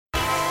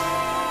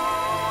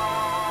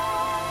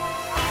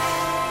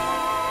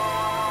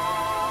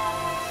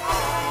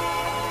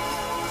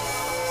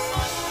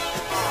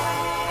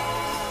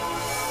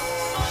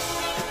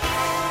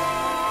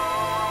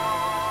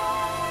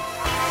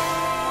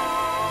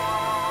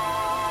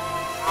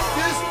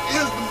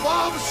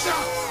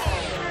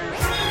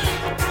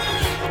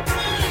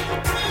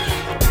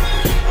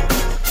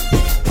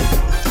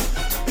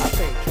I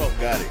think Trump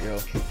got it, yo.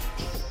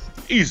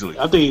 Easily.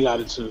 I think he got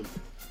it too.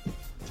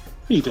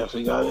 He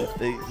definitely got it.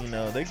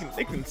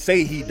 They can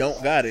say he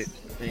don't got it,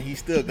 and he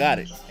still got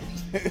it.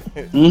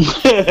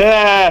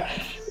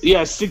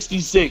 Yeah,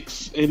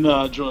 66 in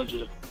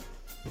Georgia.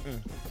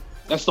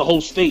 That's the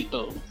whole state,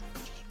 though.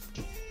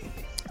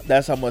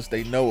 That's how much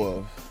they know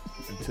of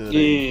until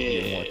they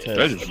get more tests.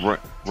 That's just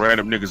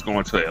random niggas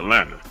going to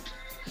Atlanta.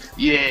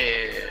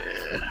 Yeah,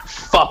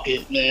 fuck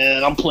it,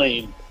 man. I'm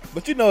playing.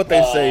 But you know what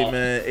they say,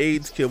 man.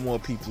 AIDS kill more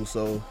people,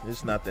 so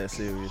it's not that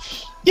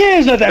serious. Yeah,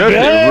 it's not that Does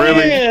bad. it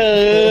really?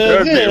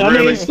 Does it I mean,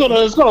 really? it's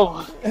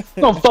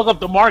gonna fuck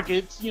up the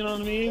markets. You know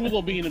what I mean? We're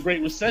gonna be in a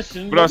great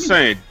recession. But I'm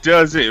saying,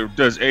 does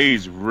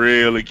AIDS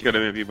really kill that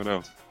many people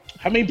though?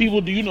 How many people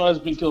do you know has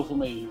been killed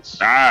from AIDS?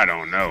 I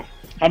don't know.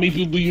 How many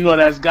people do you know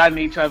that's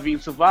gotten HIV and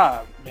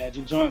survived?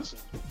 Magic Johnson.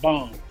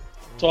 Boom.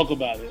 Talk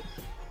about it.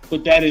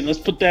 Put that in. Let's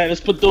put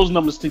those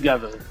numbers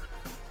together.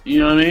 You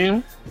know what I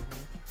mean?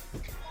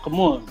 Come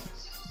on.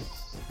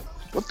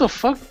 What the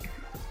fuck?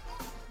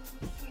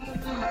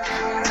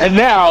 And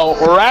now,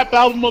 rap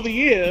album of the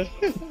year.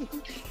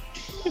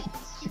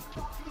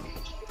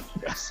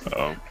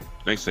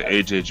 Thanks to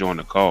AJ joined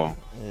the call.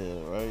 Yeah,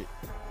 right.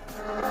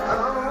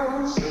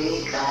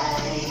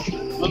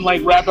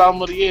 Unlike rap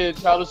album of the year,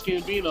 Childish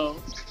Gambino.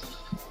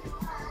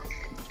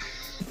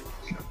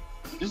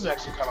 This is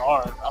actually kind of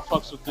hard. I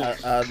fucks with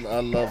this. I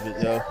love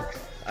it, yo.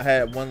 I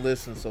had one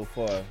listen so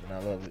far, and I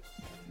love it.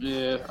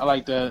 Yeah, I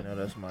like that. You know,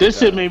 that's my This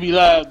guy. shit made me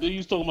laugh. They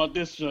used talking about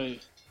this joint.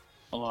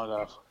 Hold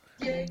on,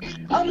 guys.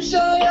 I'm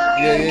sure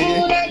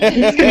y'all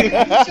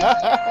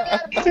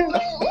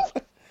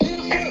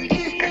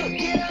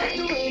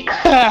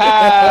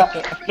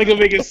Nigga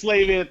making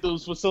slave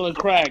anthems for selling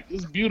crack.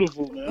 It's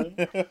beautiful, man.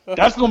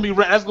 That's gonna be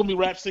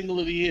rap single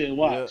of the year.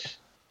 Watch. Yeah.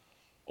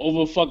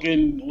 Over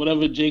fucking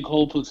whatever J.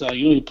 Cole puts out.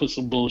 You know he put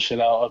some bullshit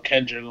out, or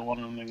Kendrick or one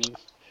of them niggas.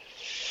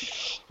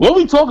 What are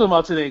we talking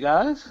about today,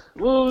 guys?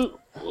 What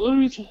are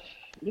we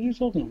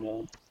talking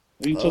about?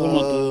 Are you talking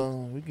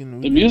about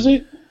the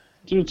music?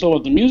 Do you talk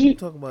about the music?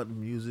 Talk about the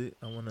music.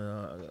 I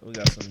wanna. We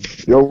got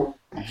some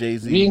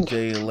Jay-Z,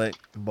 J-Elect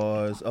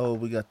bars. Oh,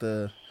 we got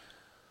the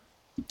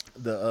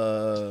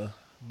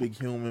Big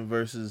Human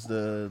versus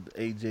the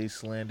AJ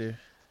slander.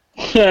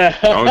 Don't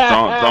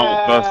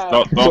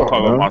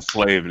call it my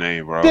slave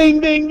name, bro. Ding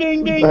ding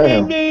ding ding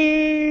ding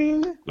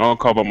ding. Don't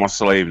call it my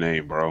slave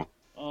name, bro.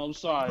 Oh, I'm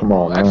sorry. Come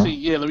on, man. Actually,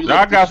 yeah. Let me. Me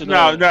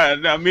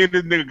and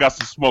this nigga got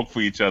some smoke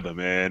for each other,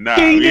 man.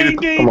 Ding, Me ding,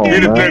 ding, Come on,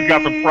 and this man. nigga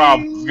got some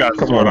problems. Got to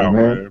Come sort on, out,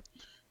 man. man.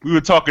 We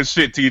were talking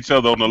shit to each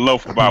other on the low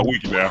for about a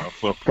week now.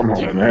 So. Come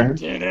on, man.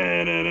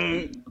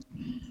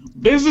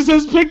 Business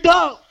has picked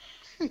up.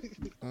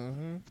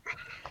 Mm-hmm.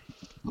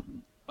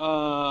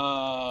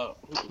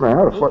 Man,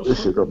 how the fuck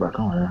this shit go back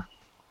on here?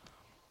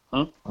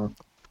 Huh?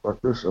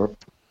 Fuck this up.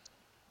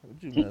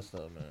 What you messed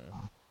up,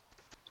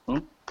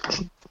 man?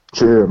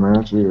 Chill,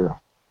 man, chill.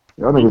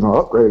 Y'all niggas done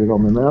upgraded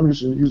on me, man. I'm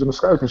used to using the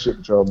Skype and shit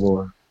with y'all,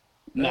 boy.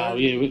 No,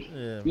 Yeah,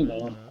 you man.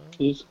 know,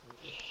 it's,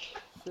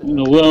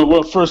 we're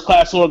a first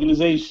class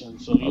organization,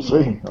 so I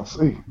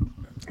see.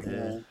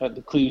 had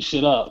to clean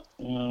shit up.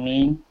 You know what I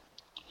mean?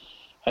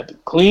 Had to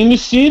clean the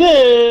shit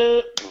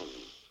up.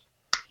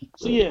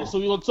 So yeah, so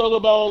we're gonna talk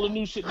about all the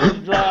new shit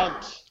that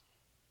dropped.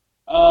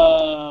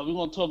 We're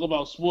gonna talk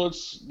about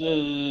sports.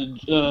 You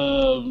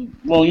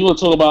wanna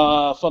talk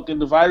about fucking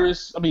the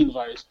virus?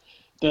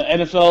 The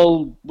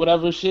NFL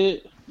whatever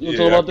shit. You wanna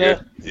talk about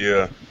that?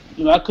 Yeah.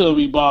 You know, I couldn't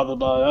be bothered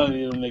about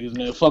any of them niggas,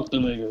 man. Fuck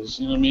them niggas.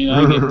 You know what I mean? I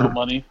ain't getting no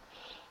money.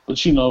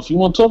 But you know, if you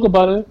want to talk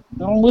about it,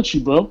 I'm with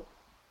you, bro.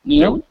 You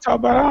know? We can talk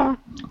about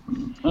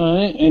it. All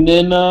right, and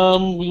then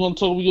we're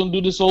gonna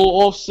do this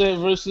whole Offset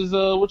versus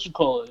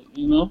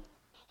you know,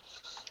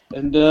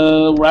 and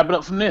wrap it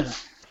up from there.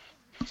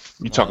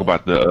 You talk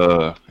about we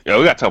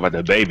gotta talk about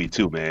the baby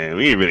too, man.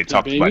 We ain't really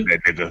talked about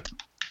that nigga.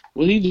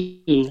 What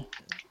he do?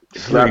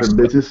 Slapping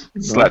bitches.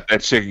 Slap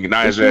that chicken,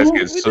 now his ass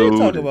gets We did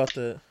talk sued. about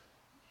that.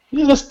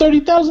 Yeah, that's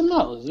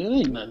 $30,000. It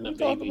ain't nothing to We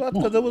talked baby. about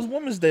because it was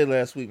Women's Day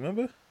last week.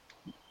 Remember?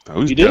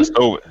 We You dust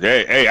did? over.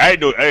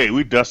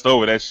 We dust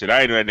over that shit.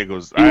 I ain't know that nigga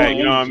was.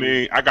 You know what I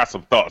mean? I got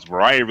some thoughts,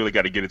 bro. I ain't really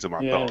got to get into my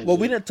thoughts. Well,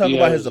 we didn't talk Yeah,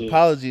 about his yeah.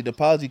 apology. The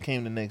apology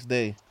came the next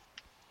day.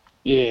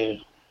 Yeah.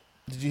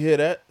 Did you hear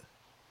that?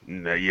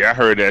 Nah, yeah, I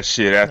heard that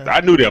shit. I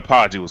knew the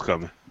apology was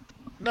coming.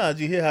 Nah, did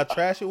you hear how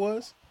trash it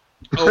was?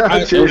 Chill,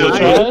 It was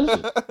man.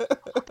 trash?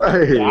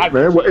 Hey, Yeah, I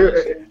man, it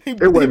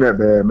wasn't that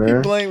bad, He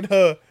man. blamed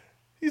her.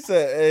 He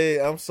said, "Hey,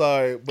 I'm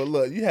sorry, but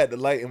look, you had the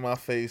light in my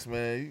face,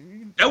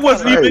 man. That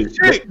wasn't Hey, even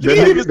shit.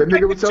 the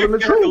nigga was telling the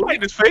truth. Light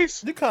in his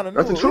face. You kind of knew.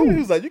 That's the truth. He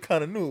was like, you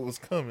kind of knew it was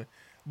coming,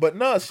 but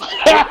no,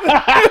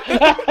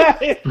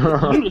 You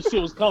knew the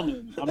shit was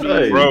coming. I mean,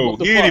 Hey, Bro, what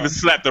the he ain't fuck? even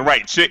slapped the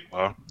right chick,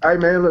 bro. Hey,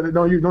 man, look,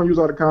 don't use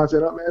all the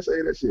content up, man.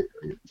 Say that shit.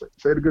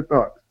 Say the good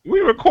thought. We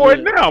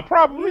recording now,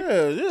 probably.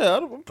 yeah, I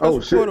pressed Oh,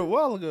 shit. record a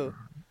while ago.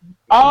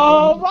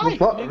 All right.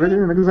 Fuck, nigga.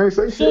 niggas ain't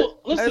say shit. So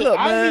listen, Hey, look,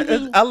 I man,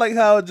 didn't even- I like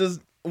how it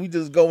just we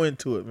just go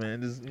into it,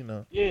 man. Just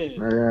Yeah.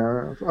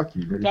 Man, fuck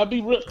you, nigga. Gotta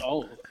be real.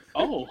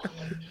 Oh.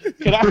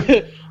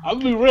 I'll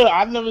be real.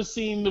 I've never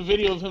seen the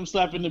video of him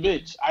slapping the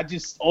bitch. I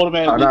just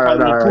automatically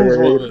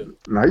approved of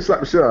it. Nah, he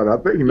slapped the shit out of her.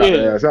 I think he knocked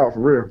her ass out for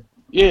real.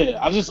 Yeah,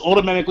 I just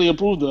automatically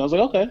approved it. I was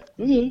like, okay.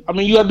 I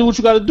mean, you gotta do what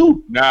you gotta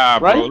do. Nah,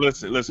 right? bro.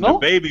 Listen. No? The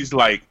baby's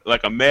like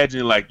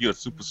imagine like you're a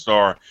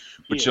superstar,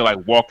 but you're like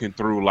walking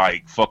through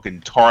like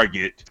fucking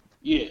Target.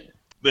 Yeah.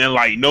 And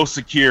like no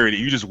security,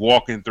 you just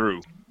walking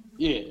through.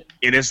 Yeah.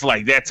 And it's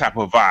like that type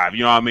of vibe, you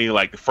know what I mean?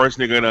 Like the first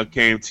nigga that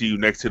came to you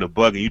next to the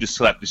bug and you just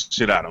slapped the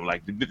shit out of him.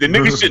 Like the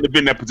nigga shouldn't have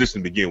been in that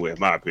position to begin with, in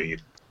my opinion.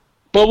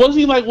 But was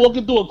he like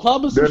walking through a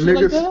club or some shit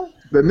like that?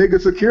 The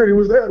nigga security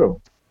was there though.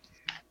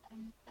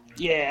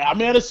 Yeah, I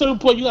mean at a certain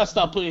point you gotta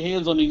stop putting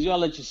hands on niggas. You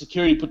gotta let your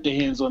security put their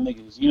hands on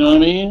niggas. You know what I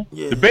mean?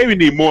 Yeah. The baby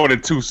need more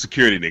than 2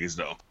 security niggas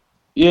though.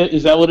 Yeah,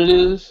 is that what it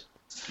is?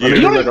 Yeah.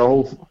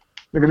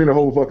 Nigga need a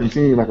whole fucking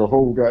team, like a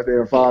whole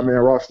goddamn 5-man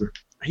roster.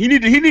 He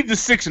need the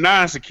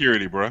 6'9"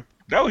 security, bro.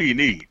 That's what he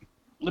need.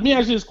 Let me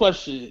ask you this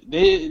question.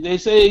 They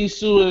say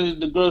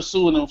the girl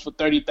suing him for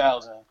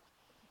 $30,000,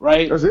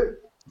 right? That's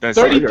it. That's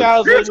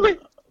 $30,000.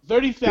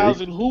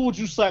 $30,000. Who would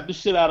you slap the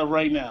shit out of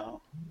right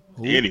now?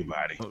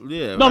 Anybody.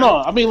 Yeah.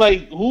 No. I mean,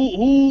 like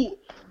who?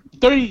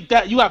 30.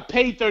 That you got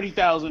paid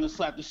 $30,000 to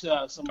slap the shit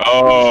out of somebody.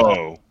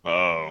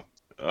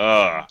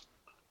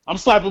 I'm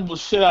slapping the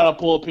shit out of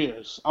Paul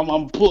Pierce. I'm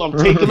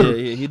taking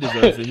Yeah, he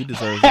deserves it. He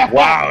deserves it.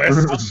 Wow,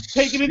 I'm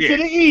taking it to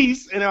the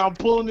east, and then I'm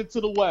pulling it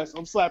to the west.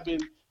 I'm slapping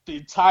the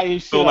entire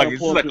shit so out like of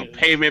it's Paul like Pierce. a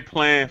payment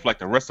plan for like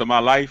the rest of my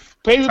life.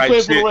 Payment type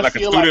plan for the shit, rest like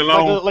of a your student life.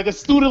 loan. Like a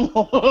student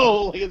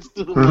loan. Like a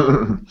student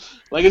loan.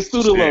 Like a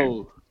student Shit.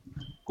 loan.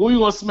 Who you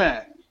gonna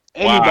smack?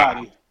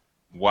 Anybody.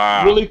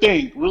 Wow. Really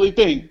think.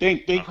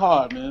 Think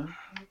hard, man.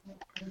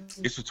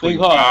 It's between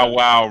Bow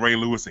Wow, Ray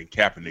Lewis, and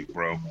Kaepernick,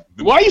 bro.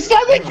 Why you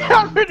slapping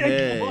Kaepernick?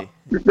 Hey.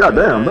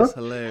 Goddamn, bro. That's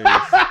hilarious.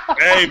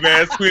 Hey,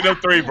 man, it's between them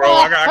 3, bro.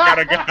 I got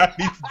a guy.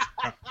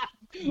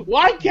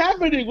 Why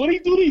Kaepernick? What did he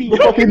do to you? What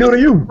the fuck he do to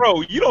you?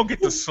 Bro, you don't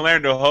get to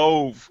slander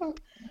Hove.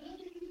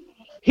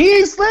 He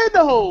ain't slayed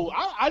the hole.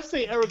 I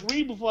say Eric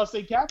Reed before I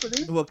say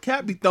Kaepernick. Well,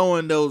 Cap be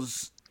throwing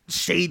those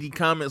shady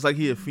comments like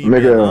he a female.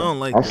 Nigga, I don't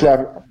like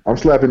that. I'm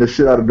slapping the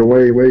shit out of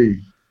Dwayne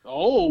Wade.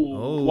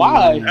 Oh,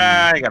 why?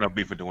 I ain't got no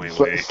beef with Dwayne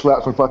Wade.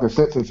 Slap some fucking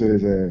sense into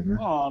his ass, man.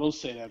 Oh, don't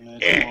say that, man.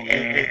 Come on,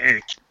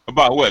 man.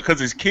 About what? Cause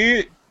his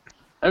kid?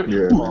 Yeah,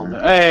 come on,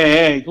 man.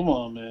 Hey, come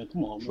on, man.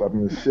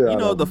 Slapping the shit out You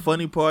know of the him.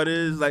 funny part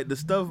is like the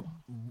stuff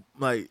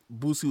like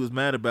Boosie was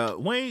mad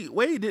about. Wade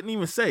didn't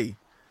even say.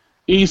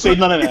 He didn't say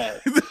none of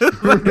that.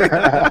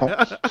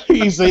 He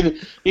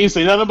didn't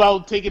say nothing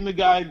about taking the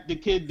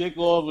kid dick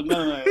off or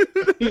none of that.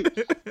 Hey,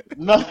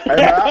 man,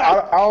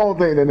 I don't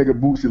think that nigga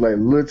Boosie like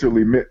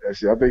literally meant that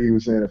shit. I think he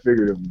was saying it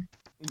figuratively.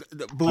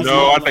 Boosie,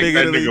 No, I think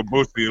that nigga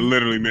Boosie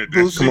literally meant that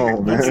Boosie, shit. Come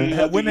on,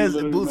 man. When has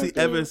Boosie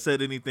ever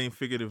said anything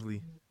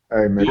figuratively?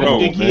 Hey man, You come don't on,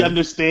 think he man.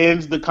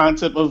 understands the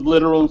concept of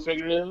literal and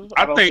figurative?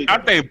 I think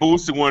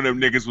Boosie, one of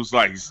them niggas, was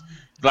like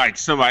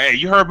somebody. Hey,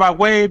 you heard about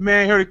Wade,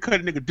 man? Heard it cut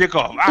a nigga dick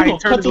off. I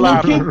ain't cut turned the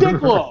his little live. kid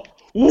dick off.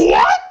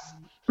 What?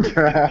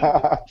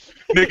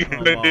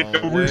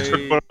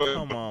 Nigga,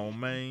 Come on,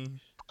 man.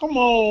 Come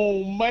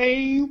on,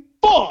 man.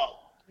 Fuck.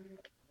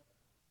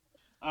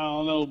 I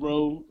don't know,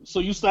 bro. So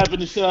you slapping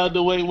the shit out of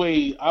Dwayne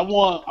Wade. I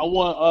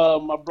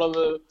want my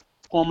brother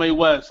Kwame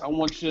West. I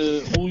want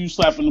who you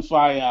slapping the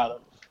fire out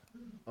of.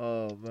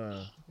 Oh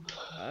man,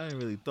 I ain't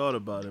really thought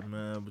about it,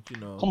 man. But you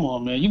know, Come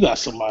on, man. You got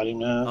somebody,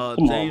 man.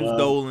 Come James on, man.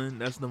 Dolan,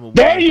 that's number 1.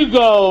 There you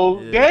go.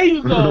 Yeah. There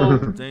you go.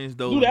 James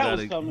Knew that was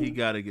Dolan coming. he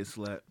gotta get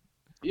slapped.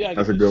 Yeah,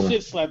 That's get a good the one.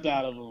 shit slapped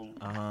out of him.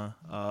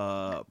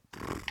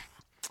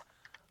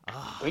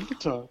 Take your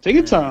time. Take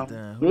your time.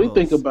 Damn, who Really else?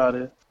 think about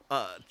it.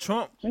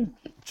 Trump, you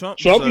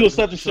gonna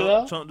slap the Trump, shit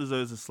out? Trump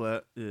deserves a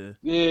slap. Yeah,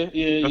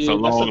 Yeah. That's a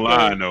long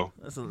line, though.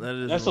 that's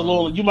That's a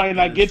long. You might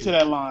not get to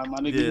that line, my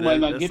nigga. Yeah, You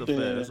might not that's get a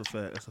there.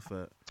 fact. That's a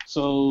fact.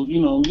 So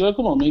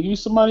come on, man. Give me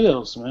somebody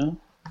else, man.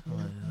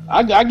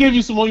 I give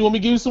you some more. You want me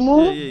to give you some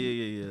more?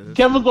 Yeah.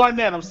 Kevin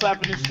Garnett, I'm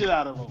slapping the shit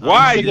out of him.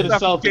 Why I'm sick you of the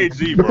slapping Celtics.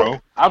 KG,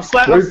 bro? I'm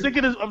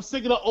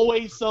sick of the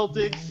 08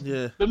 Celtics.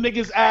 Yeah. Them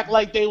niggas act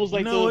like they was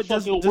like the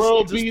fucking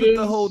world just beaters. put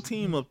the whole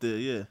team up there.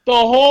 Yeah. The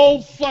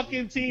whole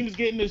fucking team's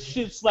getting the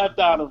shit slapped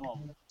out of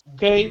them.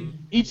 Okay?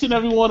 Each and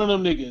every one of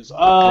them niggas.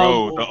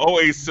 Bro, the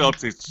 08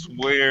 Celtics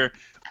swear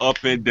up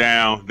and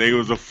down they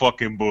was a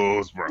fucking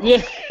Bulls, bro.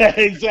 Yeah,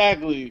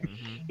 exactly.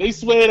 They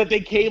swear that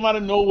they came out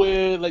of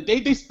nowhere. Like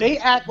they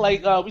act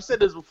like we said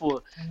this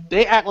before.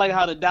 They act like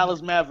how the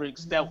Dallas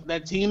Mavericks,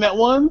 that team that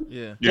won,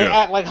 Yeah. they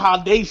act like how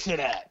they should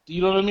act.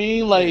 You know what I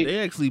mean? Like They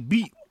actually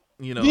beat.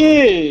 You know.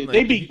 yeah, like-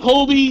 they beat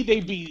Kobe. They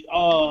beat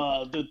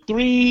the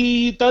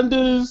 3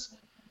 Thunders.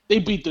 They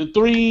beat the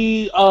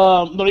 3.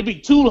 They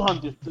beat 2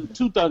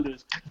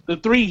 Thunders. The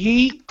 3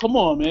 Heat. Come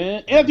on,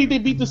 man. And I think they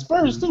beat the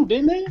Spurs too,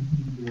 didn't they?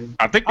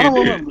 I think I they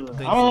don't did. remember.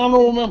 I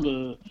don't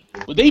remember.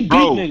 But they beat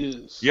Bro,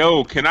 niggas.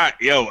 all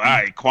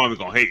right, Kwame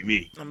gonna hate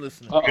me. I'm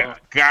listening. Uh-oh.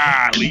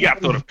 God, you gotta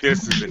throw the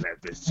Pistons in that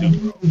bitch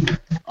too, bro.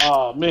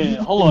 Oh man,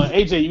 hold on,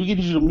 AJ. We need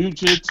you to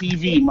mute your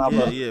TV, my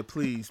brother. Yeah,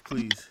 please.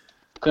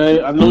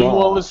 Okay, I know you No.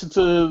 want to listen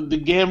to the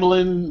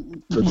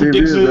gambling The TV is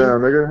prediction.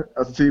 down, nigga.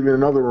 That's the TV in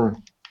another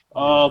room.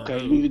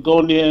 Okay, you need to go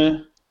in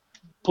there,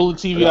 pull the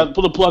TV out,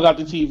 pull the plug out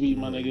the TV,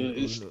 my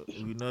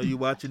nigga. We know you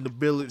watching the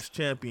Billiards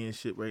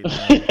Championship right now.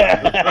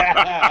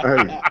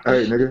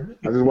 Hey, nigga.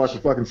 I just watched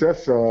the fucking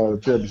chess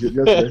championship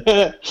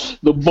yesterday.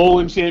 The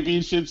bowling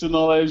championships and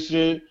all that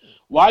shit.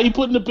 Why are you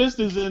putting the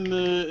Pistons in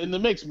the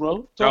mix,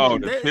 bro? Oh,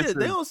 the They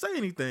Pistons. don't say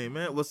anything,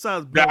 man.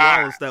 Besides Ben Nah.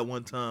 Wallace that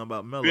one time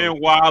about Melo. Ben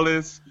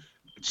Wallace,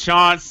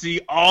 Chauncey,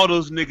 all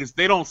those niggas,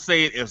 they don't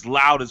say it as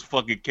loud as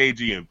fucking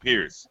KG and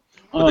Pierce.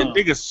 But the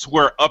niggas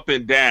swear up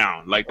and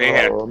down like they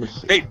had. let me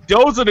see.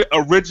 Those are the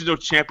original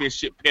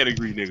championship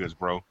pedigree niggas,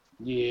 bro.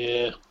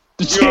 Yeah.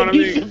 The You know what I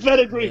mean? championship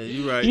pedigree. Yeah,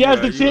 you right. He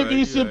has the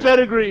championship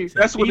pedigree.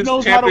 That's where He this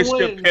knows how to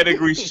championship win.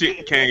 pedigree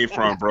shit came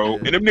from, bro.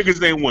 And them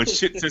niggas ain't won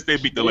shit since they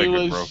beat the It Lakers,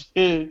 was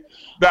bro. shit.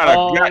 Not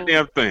a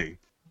goddamn thing.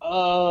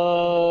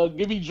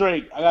 Give me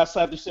Drake. I gotta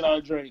slap the shit out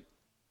of Drake.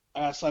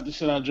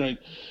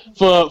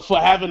 For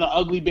having an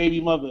ugly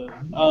baby mother.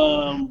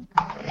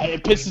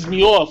 It pisses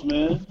me off,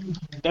 man.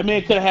 That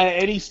man could have had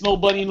any snow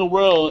bunny in the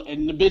world,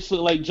 and the bitch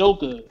look like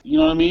Joker. You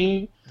know what I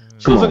mean?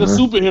 She Come looks like on, a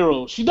man.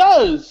 superhero. She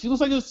does. She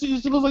looks like a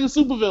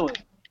supervillain.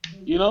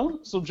 You know?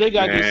 So Drake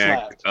got to get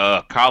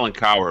slapped. Colin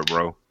Coward,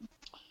 bro.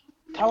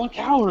 Colin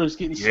Coward is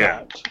getting Yeah.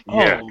 slapped.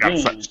 Yeah, Oh, got man.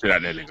 such shit out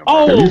of that nigga, bro.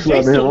 Oh, If you slap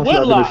him, Jason I'm slapping the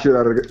Whitlock. shit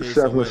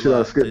out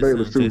of Skip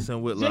Bayless, too.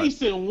 Jason Whitlock.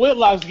 Jason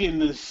Whitlock's getting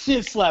the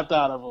shit slapped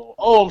out of him.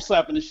 Oh, I'm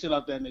slapping the shit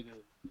out that nigga.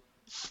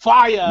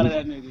 Fire out of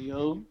that nigga,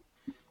 yo.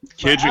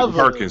 Kendrick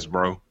Forever. Perkins,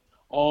 bro.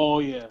 Oh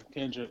yeah,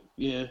 Kendrick.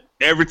 Yeah.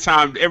 Every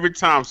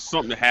time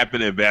something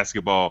happened in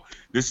basketball,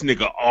 this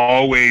nigga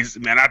always,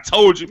 man, I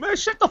told you, man,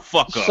 shut the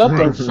fuck up. Shut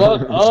the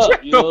fuck up,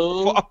 Shut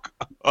yo. the fuck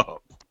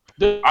up.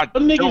 Them I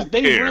niggas, don't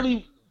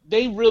care.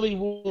 they really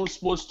ruin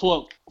sports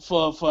talk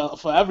for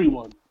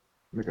everyone.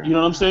 Nigga. You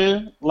know what I'm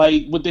saying?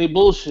 Like with their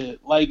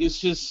bullshit. Like it's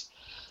just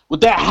with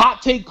that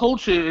hot take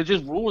culture, it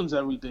just ruins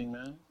everything,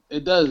 man.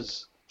 It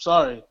does.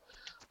 Sorry.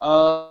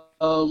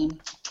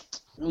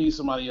 Let me get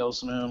somebody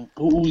else, man.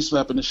 Who we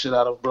slapping the shit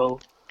out of, bro?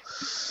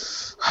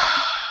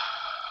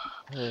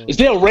 Is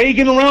there a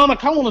Reagan around? I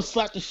kind of want to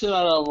slap the shit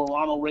out of a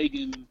Ronald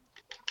Reagan.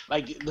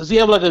 Like, does he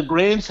have like a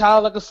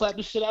grandchild I can slap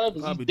the shit out of?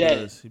 Is he Probably dead?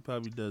 does. He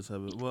probably does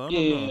have it. Well, I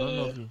Yeah. don't know. I don't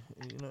know if he,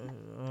 you know,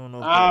 I don't know.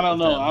 If I that- don't if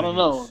know. that I don't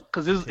nigga's- know.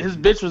 Because his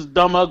bitch was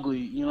dumb ugly.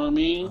 You know what I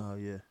mean? Oh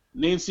yeah.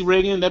 Nancy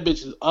Reagan, that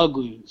bitch is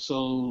ugly.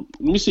 So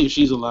let me see if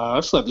she's alive. I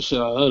slapped the shit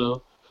out of her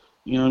though.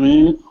 You know what I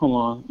mean? Hold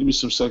on. Give me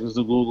some seconds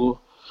to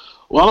Google.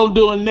 While I'm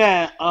doing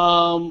that,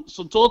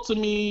 so talk to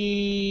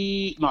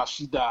me. Nah,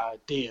 she died.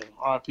 Damn,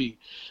 RP.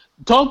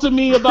 Talk to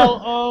me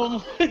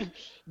about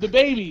the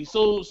baby.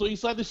 So you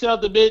slapped the shit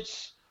out the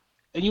bitch,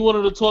 and you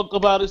wanted to talk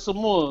about it some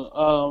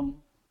more.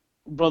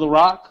 Brother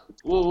Rock,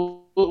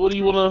 what do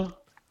you wanna?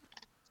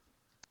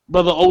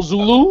 Brother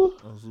Ozulu?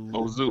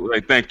 Ozulu,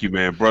 hey, thank you,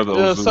 man, brother Yeah,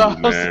 Ozulu, sorry,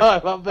 man. my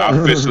I bad.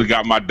 officially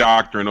got my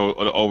doctorate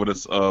over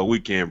this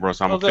weekend, bro.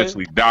 So I'm Okay.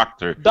 officially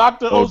Dr.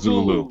 Dr.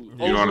 Ozulu. Ozulu.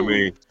 You know what I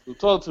mean?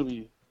 Talk to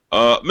me.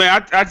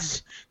 Man, I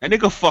just that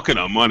nigga fucking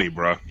up money,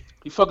 bro.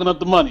 He fucking up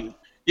the money.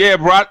 Yeah,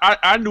 bro.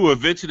 I knew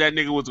eventually that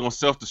nigga was gonna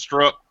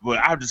self-destruct, but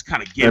I just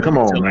kind of gave Man, come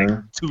him on, to like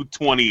man.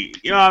 220.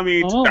 You know what I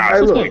mean? Oh,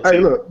 Hey,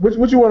 look.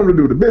 What you want him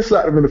to do? The bitch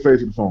slapped him in the face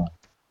with the phone.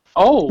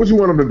 Oh, What you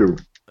want him to do?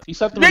 he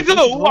slapped him in the Nigga,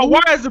 face.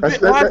 why is the That's-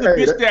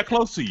 bitch that- that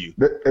close to you?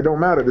 It don't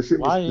matter. The shit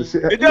was. Why? The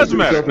shit, It does the shit was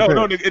matter. No,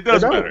 self-defense. it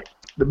does don't. matter.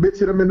 The bitch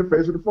hit him in the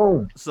face with the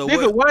phone. So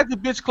Nigga, what? why is the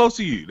bitch close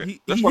to you?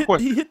 That's my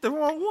question. He hit the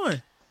wrong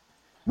one.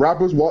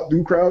 Rappers walk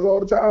through crowds all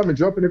the time and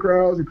jump in the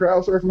crowds and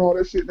crowd surfing all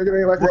that shit. Nigga, it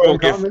ain't like it's Bro,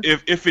 uncommon.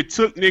 if it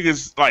took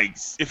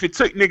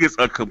niggas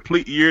a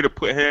complete year to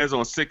put hands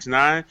on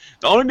 6ix9ine,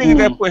 the only nigga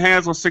that put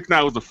hands on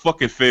 6ix9ine was the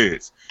fucking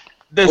feds.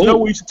 There's no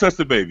way you should touch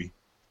the baby.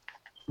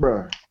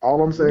 Bruh,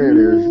 all I'm saying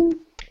is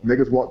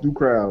niggas walk through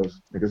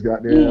crowds. Niggas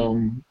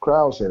goddamn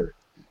crowd surf.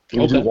 He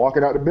was Okay. just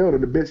walking out the building.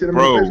 The bitch hit him in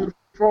Bro, the face with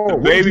the phone. The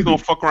What baby would you gonna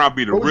do? fuck around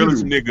be the What would you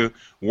realest do? nigga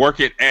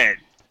working at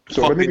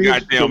So the fucking nigga-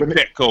 goddamn so the-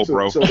 Petco,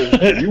 bro. So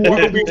if you we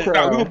walking gonna through a we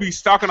crowd, gonna be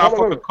stocking our Hold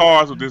on, fucking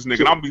cars with this nigga,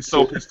 and I'm gonna be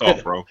so pissed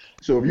off, bro.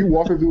 so if you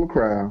walking through a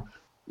crowd,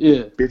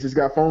 Yeah. bitches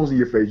got phones in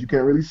your face. You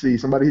can't really see.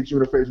 Somebody hit you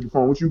in the face with the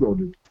phone. What you gonna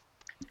do?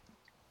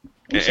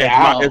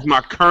 As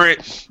my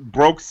current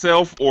broke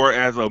self or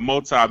as a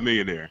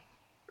multi-millionaire?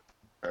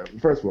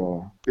 First of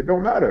all, it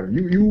don't matter.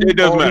 You. It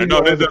does are matter. who No,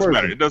 you are it as a does matter.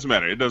 person. It does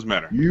matter. It does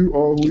matter. You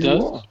are who It you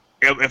does? are.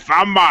 If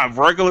I'm my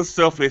regular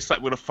self and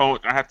slap with a phone,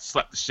 I have to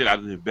slap the shit out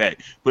of their back.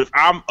 But if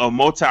I'm a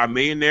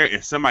multi-millionaire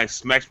and somebody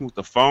smacks me with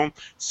the phone,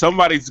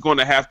 somebody's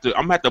gonna have to.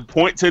 I'm gonna have to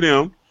point to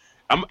them.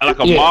 I'm like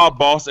a Yeah. mob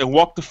boss and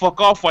walk the fuck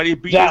off while they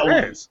beat That his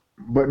one. ass.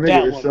 But That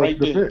nigga, it's one right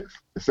there. self-defense.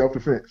 It's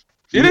self-defense.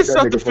 It You is hit that nigga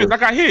self-defense. first. I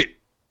got hit.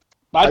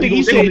 But I How think you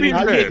he gonna said sue me? you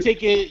How can't you-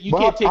 take it. You But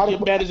can't take how- your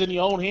matters in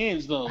your own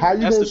hands, though. How you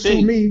That's gonna the sue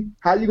thing. me?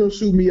 How you gonna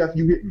sue me after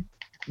you hit me?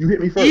 You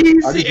hit me first. I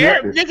just Easy,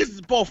 dropped it.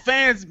 niggas, both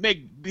fans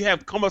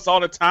have come us all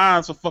the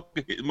time for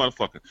fucking hitting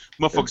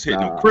motherfuckers hitting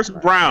them. Nah, Chris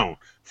man. Brown,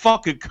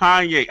 fucking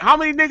Kanye. How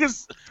many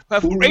niggas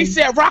have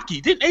ASAP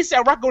Rocky? Didn't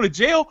ASAP Rocky go to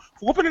jail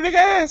for whooping a nigga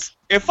ass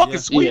and fucking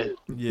Sweet?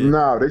 Yeah.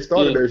 No, they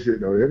started Yeah. that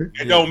shit though, didn't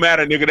It don't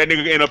matter, nigga. That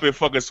nigga end up in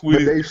fucking Sweet.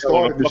 But they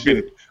started the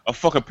shit. A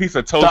fucking piece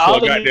of toast The for a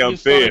other goddamn niggas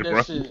started bed, that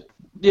bro. shit.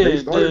 Yeah, They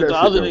started that the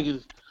shit, other though.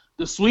 niggas,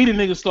 the Sweden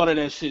niggas started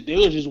that shit. They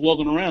was just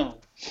walking around.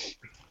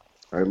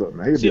 Hey, look,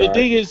 man, he'll See, be the all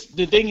thing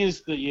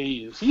is that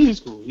he is. He's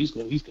cool. He's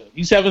good.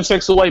 He's having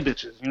sex with white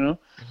bitches, you know.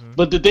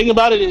 But the thing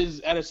about it is,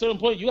 at a certain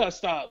point, you gotta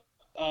stop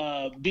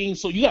being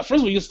so. First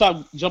of all, you gotta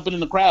stop jumping in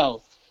the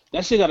crowd.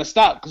 That shit gotta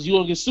stop because you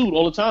gonna get sued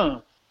all the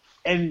time.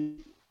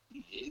 And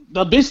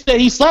the bitch that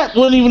he slapped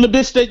wasn't even the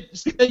bitch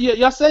that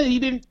y'all said he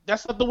didn't.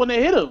 That's not the one that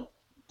hit him.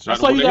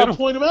 That's why you gotta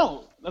point him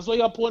out. That's why you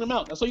gotta point him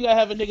out. That's why you gotta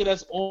have a nigga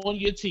that's on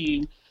your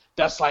team.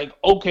 That's like,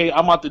 okay,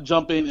 I'm about to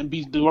jump in and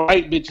beat the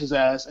right bitch's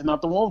ass and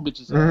not the wrong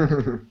bitch's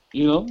ass.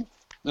 You know?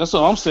 That's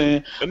all I'm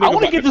saying. I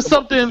want to get to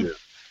something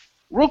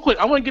real quick.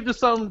 I want to get to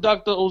something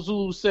Dr.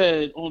 Ozul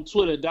said on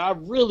Twitter that I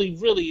really,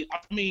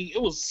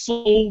 it was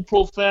so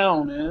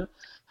profound, man.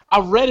 I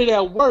read it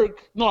at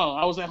work. No,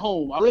 I was at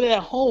home. I read it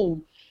at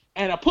home,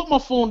 and I put my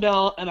phone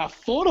down, and I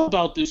thought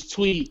about this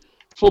tweet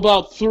for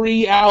about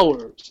 3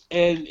 hours.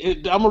 And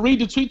I'm going to read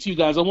the tweet to you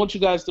guys. I want you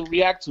guys to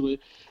react to it.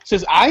 It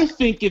says, I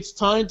think it's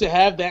time to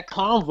have that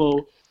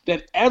convo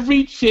that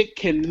every chick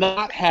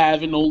cannot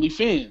have in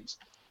OnlyFans.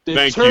 They're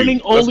Thank you.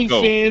 turning Let's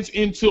go. OnlyFans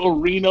into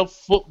arena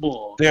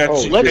football.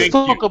 That's Let's thank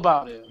talk you.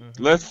 about it.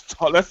 Let's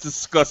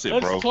discuss it,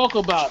 Let's bro. talk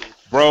about it.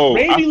 Bro,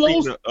 Baby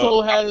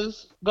Loso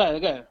has... Go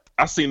ahead.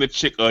 I seen the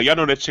chick. Y'all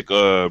know that chick,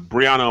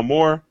 Brianna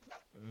Amore.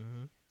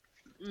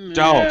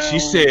 Dog, she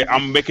said,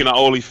 "I'm making an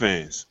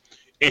OnlyFans,"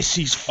 and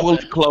she's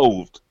fully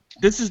clothed.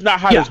 This is not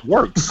how this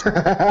works. No,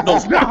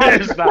 it's not how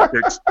this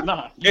works.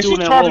 Nah, you And she doing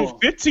that charging wrong.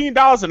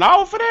 $15 an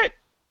hour for that?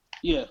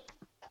 Yeah.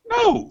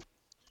 No.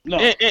 No.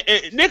 And,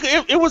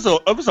 nigga, it was an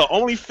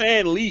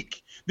OnlyFans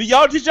leak. Did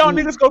y'all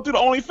niggas go through the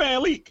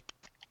OnlyFans leak?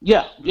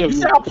 Yeah. You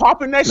see how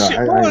popping that No, shit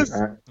I was?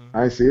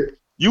 ain't see it.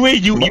 You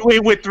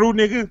ain't went through,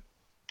 nigga.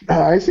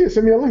 I ain't see it.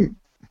 Send me a link.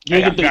 You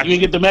ain't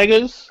get the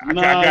megas? I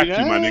got you,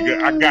 my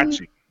nigga. I got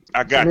you.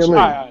 Send me a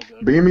link.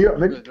 Alright. Beam me up,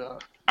 nigga.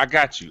 I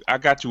got you.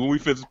 When we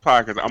finish this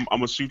podcast, I'm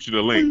gonna shoot you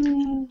the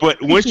link.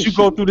 But once you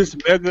go through this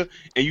mega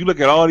and you look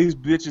at all these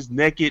bitches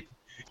naked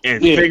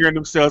and figuring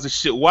themselves and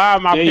shit, why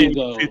am I There paying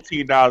you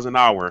you $15 an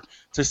hour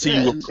to see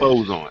you with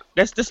clothes on?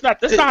 That's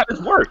not how this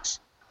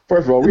works.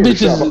 First of all, we in the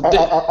Bitches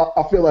shop.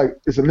 I feel like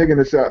it's a nigga in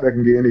the shop that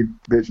can get any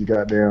bitch you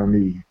goddamn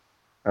need.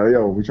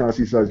 Yo, we trying to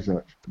see such and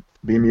such.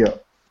 Beam me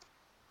up.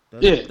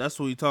 That's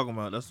what you talking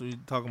about. That's what you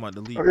talking about.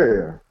 The league.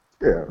 Oh,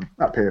 yeah.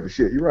 Not paying for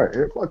shit. You're right.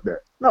 Yeah, fuck that.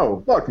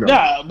 No, fuck no.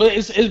 Nah, but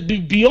it's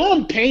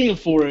beyond paying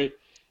for it.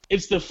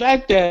 It's the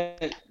fact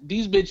that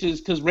these bitches,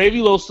 because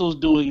Ravy Loso's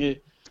doing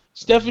it,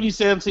 Stephanie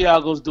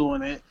Santiago's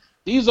doing it.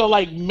 These are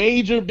like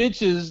major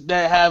bitches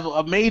that have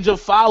a major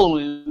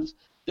followings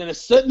that are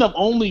setting up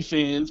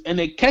OnlyFans and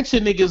they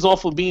catching niggas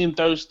off of being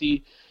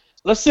thirsty.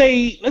 Let's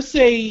say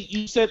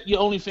you set your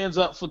OnlyFans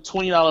up for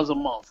 $20 a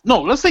month.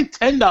 No, let's say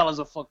 $10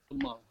 a fucking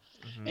month,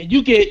 and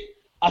you get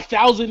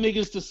 1,000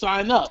 niggas to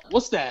sign up.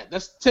 What's that?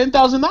 That's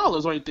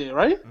 $10,000 right there,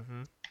 right?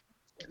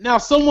 Now,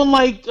 someone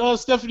like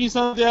Stephanie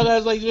Santiago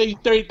has like maybe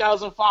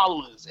 30,000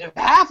 followers. If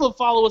half of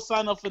followers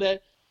sign up for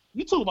that,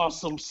 you talk about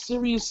some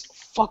serious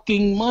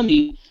fucking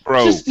money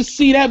just to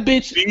see that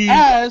bitch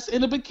ass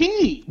in a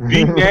bikini.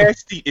 B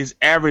Nasty is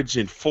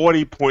averaging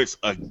 40 points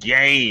a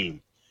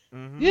game.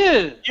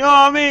 Yeah. You know what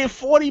I mean?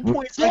 40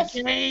 points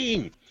a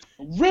game.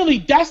 Really,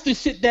 that's the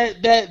shit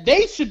that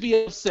they should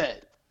be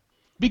upset.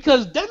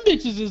 Because them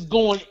bitches is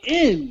going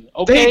in,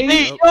 okay?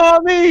 You know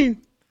what I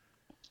mean?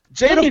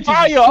 Jada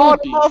Fire, all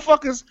the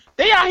motherfuckers,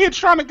 they out here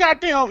trying to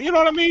goddamn, you know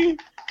what I mean?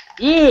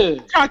 Yeah.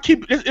 Trying to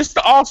keep it's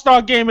the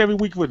all-star game every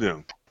week with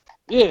them.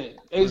 Yeah,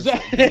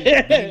 exactly.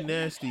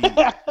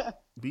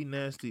 Be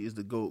Nasty is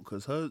the GOAT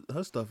because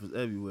her stuff is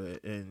everywhere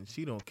and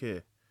she don't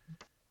care.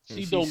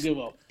 She don't give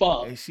a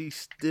fuck. And she's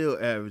still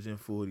averaging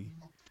 40.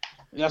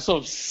 That's what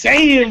I'm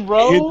saying,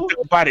 bro.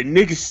 About it,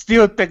 niggas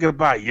still thinking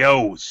about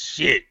yo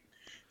shit.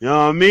 You know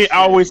what I mean? I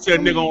always tell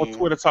nigga on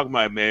Twitter talking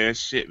about man,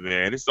 shit,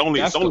 man. It's only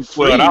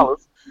 $12.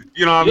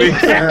 You know what I mean?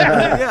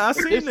 Yeah, I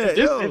seen that.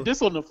 If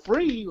this on the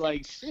free,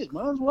 like shit,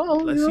 might as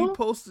well. Like you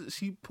know?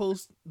 she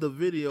posted the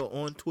video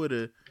on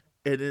Twitter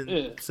and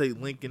then say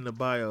link in the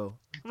bio.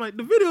 I'm like,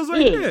 the video's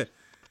right there.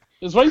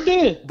 It's right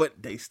there.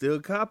 But they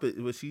still cop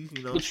it. But she's,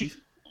 you know,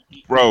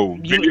 bro,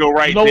 video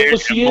right you know there.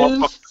 What she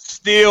is?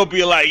 Still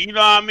be like, you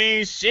know what I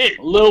mean? Shit.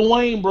 Lil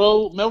Wayne,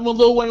 bro. Remember when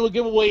Lil Wayne would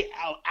give away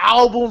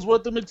albums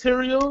worth of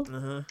material?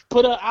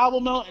 Put an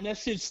album out and that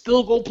shit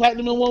still go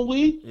platinum in 1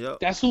 week? Yep.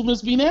 That's who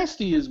Miss B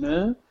Nasty is,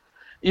 man.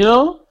 You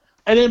know?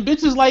 And then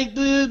bitches like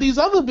these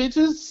other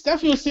bitches,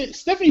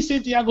 Stephanie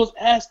Santiago's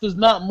ass does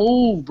not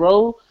move,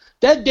 bro.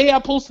 That day I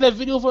posted that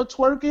video of her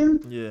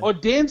twerking or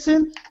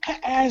dancing, her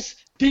ass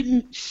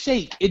didn't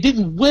shake. It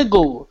didn't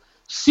wiggle.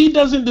 She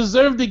doesn't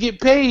deserve to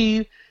get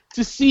paid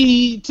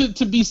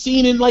to be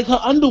seen in like her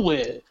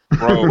underwear.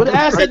 Bro, with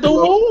ass that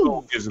don't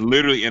move. Is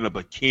literally in a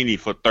bikini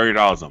for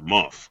 $30 a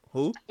month.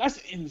 Who? That's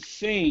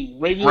insane.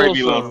 Ray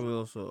Loso.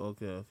 Loso.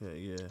 Okay,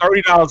 yeah.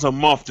 $30 a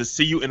month to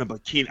see you in a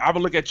bikini. I've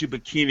been looking at you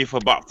bikini for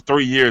about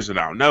 3 years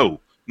now. No, I'm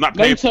not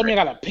Now paying. you tell me I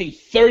gotta pay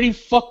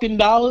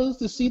 $30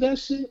 to see that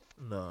shit?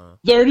 Nah.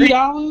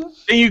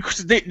 $30?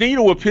 Then you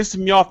know what pisses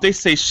me off? They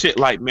say shit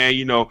like, man,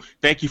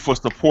 thank you for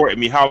supporting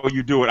me. How are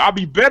you doing? I'll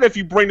be better if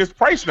you bring this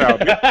price down.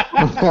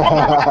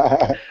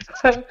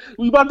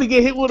 We about to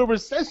get hit with a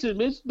recession,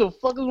 bitch. What the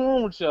fuck is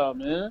wrong with y'all,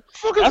 man?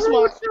 That's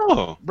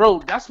why,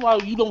 bro. That's why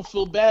you don't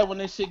feel bad when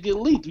that shit get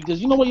leaked,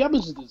 because you know what, y'all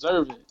bitches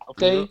deserve it.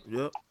 Okay,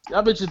 Yep.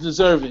 Y'all bitches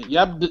deserve it.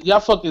 Y'all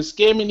fucking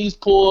scamming these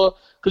poor.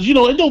 Cause it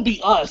don't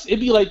be us. It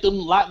be like them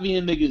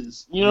Latvian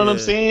niggas. You know what I'm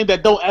saying?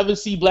 That don't ever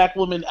see black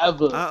women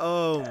ever.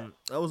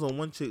 I was on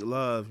one chick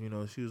live.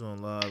 She was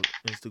on live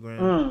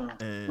Instagram,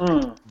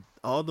 and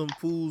all them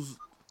fools,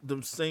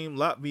 them same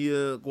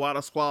Latvia,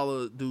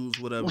 Guadasquala dudes,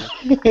 whatever.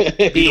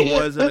 The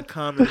ones in the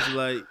comments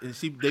like, and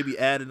they be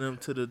adding them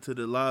to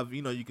the live.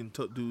 You can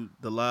do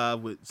the live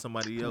with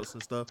somebody else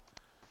and stuff.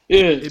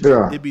 Yeah,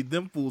 it be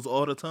them fools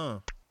all the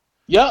time.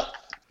 Yup,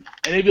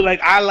 and they be like,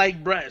 I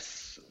like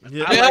breasts.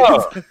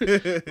 Yeah.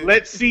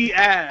 Let's see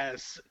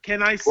ass.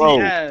 Can I see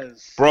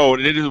ass? Bro,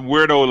 it is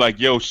weirdo like,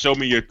 yo, show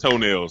me your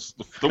toenails.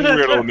 Them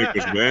weirdo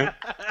niggas, man.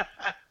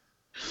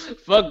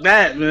 Fuck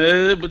that,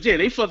 man. But yeah,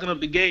 they fucking up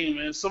the game,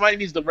 man. Somebody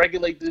needs to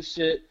regulate this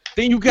shit.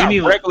 Then you got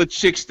regular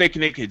chicks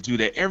thinking they can do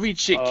that. Every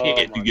chick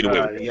can't get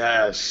away with it.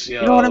 Yes,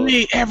 yo. You know what I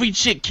mean? Every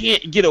chick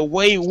can't get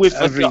away with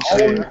it.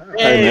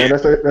 Hey, man,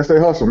 that's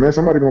their hustle, man.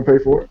 Somebody gonna pay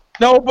for it.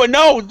 No,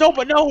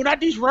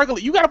 not these regular.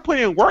 You gotta put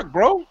in work,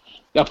 bro. You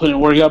gotta put in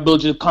work. You gotta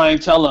build your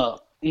clientele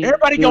up.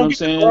 Everybody gonna get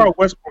the Laura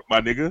Westbrook,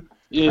 my nigga.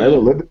 Yeah.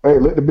 Hey,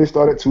 let the bitch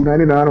start at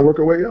 $2.99 and work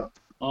her way up.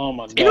 Oh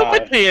my god. You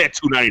don't pay that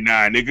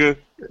 $2.99, nigga.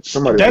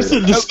 Somebody. That's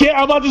the scare.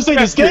 I'm about to say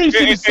the scary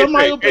shit is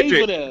somebody will pay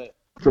for that.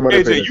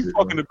 AJ, you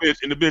fucking the bitch,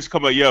 and the bitch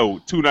come like, yo,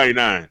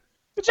 $2.99.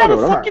 But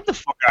y'all get the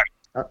fuck out.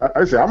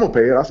 I said I'm gonna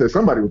pay it. I said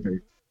somebody will pay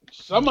it.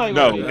 Somebody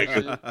will pay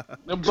it.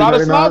 Them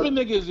Bratislavian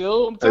niggas,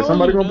 yo. I'm telling you,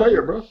 somebody gonna pay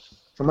it, bro.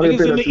 Somebody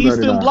niggas in the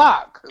Eastern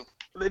Bloc.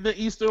 In the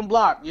Eastern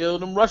Bloc, yo.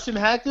 Them Russian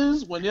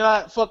hackers, when you're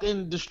not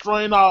fucking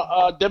destroying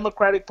our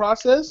democratic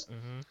process,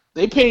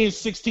 they paying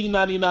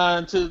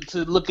 $16.99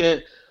 to look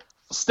at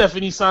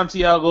Stephanie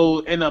Santiago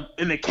in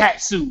a cat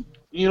suit.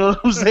 You know what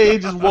I'm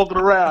saying? Just walking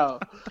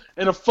around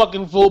in a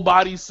fucking full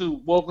body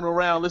suit, walking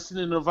around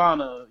listening to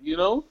Nirvana.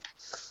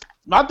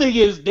 My thing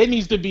is, there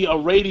needs to be a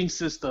rating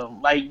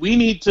system. Like, we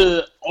need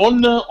to on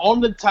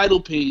the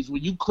title page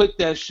when you click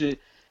that shit,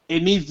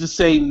 it needs to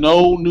say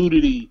no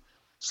nudity,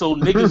 so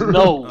niggas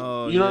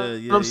know. You know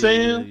what I'm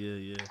saying?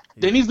 Yeah.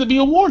 There needs to be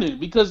a warning,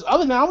 because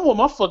other than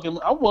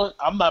that,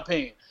 I'm not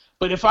paying.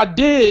 But if I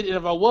did, and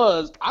if I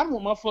was, I'd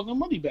want my fucking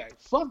money back.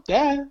 Fuck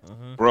that,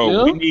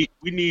 bro. We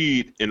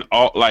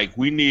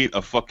need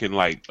a fucking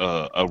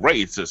a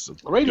rating system.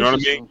 A rating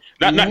system.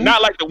 What I mean?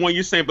 Not like the one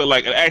you're saying, but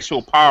like an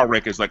actual power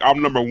records. Like, I'm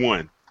number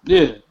one.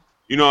 Yeah.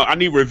 I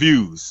need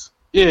reviews.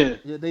 Yeah.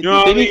 They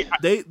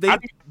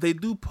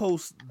do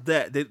post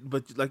that,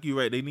 but like you're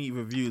right, they need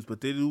reviews,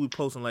 but they do be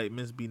posting like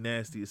Miss B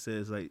Nasty. It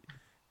says like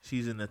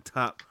she's in the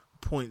top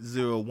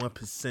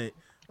 0.01%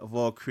 of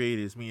all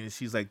creators, meaning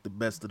she's like the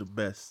best of the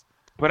best.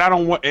 But I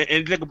don't want,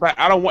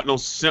 I don't want no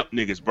simp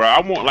niggas, bro. I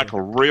want like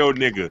a real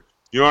nigga.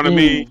 You know what I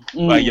mean?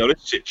 Like, yo,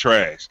 this shit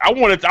trash. I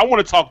want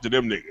to talk to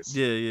them niggas.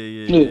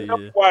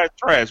 Yeah. Why it's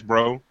trash,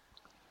 bro?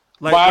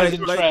 Why is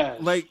it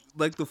trash?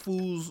 Like the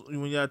fools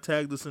when y'all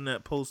tagged us in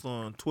that post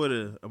on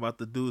Twitter about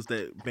the dudes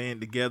that band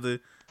together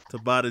to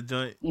buy the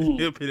joint,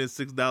 they're paying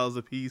 $6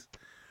 a piece,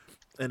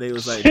 and they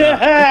was like,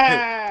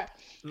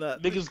 nah,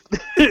 niggas.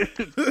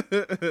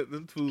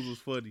 Them fools was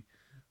funny.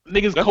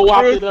 Niggas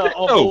co-opted a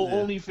whole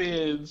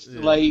OnlyFans.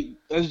 Yeah. Like,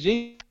 that's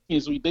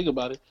genius when you think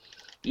about it.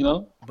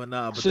 But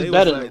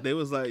they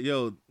was like,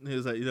 yo, he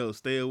was like,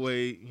 stay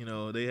away.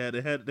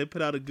 They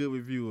put out a good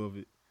review of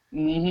it.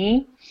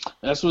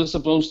 That's what it's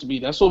supposed to be.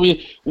 That's what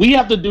we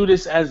have to do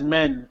this as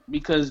men,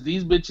 because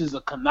these bitches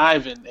are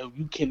conniving and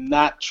you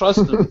cannot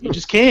trust them. You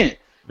just can't.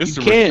 This is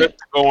recession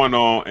going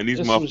on, and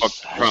these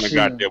motherfuckers trying to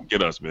goddamn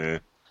get us,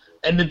 man.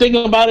 And the thing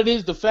about it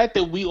is the fact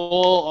that we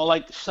all are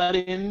like shut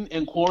in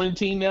and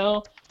quarantine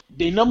now,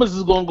 their numbers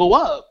is gonna go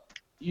up.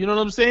 You know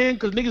what I'm saying?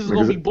 Because niggas is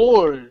gonna be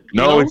bored.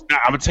 No, it's not.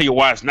 I'm gonna tell you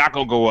why it's not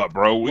gonna go up,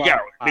 bro. We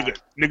got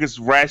niggas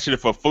rationing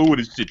for food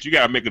and shit. You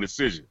gotta make a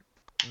decision.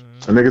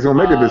 So niggas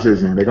gonna make a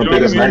decision. They gonna pay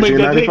that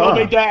 $19.95. They gonna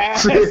make that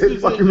ass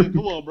decision.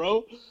 Come on,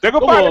 bro. Think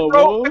about it,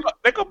 bro.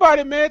 Think about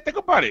it, man. Think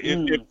about it.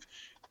 If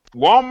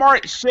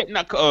Walmart shit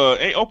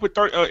ain't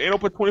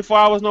open 24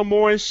 hours no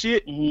more and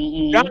shit.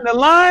 Down the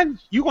line,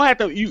 you gonna have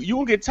to you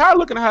gonna get tired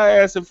looking at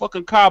her ass in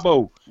fucking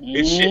Cabo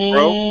and shit,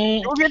 bro.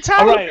 You gonna get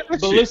tired looking at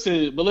that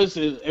shit. But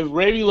listen, if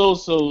Ray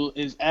Loso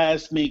is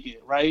ass naked,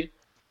 right,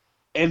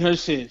 and her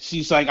shit,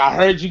 she's like, I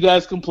heard you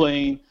guys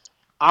complain.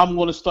 I'm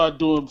gonna start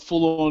doing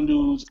full on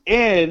nudes,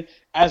 and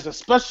as a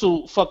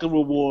special fucking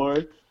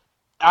reward,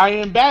 I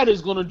Am Bad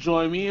is gonna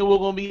join me, and we're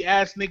gonna be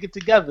ass nigga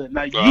together.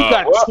 Now you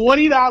got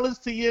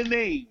 $20 to your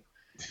name,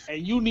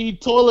 and you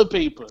need toilet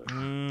paper.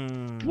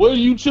 What are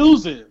you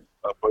choosing?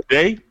 A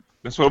bidet?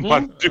 That's what I'm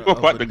about to do. I'm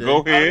about to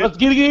go ahead. Let's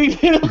get a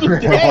bidet.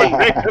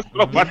 That's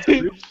what I'm about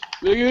to do.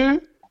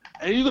 Nigga.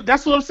 And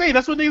that's what I'm saying.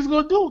 That's what niggas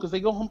gonna do because they're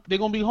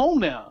gonna be home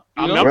now.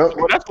 You know?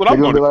 Well, that's what I'm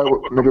gonna do.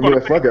 Nigga be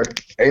like, fuck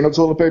it. Ain't no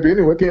toilet paper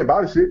anyway. Can't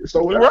buy the shit.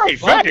 So whatever. Right,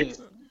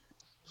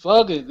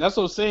 Fuck it. That's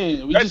what I'm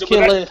saying. We just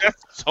can't let.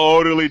 That's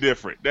totally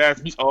different.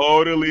 That's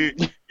totally.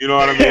 You know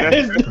what I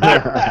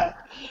mean?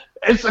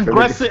 It's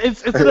aggressive.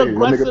 It's an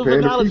aggressive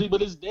analogy,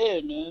 but it's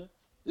dead, man.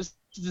 It's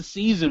the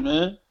season,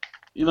 man.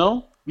 You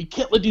know, we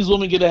can't let these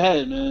women get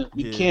ahead, man.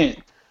 We can't.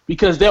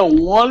 Because they're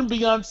one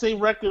Beyonce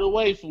record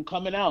away from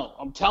coming out.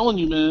 I'm telling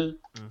you, man.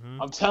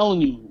 I'm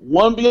telling you.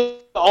 One Beyonce,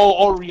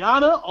 or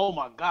Rihanna. Oh,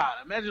 my God.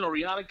 Imagine a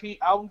Rihanna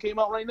album came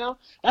out right now.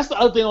 That's the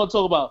other thing I want to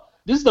talk about.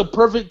 This is the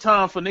perfect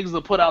time for niggas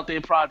to put out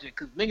their project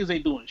because niggas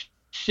ain't doing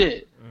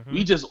shit.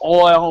 We just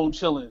all at home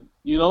chilling,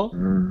 you know?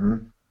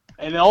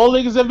 And all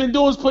niggas have been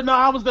doing is putting out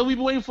albums that we've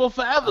been waiting for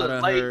forever.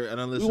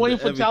 We waiting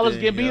for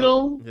Childish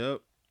Gambino.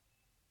 Yep.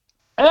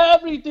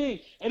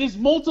 Everything. And it's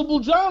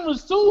multiple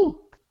genres,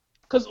 too.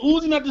 Because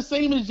Uzi not the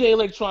same as Jay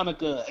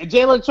Electronica. And Jay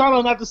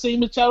Electronica not the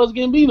same as Childish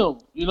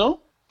Gambino, you know?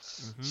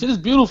 Shit is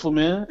beautiful,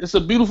 man. It's a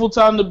beautiful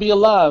time to be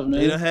alive,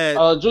 man.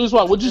 Julius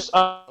Watt, would you...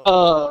 No,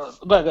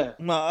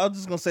 I was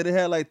just going to say they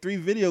had like 3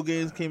 video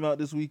games came out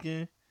this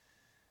weekend.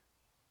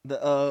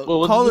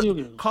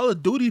 Call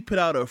of Duty put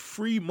out a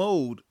free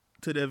mode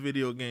to their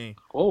video game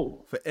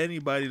for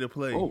anybody to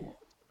play.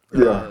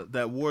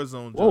 That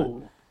Warzone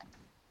joint.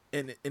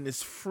 And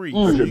it's free.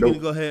 So you can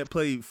go ahead and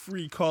play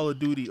free Call of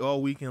Duty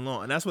all weekend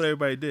long. And that's what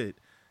everybody did.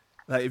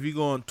 Like, if you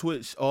go on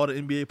Twitch, all the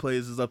NBA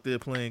players is up there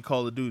playing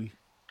Call of Duty.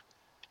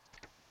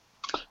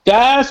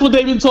 That's what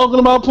they've been talking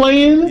about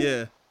playing?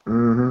 Yeah.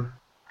 And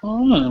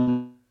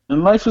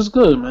life is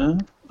good,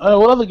 man. All right,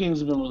 what other games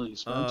have been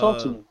released, man? Talk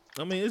to me.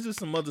 I mean, it's just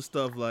some other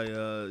stuff like,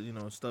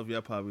 stuff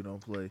y'all probably don't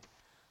play.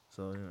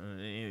 So,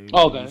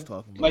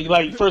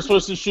 like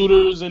first-person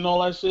shooters and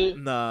all that shit?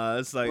 Nah,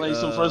 it's like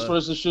some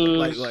first-person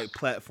shooters? Like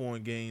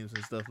platform games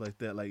and stuff like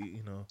that, like,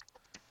 you know.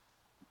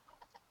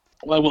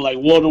 Like what, like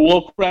World of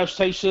Warcraft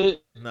type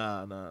shit?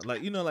 Nah.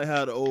 Like, you know, like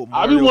how the old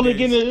Mario I be want to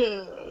get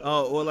in.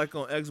 Or like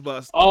on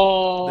Xbox.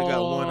 They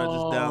got one I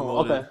just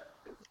downloaded. Okay.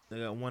 They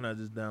got one I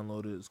just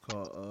downloaded. It's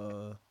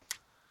called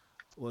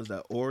what is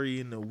that?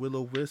 Ori and the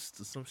Will-O-Wisp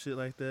or some shit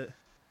like that.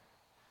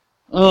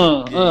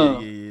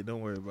 Yeah.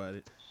 Don't worry about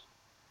it.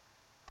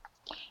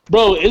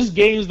 Bro, it's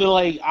games that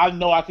like I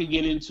know I could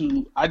get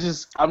into. I'm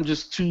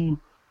just too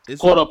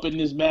caught up in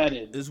this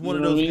Madden. It's one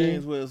of those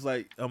games where it's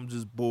like I'm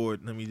just bored.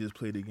 Let me just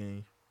play the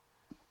game.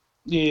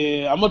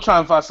 Yeah, I'm gonna try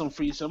and find some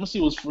free shit. I'm gonna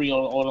see what's free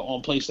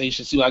on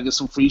PlayStation. See if I can get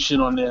some free shit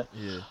on there.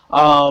 Yeah.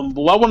 But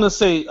what I want to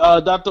say,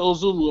 Dr.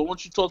 Ozulu, I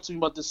want you to talk to me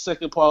about the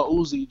second part of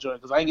Uzi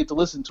joint because I didn't get to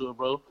listen to it,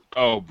 bro.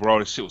 Oh, bro,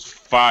 this shit was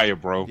fire,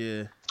 bro.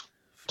 Yeah.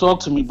 Talk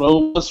to me,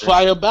 bro. What's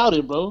fire about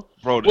it, bro?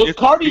 Bro,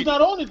 Cardi's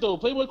not on it though.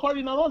 Playboy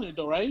Cardi not on it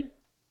though, right?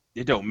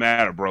 It don't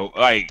matter, bro.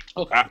 Like,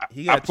 okay.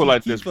 I put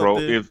like this, bro.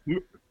 If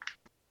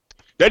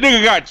that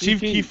nigga got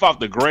Chief Keef off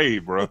the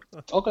grave, bro.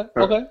 Okay.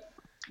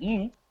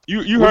 Mm-hmm.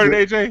 You heard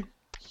it, AJ?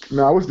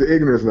 No, what's the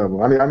ignorance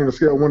level? I need a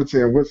scale of 1 to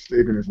 10. What's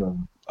the ignorance level?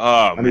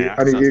 Oh, I need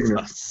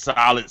ignorance. A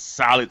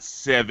solid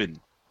 7.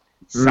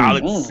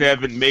 Solid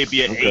 7,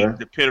 maybe an 8,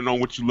 depending on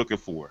what you're looking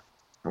for.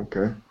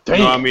 Okay. You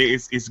know what I mean?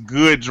 It's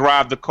good.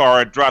 Drive the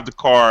car.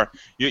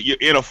 You're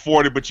in a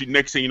 40, but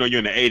next thing you know, you're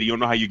in the 80. You don't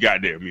know how you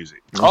got there. Music.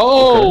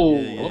 Oh,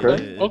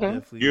 okay.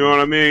 You know what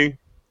I mean?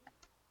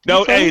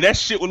 No, hey, that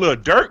shit with Lil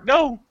Durk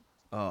though.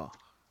 Oh.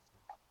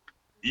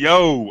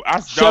 Yo,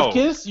 Chef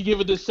Kiss. You give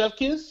it the Chef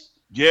Kiss?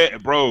 Yeah,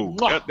 bro.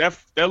 That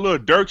Lil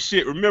Durk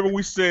shit. Remember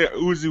we said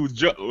Uzi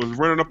was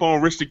running up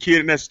on Rich the Kid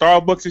in that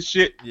Starbucks and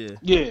shit?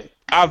 Yeah.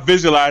 I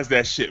visualized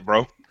that shit,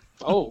 bro.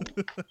 Oh,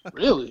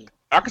 really?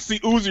 I can see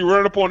Uzi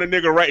running up on the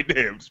nigga right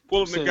there, just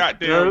pulling the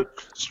goddamn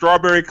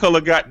strawberry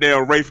color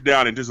goddamn Rafe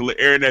down and just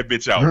airing that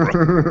bitch out,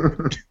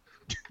 bro.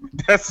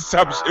 That's the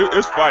type of shit.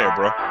 It's fire,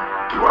 bro.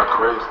 You are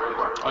crazy.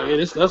 Oh yeah,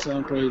 that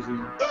sounds crazy.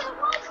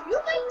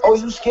 Oh,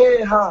 you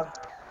scared, huh?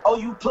 Oh,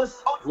 you pussy.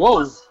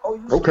 Whoa. Oh,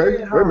 you okay,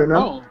 scared, wait a minute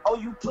now. Oh,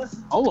 you pussy.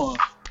 Hold on.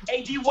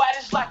 AG White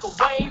is like a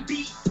Wayne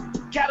beat.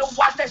 Gotta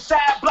watch that side,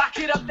 block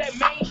it up that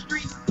main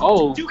street.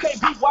 Oh. You can't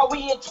beat while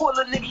we in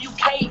toilet, nigga. You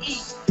can't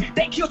eat.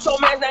 They killed your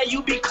man, now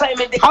you be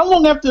claiming. How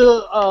long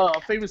after a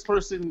famous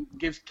person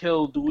gets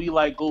killed do we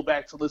like go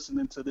back to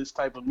listening to this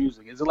type of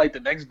music? Is it like the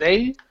next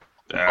day?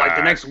 Like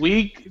the next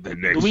week? The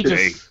next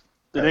day.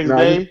 The next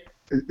day?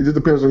 It just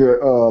depends on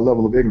your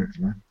level of ignorance,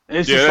 man.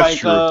 It's just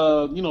like,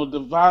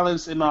 the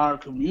violence in our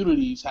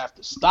communities have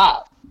to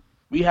stop.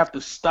 We have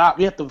to stop.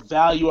 We have to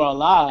value our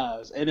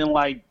lives. And then,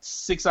 like,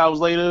 6 hours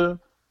later,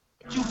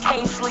 you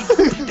can't sleep.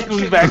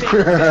 we back.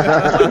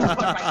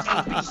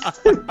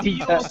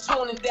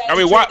 I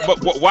mean,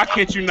 why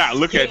can't you not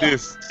look at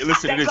this,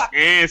 listen to this,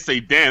 and say,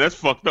 damn, that's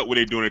fucked up what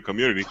they do in the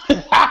community?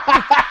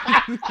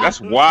 That's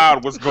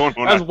wild what's going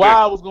on. That's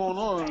wild what's going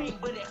on.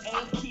 But it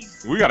ain't keep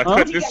We gotta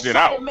cut this shit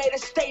out. Made a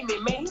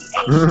statement, man. He ain't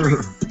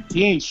street.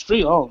 He ain't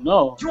street. Oh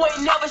no. You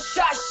ain't never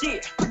shot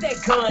shit. Put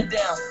that gun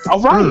down. All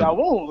right, I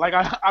won't. Like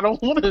I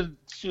don't want to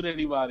shoot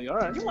anybody. All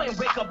right. You ain't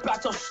wake up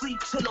out your sleep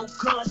to no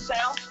gun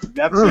sound.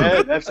 That's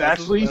it. That's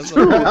actually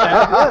true.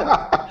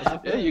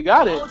 Yeah, you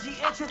got it. OG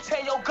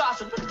entertain your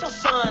gossip. Look at your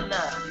son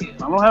now.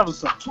 I don't have a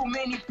son. Too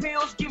many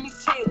pills, give me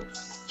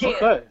chills. Yeah.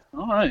 Okay.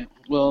 All right.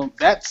 Well,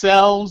 that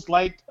sounds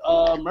like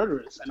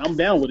murderous, and I'm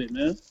down with it,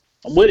 man.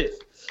 I'm with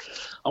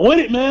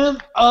it, man.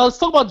 Let's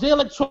talk about Jay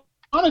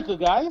Electronica,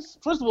 guys.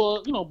 First of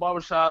all,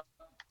 Barbershop,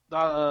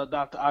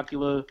 Dr.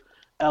 Akila,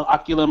 El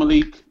Akila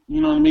Malik.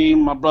 You know what I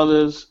mean? My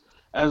brothers,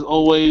 as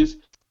always.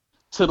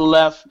 To the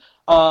left,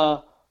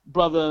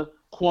 brother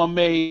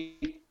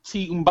Kwame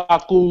T.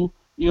 Mbaku.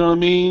 You know what I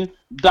mean?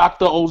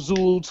 Dr.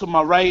 Ozul to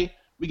my right.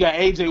 We got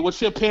AJ.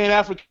 What's your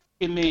Pan-African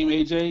name,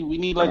 AJ? We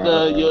need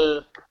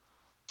your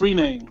free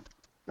name.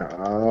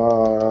 Come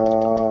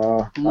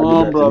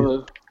on,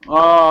 brother.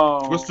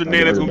 Oh. What's the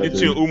name that's gonna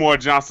get you in Umar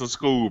Johnson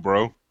School,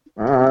 bro?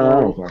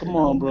 Come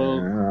on,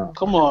 bro.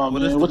 Come on,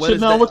 man. What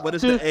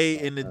does the A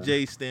and the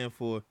J stand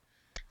for?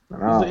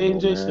 What's the A and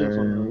J stand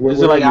for?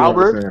 Is it like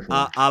Albert?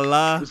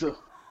 Allah.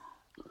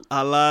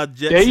 Allah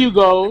Jetson. There you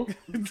go.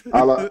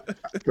 Allah.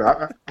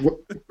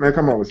 Man,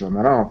 come on with something,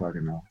 man. I don't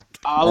fucking know.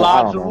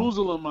 Allah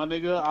Jerusalem, my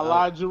nigga.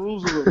 Allah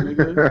Jerusalem,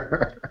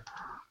 nigga.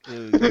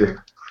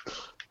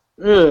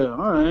 Yeah,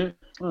 all right.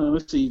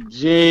 Let's see.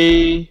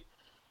 J.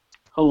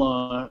 Hold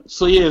on.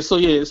 So yeah, it's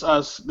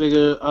us,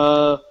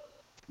 nigga.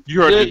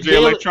 You heard the Jay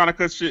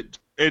Electronica shit,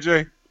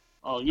 AJ?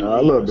 Oh,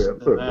 a little bit,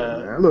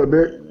 man. A little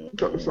bit. A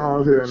couple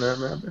songs here and there,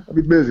 man. I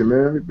be busy,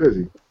 man.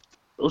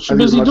 What you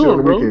busy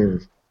doing, bro?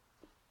 Weekends.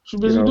 What you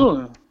busy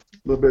doing? A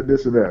little bit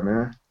this or that,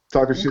 man.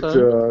 Talking shit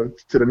to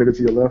the nigga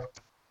to your left.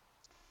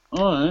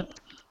 All right.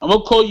 We're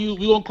gonna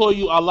call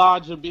you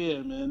Allah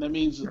Jabir, man. That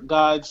means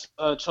God's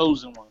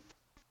chosen one.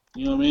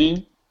 You know what I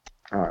mean?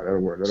 All right, that'll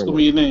work. That's gonna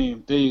be your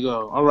name. There you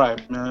go. All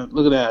right, man.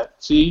 Look at that.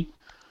 See?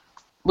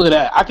 Look at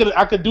that.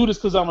 I could do this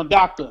because I'm a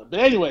doctor. But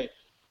anyway,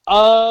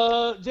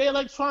 Jay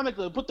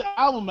Electronica put the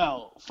album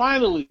out.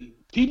 Finally,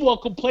 people are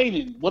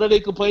complaining. What are they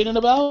complaining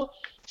about?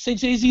 Say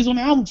Jay-Z's on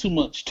the album too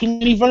much, too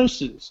many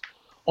verses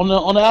on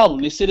the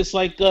album. They said it's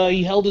like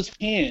he held his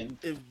hand.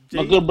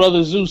 My good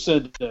brother Zeus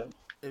said that.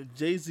 If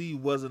Jay-Z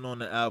wasn't on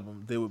the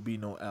album, there would be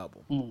no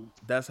album.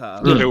 That's how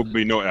I feel. There would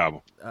be no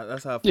album.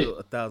 That's how I feel.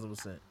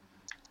 1,000%.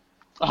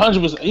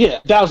 100%. Yeah,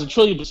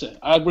 1,000,000,000,000%.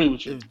 I agree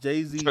with you. If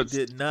Jay-Z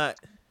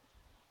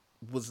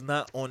was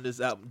not on this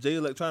album, Jay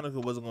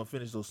Electronica wasn't going to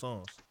finish those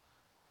songs.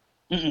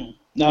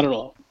 Not at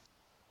all.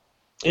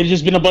 It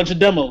just been a bunch of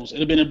demos. It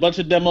had been a bunch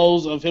of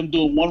demos of him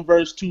doing one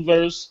verse, two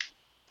verse,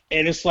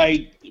 and it's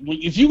like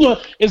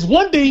it's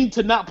one thing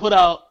to not put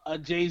out a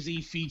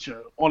Jay-Z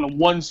feature on a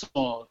one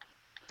song.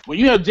 When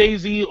you have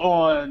Jay-Z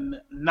on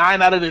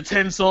 9 out of the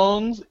 10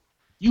 songs,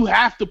 you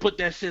have to put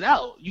that shit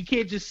out. You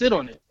can't just sit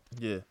on it.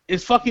 Yeah,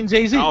 it's fucking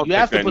Jay-Z. You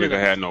have to put it out. That nigga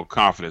had no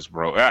confidence,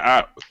 bro.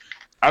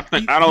 I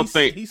think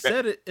he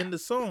said it in the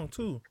song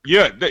too.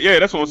 Yeah,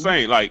 that's what I'm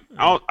saying. Like,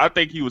 I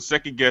think he was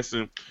second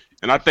guessing,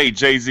 and I think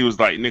Jay-Z was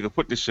like, "Nigga,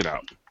 put this shit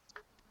out."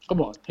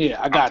 Come on, here,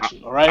 I got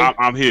you. All right,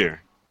 I'm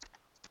here.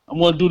 I'm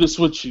gonna do this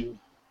with you.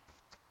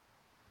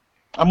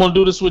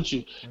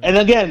 And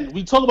again,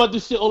 we talk about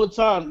this shit all the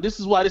time. This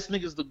is why this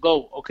nigga's the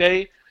GOAT.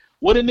 Okay,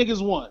 what do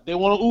niggas want? They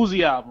want an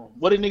Uzi album.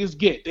 What did niggas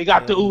get? They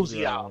got the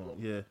Uzi album.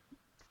 Yeah.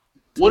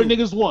 What do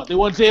niggas want? They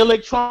want Jay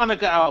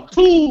Electronica album.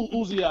 2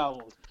 Uzi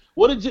albums.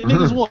 What did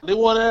niggas want? They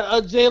want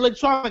a Jay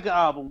Electronica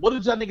album. What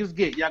did y'all niggas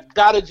get? Y'all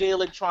got a Jay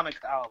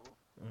Electronica album.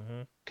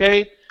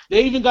 Okay?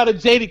 They even got a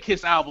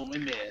Jadakiss album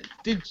in there.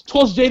 They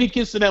toss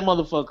Jadakiss in that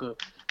motherfucker.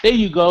 There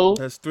you go.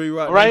 That's 3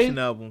 Rock Nation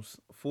albums.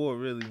 4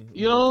 really.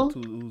 You know?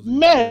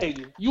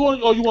 Meg. You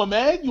want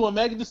Meg? You want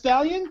Meg Thee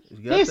Stallion?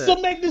 Here's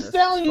some Meg Thee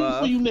Stallion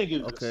for you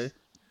niggas.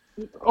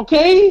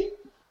 Okay?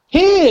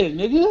 Here,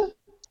 nigga.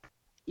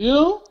 You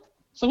know?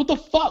 So what the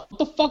fuck? What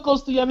the fuck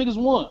else do y'all niggas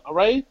want? All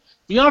right?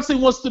 Beyonce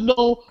wants to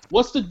know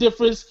what's the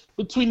difference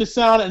between the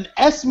sound an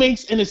S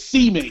makes and a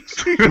C makes.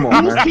 Come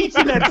on, Who's man.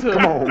 teaching that to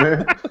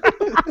her?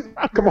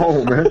 Come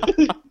on, man.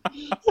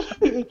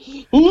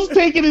 Who's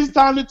taking his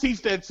time to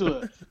teach that to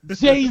her?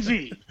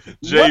 Jay-Z.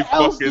 What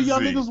else do y'all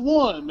niggas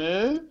want,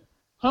 man?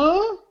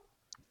 Huh?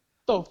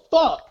 The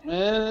fuck,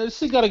 man? This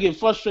shit gotta get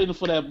frustrating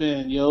for that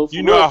man, yo.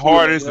 You know how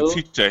hard it is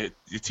to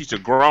teach a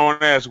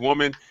grown ass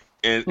woman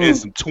and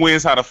some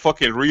twins how to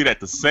fucking read at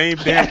the same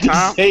damn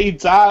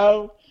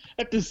time.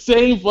 At the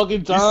same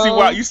fucking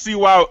time. You see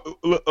why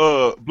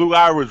Blue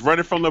Ivy was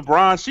running from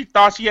LeBron? She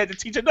thought she had to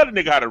teach another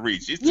nigga how to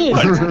read. She's too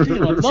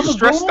much. She's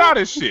stressed out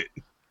and shit.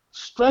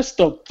 Stressed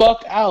the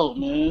fuck out,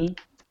 man.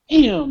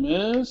 Damn,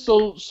 man.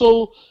 So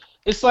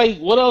it's like,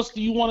 what else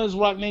do you want as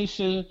Rock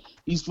Nation?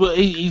 He's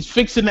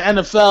fixing the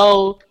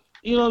NFL.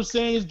 You know what I'm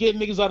saying? He's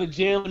getting niggas out of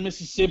jail in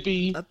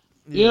Mississippi.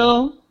 You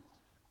know?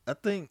 I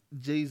think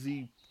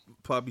Jay-Z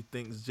probably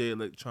thinks Jay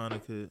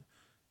Electronica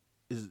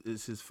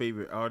is his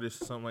favorite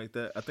artist or something like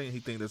that. I think he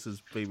thinks that's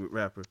his favorite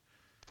rapper.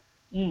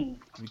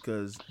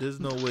 Because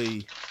there's no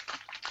way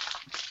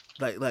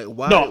Like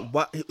why? No.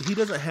 Why he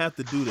doesn't have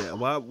to do that?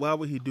 Why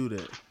would he do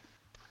that?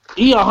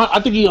 I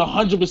think he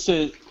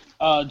 100%.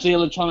 Jay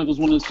Electronica is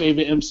one of his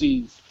favorite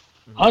MCs.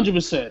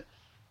 100%.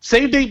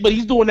 Same thing, but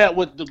he's doing that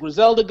with the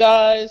Griselda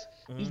guys.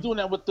 He's doing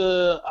that with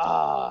the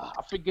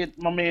I forget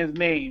my man's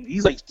name.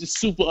 He's like this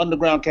super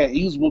underground cat.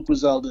 He was with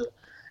Griselda,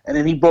 and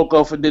then he broke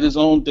off and did his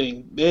own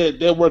thing.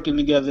 They're working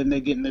together and they're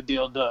getting the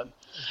deal done.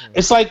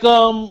 It's like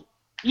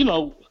you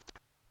know,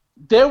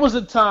 there was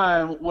a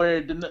time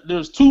where there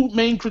was two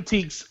main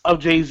critiques of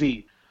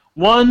Jay-Z.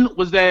 One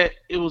was that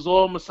it was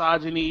all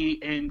misogyny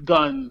and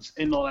guns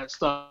and all that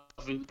stuff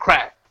and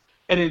crack.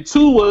 And then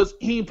two was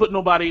he didn't put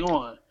nobody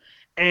on.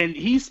 And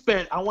he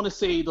spent, I want to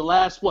say, the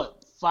last,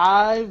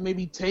 5,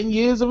 maybe 10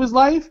 years of his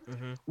life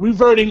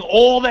reverting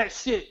all that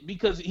shit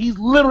because he's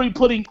literally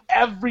putting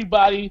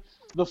everybody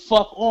the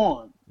fuck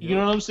on. You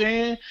know what I'm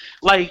saying?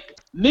 Like,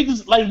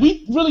 niggas, like,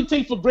 we really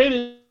take for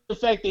granted the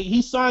fact that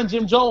he signed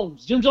Jim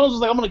Jones. Jim Jones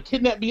was like, I'm going to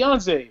kidnap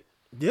Beyonce.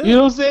 Yeah. You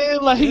know what I'm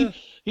saying? Like,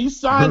 he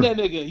signed that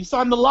nigga. He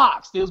signed the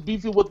Locks. They was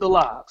beefing with the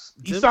Locks.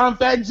 He signed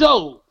Fat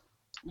Joe.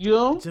 You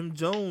know? Jim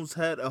Jones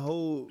had a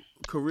whole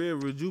career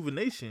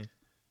rejuvenation.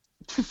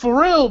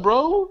 For real,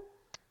 bro.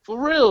 For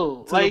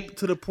real.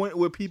 To the point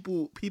where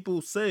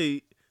people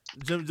say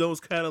Jim Jones'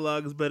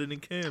 catalog is better than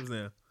Cam's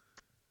now.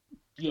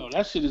 Yo,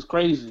 that shit is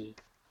crazy.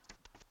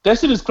 That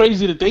shit is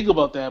crazy to think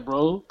about that,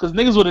 bro. Because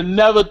niggas would have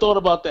never thought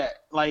about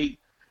that. Like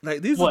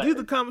these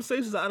are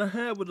conversations I done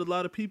had with a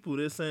lot of people.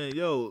 They're saying,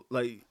 yo,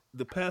 like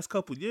the past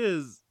couple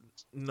years,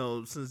 you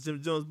know, since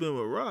Jim Jones been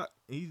with Rock,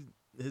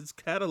 his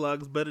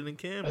catalog is better than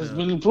Cam. It's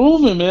been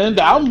improving, man.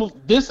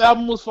 This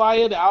album was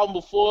fire. The album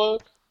before,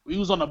 he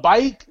was on a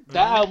bike.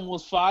 That album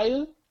was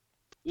fire.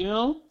 You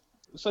know,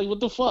 it's like what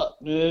the fuck,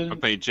 man. I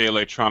think Jay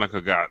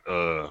Electronica got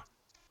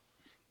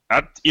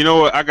you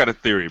know what? I got a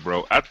theory,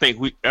 bro. I think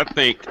we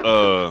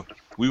gonna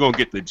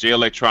get the Jay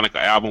Electronica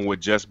album with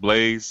Just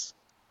Blaze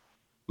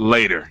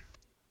later.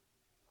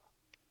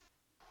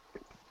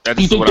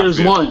 You think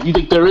there's one? You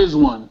think there is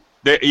one?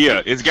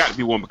 Yeah, it's got to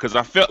be one because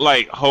I felt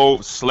like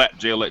Hov slapped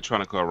Jay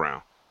Electronica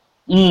around.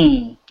 On the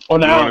album. You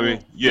know what I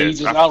mean? Yeah, he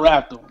just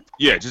out-rapped him.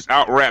 Yeah, just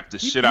out-rapped the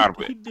shit out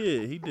of it. He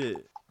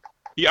did.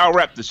 He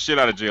out-rapped the shit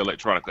out of Jay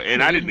Electronica,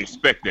 and I didn't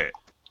expect that.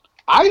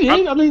 I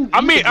did.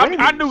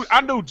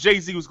 I knew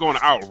Jay-Z was going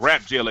to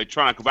out-rap Jay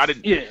Electronica, but I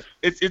didn't. Yeah.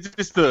 It's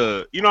just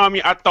you know what I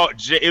mean? I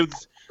thought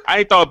I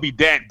ain't thought it'd be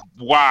that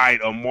wide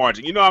a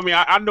margin. You know what I mean?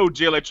 I know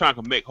Jay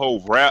Electronica make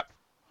Hov rap,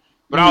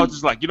 but I was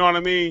just like, you know what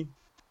I mean?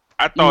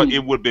 I thought it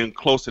would have been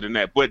closer than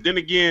that. But then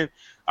again,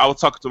 I was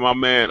talking to my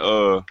man, you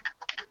know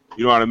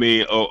what I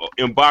mean,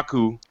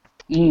 M'Baku.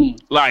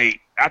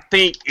 Like, I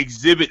think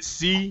Exhibit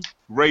C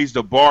raised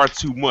the bar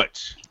too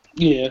much.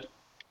 Yeah.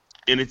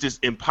 And it's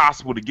just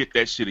impossible to get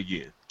that shit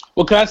again.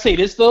 Well, can I say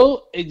this,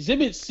 though?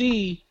 Exhibit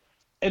C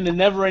and the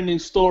Neverending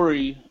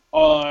Story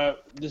are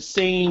the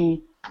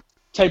same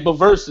type of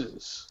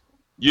verses.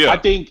 Yeah. I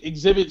think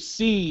Exhibit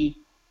C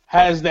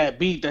has that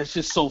beat that's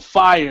just so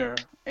fire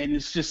and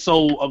it's just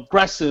so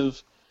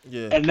aggressive.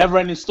 Yeah. And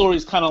Neverending Story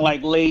is kind of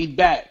like laid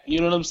back. You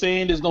know what I'm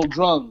saying? There's no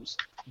drums.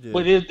 Yeah.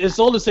 But it's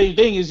all the same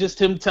thing. It's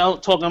just him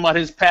talking about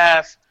his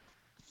path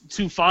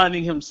to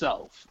finding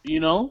himself, you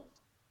know?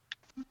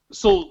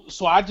 So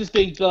I just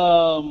think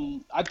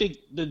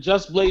the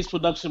Just Blaze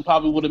production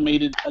probably would have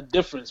made it a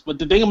difference. But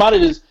the thing about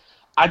it is,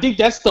 I think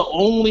that's the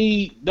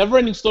only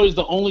Neverending Story is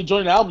the only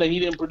joint album that he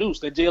didn't produce,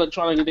 that Jay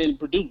Electronica didn't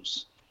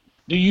produce.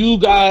 Do you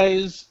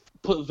guys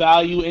put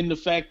value in the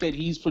fact that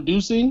he's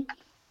producing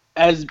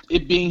as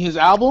it being his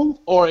album,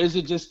 or is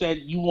it just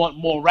that you want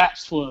more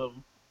raps for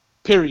him?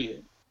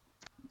 Period.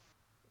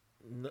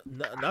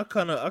 I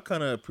kind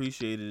of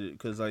appreciated it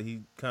because like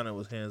he kind of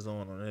was hands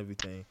on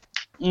everything.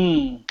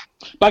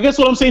 But I guess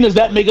what I'm saying is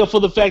that make up for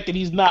the fact that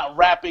he's not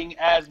rapping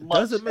as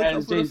much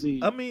as Jay-Z.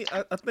 I mean,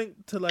 I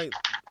think to like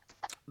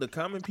the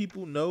common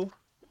people know,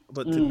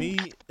 but to me,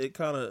 it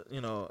kind of,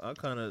 you know,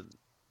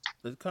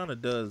 it kind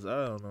of does.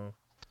 I don't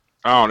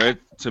know.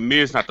 To me,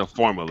 it's not the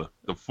formula.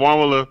 The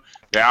formula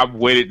that I've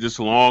waited this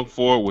long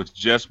for was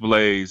Just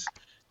Blaze,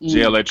 Jay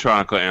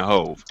Electronica, and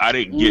Hov. I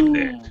didn't get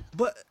that.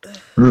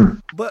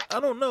 But I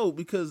don't know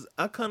because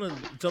I kind of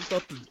jumped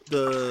off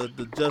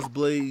the Just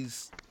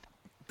Blaze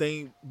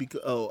thing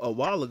a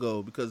while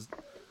ago because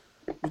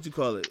what you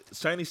call it?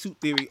 Shiny Suit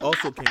Theory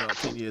also came out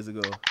 10 years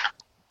ago.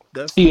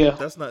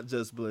 That's not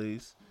Just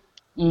Blaze.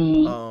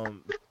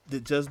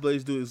 Did Just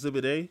Blaze do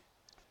Exhibit A?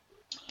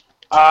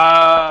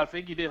 I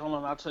think he did. Hold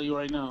on, I'll tell you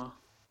right now.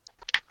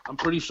 I'm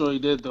pretty sure he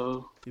did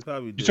though. He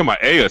probably did. You talking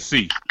about A or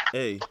C?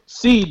 A.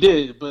 C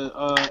did, but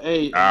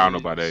A. I don't know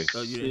about A.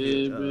 Oh,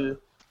 you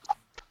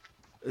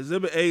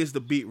Exhibit A is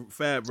the beat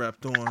Fab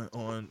rapped on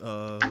one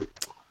of the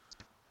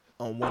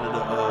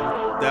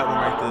that one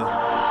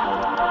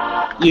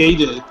right there. Yeah, he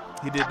did.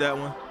 He did that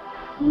one.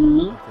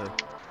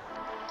 Okay.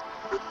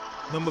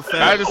 Number Fab.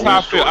 That's just how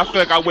I feel. I feel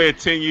like I waited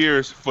 10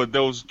 years for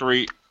those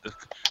three.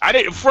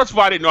 First of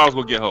all, I didn't know I was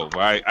gonna get Hov.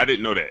 Right? I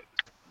didn't know that.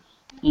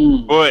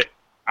 But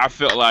I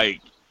felt like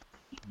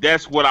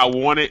that's what I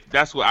wanted.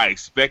 That's what I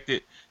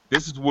expected.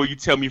 This is where you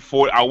tell me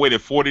I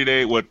waited 40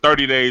 days,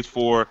 30 days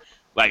for,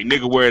 like,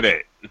 nigga, where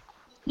that?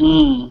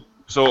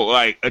 So,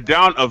 like,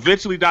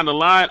 eventually down the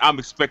line, I'm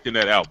expecting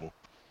that album.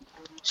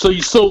 So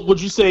would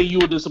you say you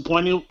were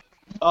disappointed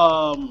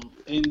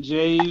in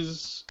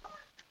Jay's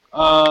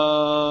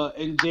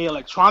in Jay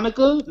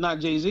Electronica, not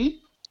Jay-Z?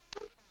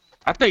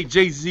 I think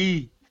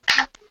Jay-Z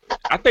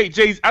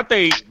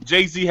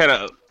had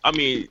a. I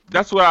mean,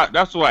 that's what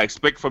I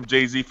expect from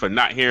Jay-Z for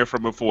not hearing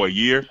from him for a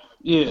year.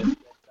 Yeah.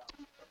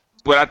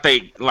 But I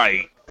think,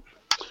 like,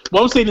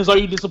 what I'm saying is, are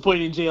you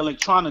disappointed in Jay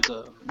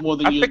Electronica more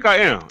than you? I think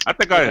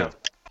I am.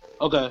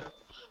 Okay.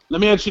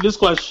 Let me ask you this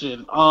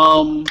question.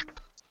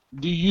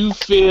 Do you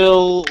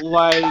feel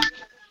like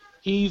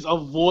Jay-Z is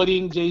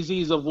avoiding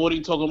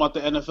talking about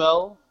the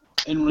NFL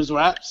in his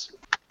raps?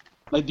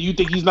 Like, do you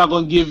think he's not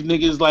going to give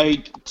niggas,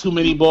 like, too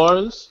many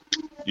bars?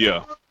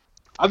 Yeah.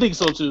 I think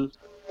so, too.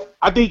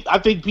 I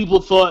think people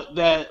thought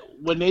that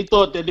when they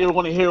thought that they were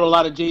going to hear a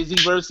lot of Jay-Z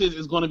verses,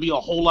 it's going to be a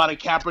whole lot of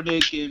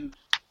Kaepernick and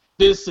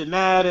this and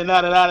that and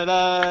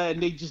da-da-da-da-da,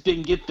 and they just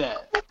didn't get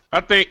that. I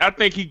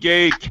think he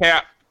gave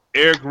Cap,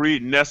 Eric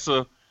Reed,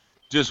 Nessa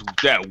just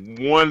that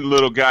one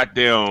little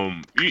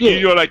goddamn,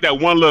 you know, like that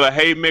one little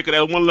haymaker,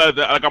 that one little,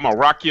 like, I'm gonna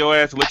rock your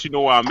ass and let you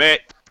know where I'm at.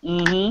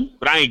 Mm-hmm.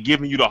 But I ain't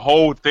giving you the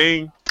whole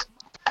thing.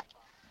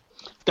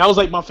 That was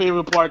like my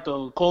favorite part,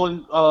 though.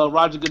 Calling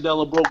Roger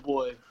Goodell a broke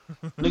boy.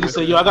 Nigga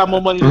say, yo, I got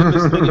more money than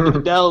this nigga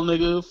Goodell,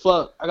 nigga.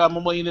 Fuck, I got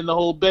more money than the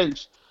whole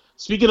bench.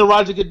 Speaking of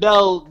Roger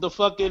Goodell, the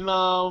fucking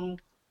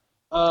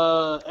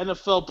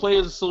NFL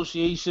Players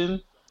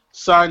Association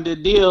signed a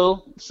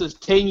deal. It says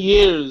 10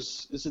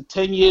 years. It's a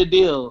 10-year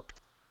deal.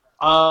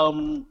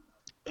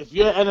 If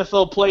you're an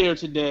NFL player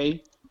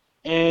today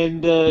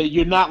and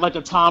you're not like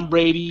a Tom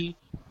Brady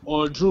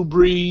or Drew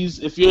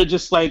Brees, if you're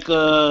just like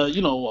a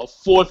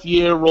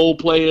fourth-year role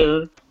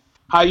player,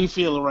 how you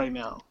feeling right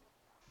now?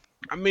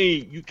 I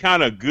mean, you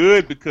kind of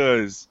good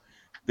because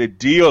the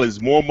deal is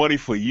more money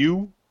for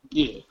you.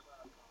 Yeah.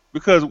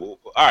 Because all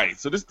right,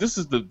 so this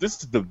is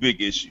the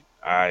big issue.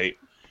 All right,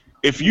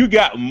 if you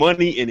got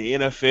money in the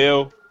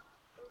NFL,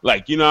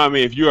 like, you know what I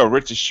mean, if you're a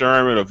Richard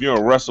Sherman or if you're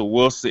a Russell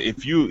Wilson,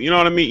 if you know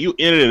what I mean, you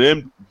into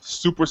them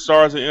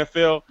superstars in the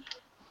NFL,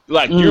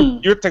 like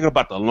you're thinking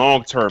about the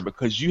long term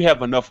because you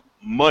have enough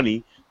money,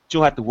 you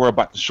don't have to worry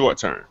about the short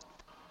term.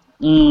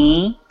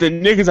 Mm-hmm. The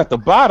niggas at the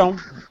bottom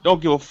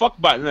don't give a fuck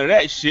about none of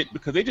that shit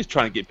because they just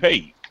trying to get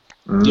paid.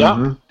 Mm-hmm.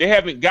 Yeah, they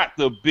haven't got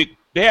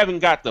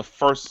the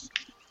first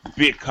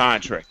big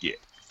contract yet.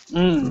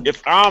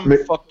 If I'm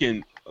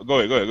fucking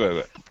go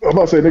ahead. I'm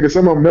about to say, nigga,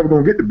 some of them never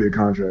gonna get the big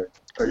contract.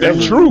 Like,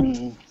 that's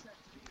true.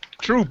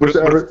 True, but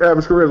the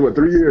average career is what,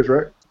 3 years,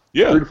 right?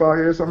 Yeah, 3 to 5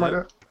 years, something like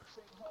that.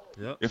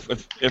 Yep.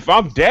 If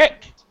I'm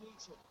Dak,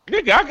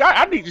 nigga,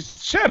 I need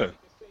to cheddar.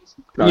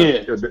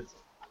 Yeah.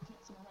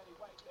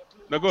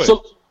 No, go ahead.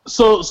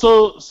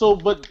 So,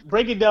 but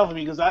break it down for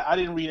me because I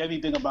didn't read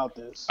anything about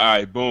this. All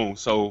right, boom.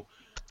 So,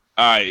 all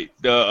right,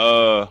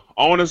 the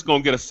owners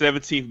gonna get a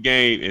 17th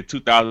game in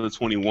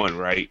 2021,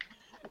 right?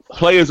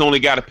 Players only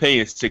got to pay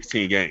in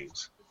 16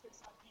 games.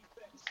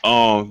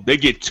 They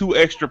get 2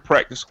 extra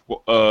practice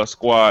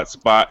squad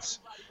spots.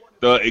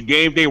 The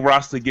game day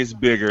roster gets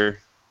bigger.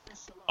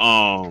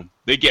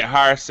 They get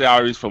higher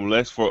salaries for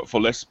less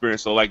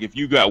experience. So, like, if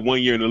you got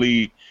 1 year in the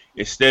league,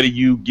 instead of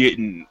you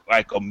getting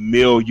like $1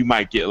 million, you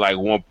might get like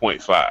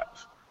 1.5,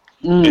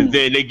 and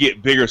then they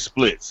get bigger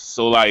splits.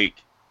 So, like,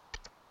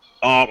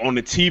 on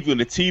the TV, when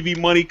the TV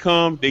money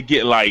comes, they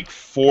get like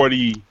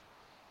 8%,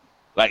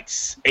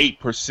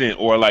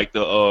 or like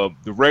the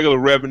regular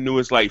revenue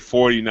is like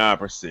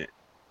 49%.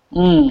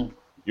 You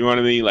know what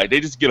I mean? Like, they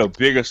just get a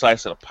bigger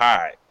slice of the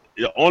pie.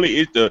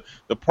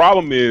 The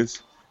problem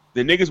is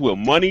the niggas with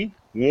money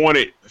want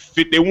it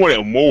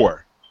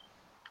more.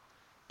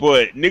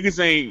 But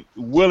niggas ain't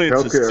willing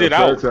to sit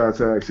out. Franchise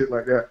tag, shit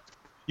like that.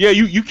 Yeah,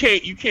 you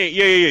can't. You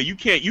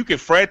can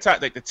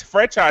franchise, like the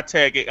franchise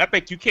tag. I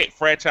think you can't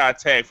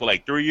franchise tag for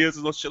like 3 years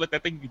or some shit like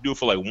that. I think you can do it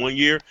for like 1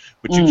 year,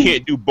 but you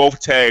can't do both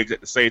tags at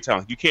the same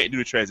time. You can't do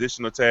the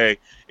transitional tag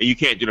and you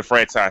can't do the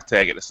franchise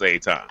tag at the same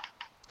time.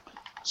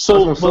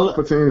 So that's gonna suck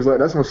for teams like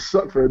that's gonna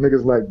suck for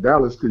niggas like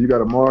Dallas because you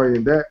got Amari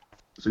and Dak.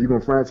 So you're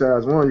gonna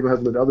franchise one, you're gonna have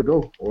to let the other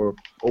go or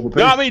overpay.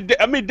 No,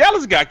 I mean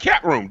Dallas got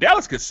cap room.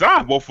 Dallas could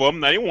sign both of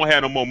them. Now they won't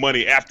have no more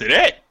money after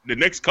that. The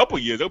next couple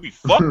of years they'll be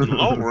fucked in the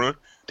long run.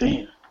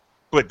 Damn.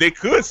 But they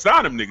could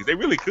sign them niggas. They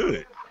really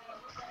could.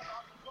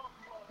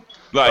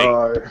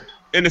 Like,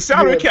 and the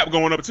salary cap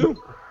going up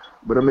too.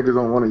 But them niggas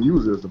don't want to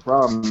use it. It's the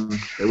problem.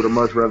 They would have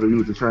much rather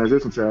used the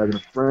transition tag than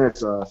the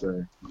franchise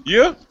tag.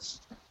 Yeah,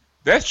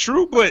 that's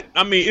true. But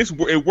I mean,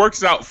 it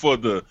works out for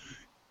the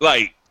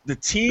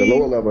team. The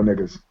lower level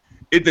niggas.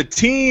 The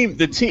team,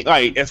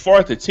 like, as far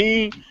as the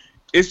team,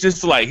 it's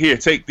just like, here,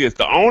 take this.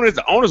 The owners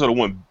are the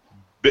one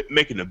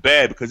making the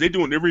bad because they're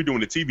redoing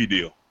the TV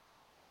deal.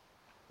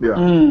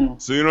 Yeah.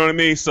 So you know what I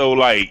mean? So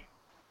like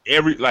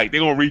they're gonna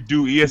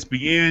redo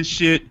ESPN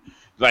shit.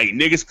 Like,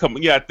 niggas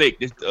coming. Yeah, I think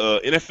this,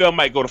 NFL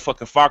might go to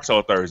fucking Fox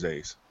on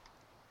Thursdays.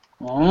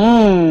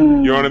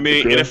 You know what I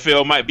mean? Okay.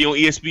 NFL might be on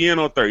ESPN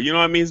on Thursday. You know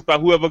what I mean? It's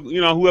about whoever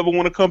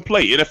want to come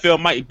play. NFL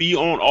might be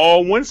on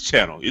All One's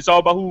channel. It's all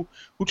about who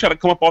try to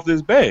come up off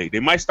this bag. They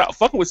might stop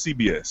fucking with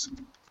CBS.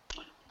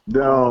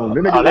 Then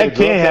they that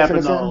can't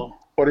happen though.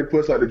 Or they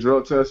push like the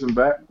drug testing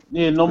back.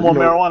 Yeah, no more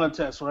marijuana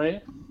tests,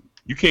 right?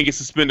 You can't get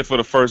suspended for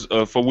the first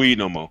for weed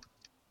no more.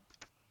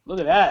 Look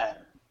at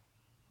that.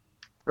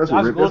 That's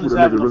Josh what Gordon's the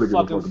having niggas a really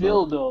fucking give a fuck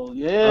field about. though.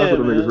 Yeah, That's what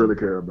the man. niggas really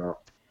care about.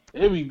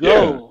 There we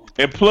go.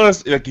 Yeah. And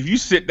plus, like if you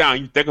sit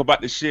down, you think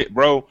about this shit,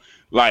 bro.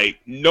 Like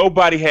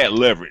nobody had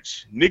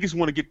leverage. Niggas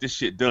want to get this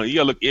shit done. You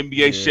gotta look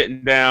NBA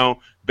shutting down,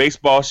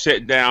 baseball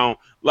shutting down.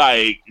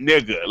 Like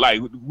nigga,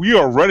 like we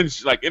are running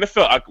like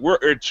NFL. Like, we're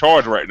in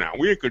charge right now.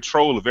 We're in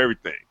control of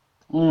everything.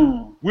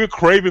 We're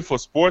craving for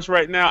sports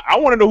right now. I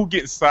want to know who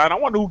getting signed. I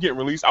want to know who getting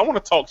released. I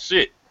want to talk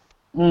shit.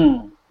 You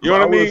know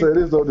what I mean? I would say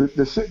this though,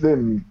 the shit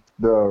didn't.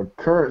 The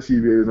current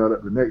CBA is not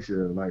up to next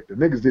year. Like the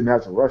niggas didn't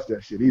have to rush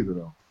that shit either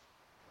though.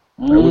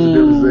 Like, what's the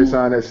difference if they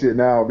sign that shit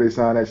now or if they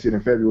sign that shit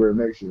in February of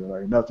next year?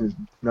 Like nothing.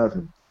 No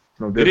difference.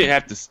 They didn't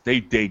have to.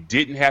 They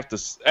didn't have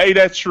to. Hey,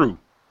 that's true.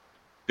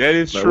 That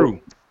is like, true.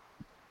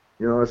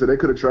 You know what I said? They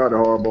could have tried to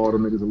hardball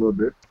them niggas a little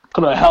bit.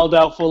 Could have held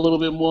out for a little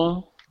bit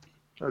more.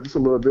 Just a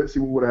little bit. See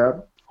what would have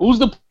happened. Who's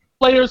the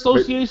player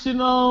association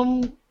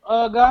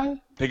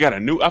guy? They got a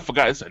new. I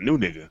forgot. It's a new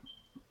nigga.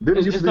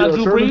 It's not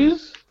Drew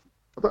Brees?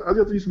 I thought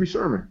it used to be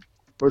Sherman.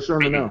 What's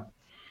Sherman now?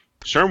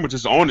 Sherman was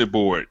just on the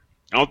board.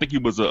 I don't think he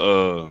was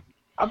a.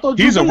 I thought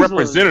he's Drew a Brees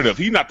representative.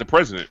 He's not the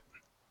president.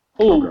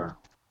 Who? Okay.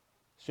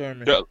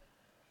 Sherman.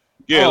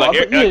 Yeah,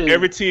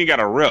 every team got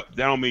a rep.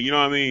 That don't mean, you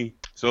know what I mean?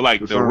 So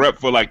like the rep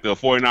for like the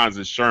 49ers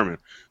is Sherman.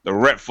 The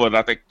rep for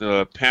I think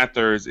the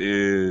Panthers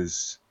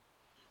is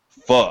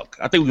fuck.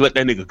 I think we let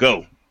that nigga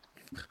go.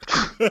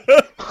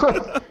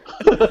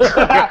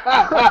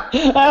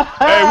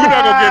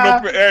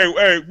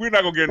 We're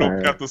not gonna get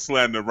no Panther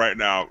slander right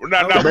now. We're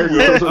not. So basically,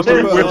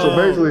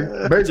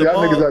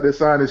 y'all niggas out there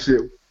signing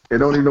shit and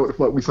don't even know what the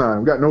fuck we signed.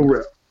 We got no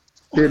rep.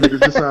 Here niggas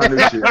just sign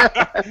this shit.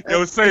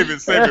 Yo, save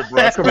it,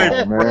 bro. Come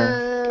on,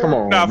 man. Come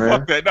on,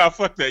 man.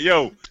 Fuck that.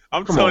 Yo,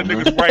 I'm telling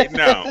niggas right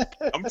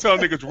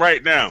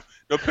now.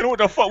 Depending on what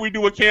the fuck we do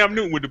with Cam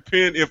Newton would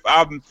depend if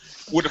I'm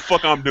what the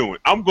fuck I'm doing.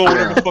 I'm going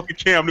where the fucking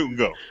Cam Newton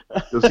go.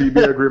 The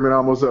CBA agreement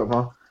almost up,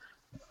 huh?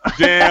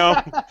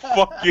 Damn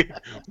fucking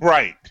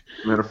right.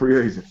 Man, a free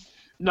agent.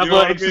 Not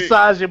gonna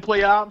exercise your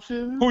play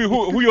option.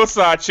 Who your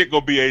side chick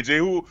gonna be,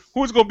 AJ?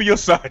 Who's gonna be your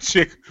side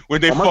chick when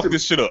they fuck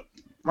this shit up?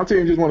 My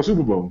team just won a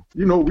Super Bowl.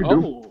 You know what we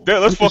do.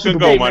 Let's fucking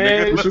go, my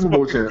nigga. We're Super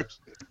Bowl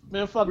champs.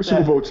 Man, fuck We're that.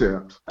 Super Bowl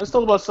champs. Let's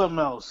talk about something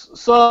else.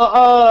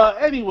 So,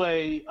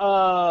 anyway,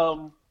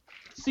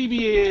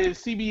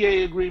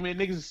 CBA agreement.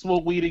 Niggas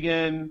smoke weed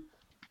again.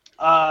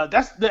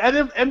 That's the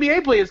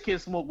NBA players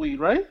can't smoke weed,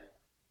 right?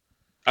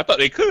 I thought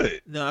they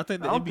could. No, I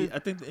think the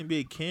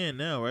NBA can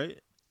now, right?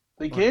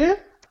 They can?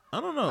 I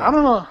don't know.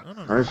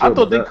 I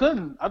thought they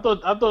couldn't. I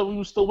thought we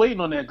were still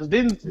waiting on that because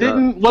it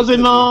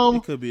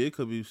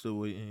could be still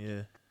waiting.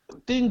 Yeah.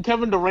 Didn't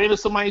Kevin Durant or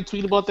somebody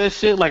tweet about that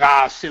shit? Like,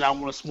 shit, I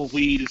want to smoke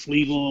weed. It's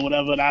legal or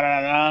whatever.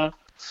 I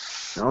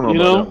don't know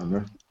about that one,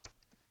 man.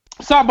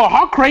 So, but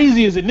how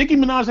crazy is it? Nicki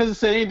Minaj hasn't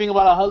said anything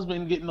about her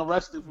husband getting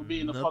arrested for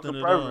being a fucking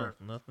pervert.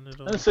 Nothing at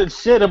all. Hasn't said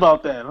shit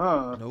about that,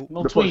 huh? Nope.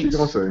 No the tweets. fuck she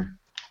gonna say?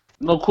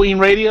 No Queen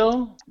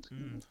Radio?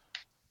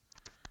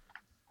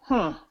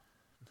 Huh.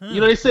 You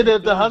know, they said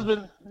that the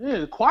husband,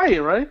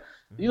 quiet, right?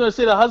 You know, they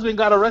said the husband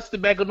got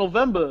arrested back in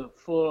November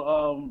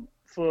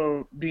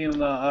for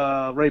being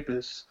a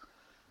rapist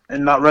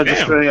and not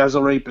registering as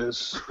a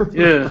rapist.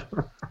 Yeah.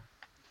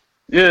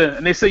 Yeah,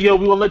 and they said, yo,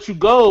 we won't let you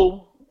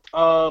go,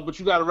 but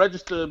you got to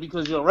register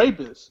because you're a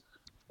rapist.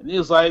 And he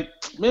was like,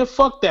 man,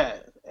 fuck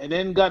that. And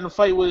then got in a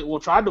fight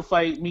tried to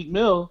fight Meek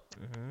Mill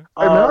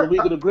the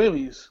week of the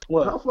Grammys.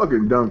 What? How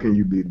fucking dumb can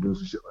you be to do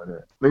some shit like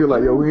that? Nigga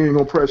like, yo, we ain't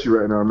gonna press you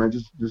right now, man.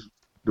 Just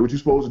do what you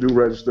supposed to do,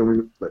 register, and we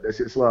let that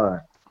shit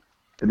slide.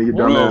 And then your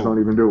dumb ass don't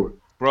even do it.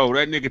 Bro,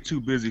 that nigga too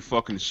busy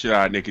fucking the shit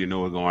out of Nicki to know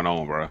what's going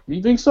on, bro.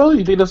 You think so?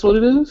 You think that's what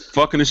it is?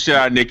 Fucking the shit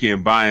out of Nicki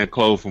and buying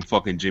clothes from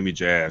fucking Jimmy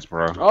Jazz,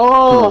 bro.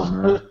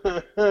 Oh,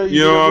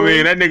 you know what I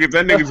mean? That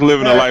nigga's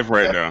living a life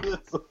right now.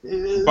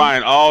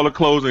 Buying all the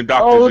clothes in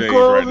Dr. J's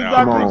right now.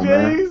 Come on,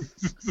 man.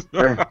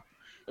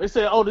 They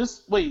said, you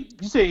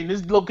saying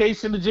this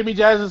location of Jimmy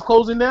Jazz is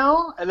closing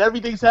down and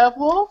everything's half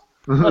off?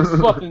 Let's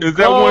fucking Is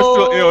that one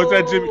still? Yo, is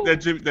that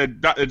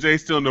Dr. J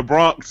still in the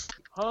Bronx?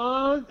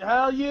 Hell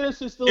yeah,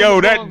 shit's still in the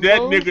Bronx,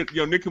 that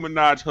nigga, Nicki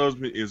Minaj's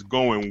husband is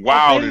going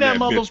wild in that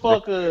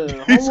motherfucker.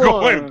 Bitch, he's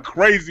going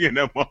crazy in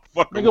that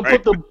motherfucker.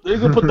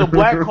 Nigga put the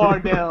black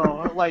card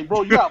down. Like,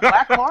 bro, you got a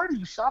black card?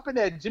 You shopping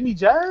at Jimmy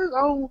Jazz?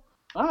 All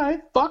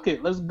right, fuck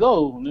it, let's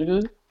go,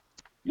 nigga.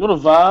 You know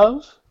the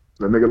vibes.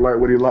 That nigga like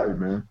what he like,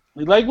 man.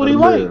 He like what he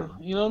like.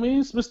 You know what I mean?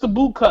 It's Mr.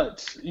 Boot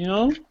Cuts. You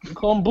know, we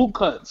call him Boot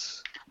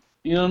Cuts.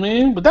 You know what I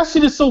mean? But that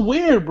shit is so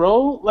weird,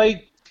 bro.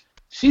 Like,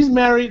 she's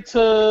married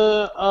to,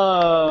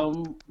 a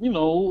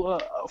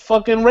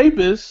fucking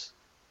rapist.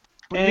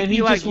 And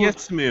he like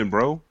yes men,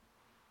 bro.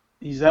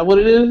 Is that what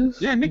it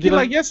is? Yeah, Nicki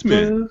like yes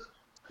men.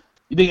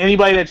 You think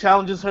anybody that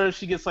challenges her,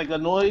 she gets like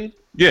annoyed?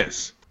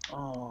 Yes.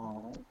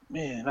 Oh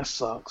man, that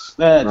sucks.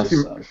 That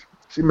just sucks.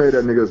 She made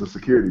that nigga as a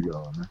security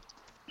guard, man.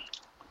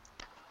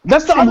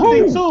 That's the other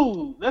thing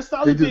too. That's the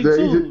other thing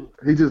too.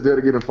 He just there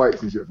to get in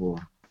fights and shit for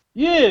her.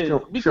 Yeah,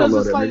 because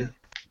it's like,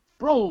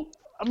 bro.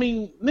 I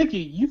mean, Nikki,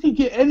 you can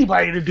get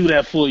anybody to do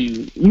that for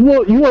you. You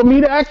want me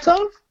to act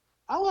tough?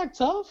 I'll act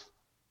tough.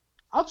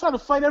 I'll try to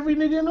fight every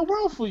nigga in the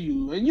world for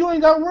you, and you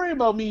ain't got to worry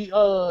about me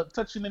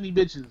touching any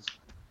bitches.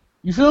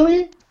 You feel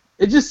me?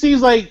 It just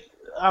seems like,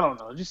 I don't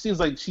know. It just seems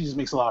like she just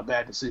makes a lot of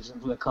bad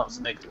decisions when it comes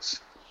to niggas.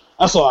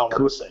 That's all I want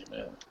to say,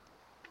 man.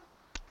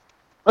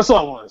 That's all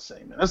I want to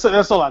say, man.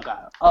 That's all I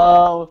got.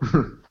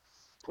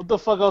 What the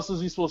fuck else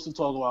is he supposed to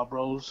talk about,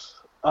 bros?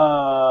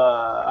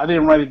 I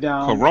didn't write it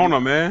down.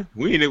 Corona, man.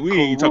 We ain't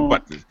even talk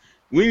about this.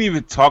 We didn't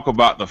even talk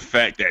about the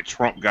fact that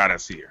Trump got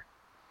us here.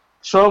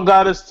 Trump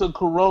got us to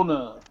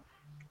Corona.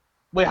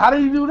 Wait, how did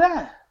he do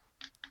that?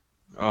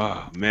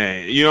 Oh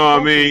man, you know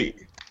what I mean?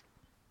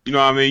 You know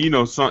what I mean?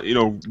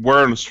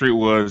 Word on the street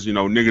was,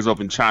 niggas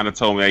up in China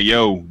told me, hey,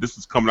 yo, this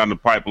is coming down the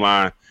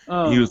pipeline.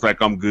 He was like,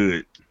 I'm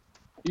good.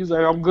 He was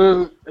like, I'm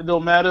good. It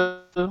don't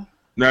matter. None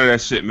of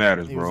that shit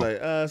matters, bro. He was like,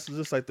 it's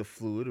just like the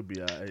flu. It'll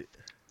be all right.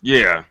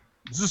 Yeah.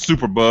 This is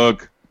super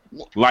bug.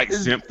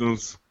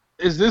 Symptoms.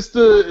 Is this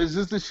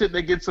the shit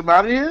that gets him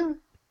out of here?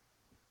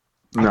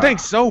 Nah. I think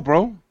so,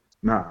 bro.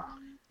 Nah.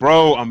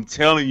 Bro, I'm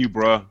telling you,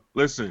 bro.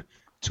 Listen,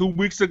 2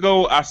 weeks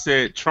ago, I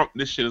said, Trump,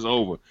 this shit is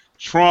over.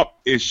 Trump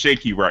is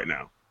shaky right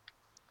now.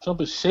 Trump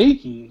is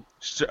shaky?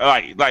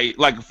 Like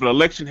if the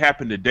election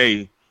happened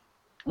today,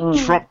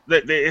 Trump,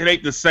 it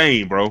ain't the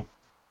same, bro.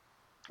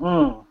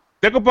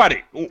 Think about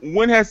it.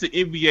 When has the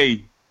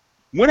NBA,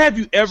 when have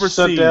you ever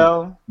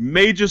seen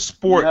major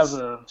sports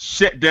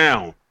shut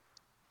down?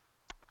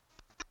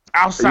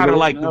 Outside of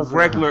like the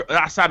regular,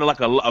 outside of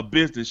like a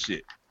business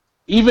shit.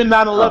 Even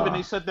 9/11,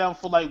 they shut down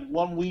for like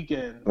 1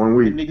 weekend. 1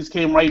 week. And niggas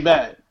came right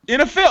back.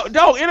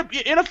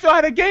 NFL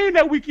had a game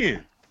that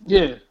weekend.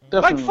 Yeah,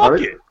 definitely. Like,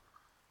 fuck it.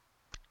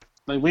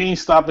 Like, we ain't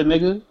stopping,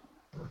 nigga.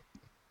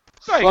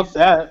 Like, fuck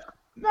that.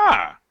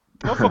 Nah.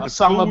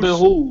 Osama bin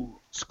who?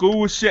 School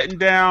was shutting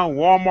down.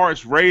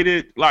 Walmart's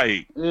raided.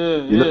 Like,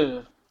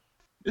 yeah.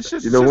 It's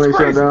just, when they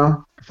shut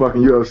down?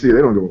 Fucking UFC,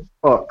 they don't give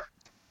a fuck.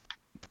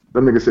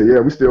 Them niggas say,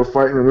 yeah, we still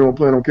fighting and we don't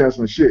plan on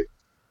canceling shit.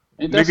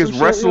 Niggas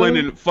wrestling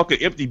in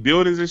fucking empty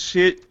buildings and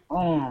shit.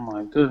 Oh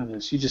my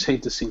goodness, you just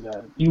hate to see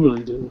that. You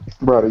really do.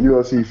 Bro, the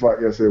UFC fight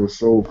yesterday was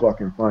so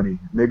fucking funny.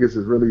 Niggas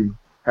is really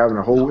having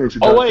a whole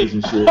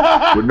introduction and shit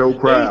with no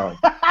crowd.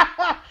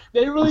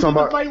 They really did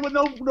the fight with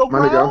no crowd? My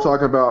nigga, I'm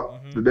talking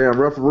about the damn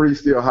referee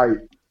still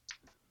hype.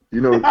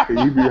 And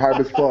you be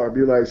hype as fuck.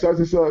 Be like, such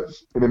and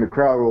such. And then the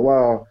crowd go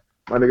wild.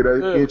 My nigga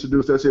that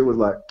introduced that shit was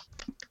like...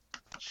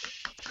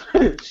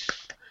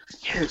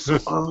 Yes, I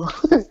don't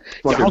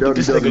think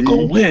this nigga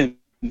gonna win.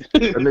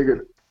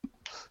 That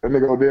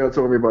nigga Odell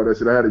told me about that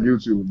shit. I had a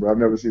YouTube, but I've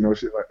never seen no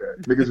shit like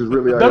that. Niggas is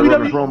really out there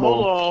running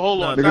promo.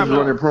 Hold on. Niggas is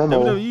running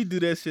promo. WWE do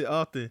that shit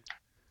often.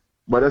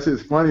 But that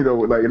shit's funny though.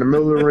 Like in the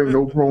middle of the ring,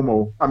 no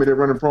promo. I mean, they're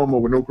running promo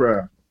with no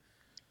crowd.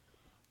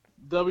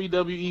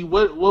 WWE,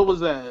 what was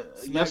that?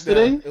 SmackDown.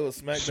 Yesterday? It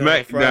was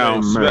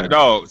SmackDown.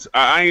 SmackDown.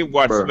 I ain't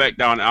watched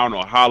SmackDown I don't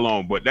know how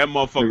long, but that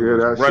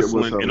motherfucker was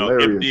wrestling in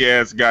an empty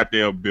ass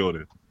goddamn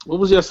building. What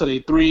was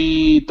yesterday?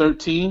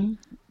 3/13?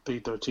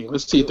 3/13.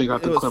 Let's see if they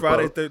got the clip. It was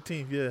Friday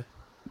 13th, yeah.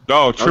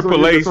 Dog,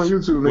 Triple H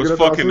was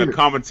fucking the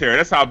commentary.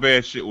 That's how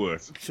bad shit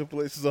was.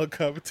 Triple H was on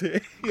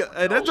commentary.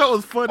 Hey, that joke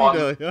was funny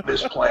though. Yeah.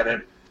 This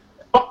planet.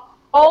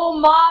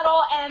 Old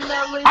model and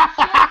the legit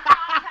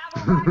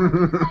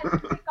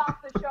kick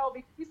off the show.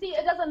 You see,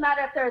 it doesn't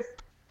matter if there's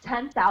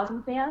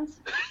 10,000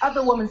 fans of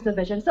the women's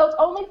division, so it's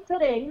only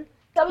fitting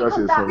that we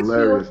come back to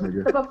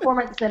the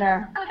Performance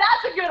Center. So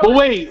that's a good one. But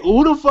wait,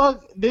 who the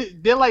fuck?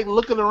 They're like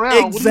looking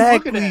around.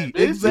 Exactly. What are you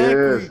looking at, Exactly.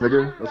 Yes,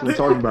 nigga. That's what I'm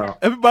talking about.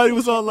 Everybody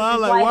was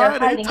online like, why are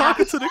they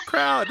talking to the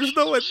crowd? There's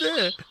no one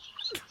there.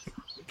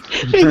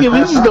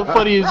 This is the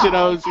funniest shit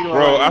I've seen.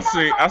 Bro,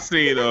 I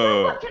seen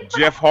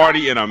Jeff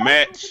Hardy in a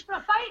match,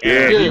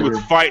 and he was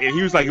fighting.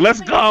 He was like,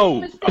 "Let's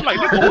go." I'm like,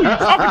 "Who are you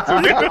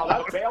talking to, nigga?"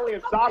 That's Bailey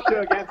and Sasha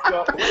against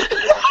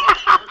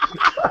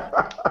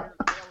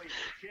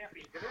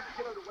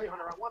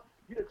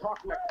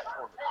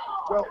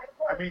Well,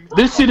 I mean,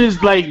 this shit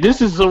is like,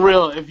 this is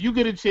surreal. If you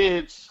get a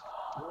chance,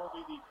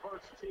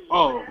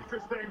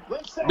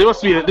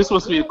 this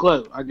must be a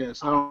clip. I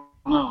guess I don't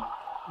know.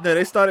 Yeah,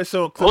 they started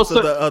showing clips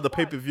of the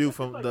pay-per-view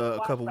from a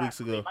couple weeks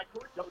ago.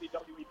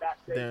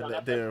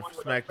 They're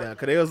SmackDown,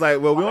 because they was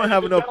like, well, we don't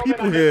have enough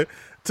people here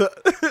to.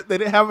 They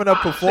didn't have enough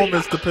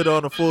performance to put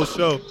on a full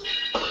show.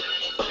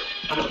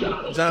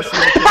 John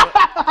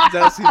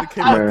Cena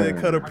came out there and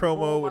cut a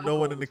promo with no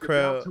one in the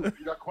crowd.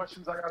 You got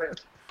questions? I got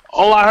answers.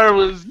 All I heard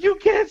was, "You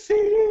can't see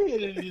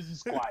it," and it's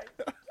just quiet.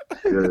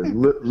 Yeah,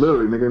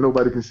 literally, nigga,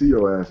 nobody can see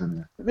your ass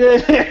in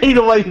there. Ain't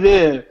nobody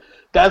there.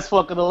 That's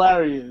fucking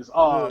hilarious.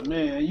 Oh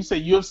man, you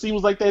said UFC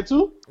was like that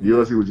too?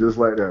 UFC was just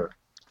like that.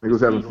 Niggas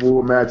was having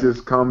full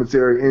matches,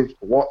 commentary,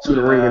 walk to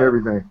the ring and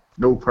everything.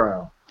 No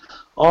crowd.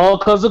 All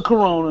because of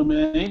Corona,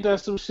 man. Ain't that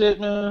some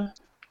shit, man?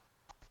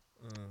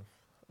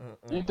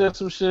 Ain't that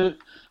some shit?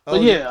 But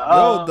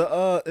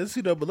the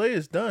NCAA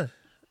is done.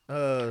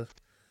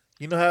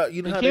 You know how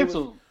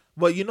canceled.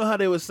 You know how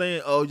they were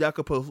saying, oh, y'all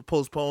could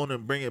postpone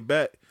and bring it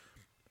back,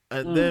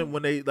 and then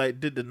when they like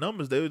did the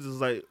numbers, they were just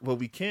like, well,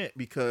 we can't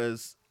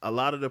because a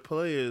lot of the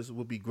players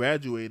will be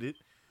graduated.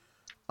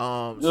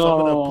 Some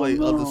of them play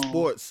other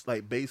sports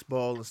like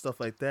baseball and stuff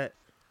like that,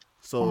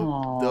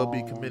 so they'll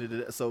be committed to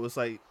that. So it's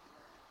like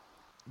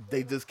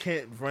they just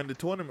can't run the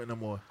tournament no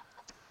more.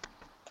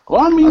 Well,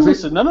 I mean,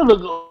 listen, none of the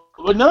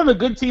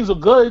good teams are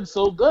good,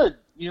 so good.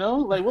 You know,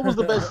 like what was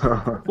the best?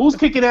 Who's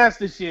kicking ass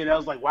this year? I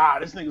was like, wow,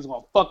 this nigga's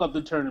gonna fuck up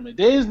the tournament.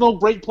 There is no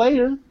great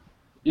player.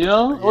 You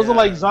know, it wasn't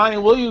like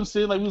Zion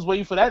Williamson. Like we was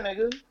waiting for that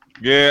nigga.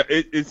 Yeah,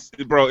 it's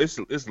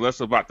less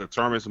about the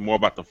tournament, it's more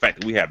about the fact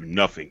that we have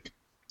nothing.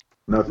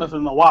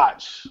 Nothing to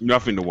watch.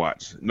 Nothing to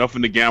watch.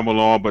 Nothing to gamble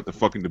on, but the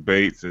fucking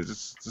debates.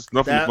 It's just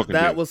nothing to fucking.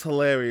 That was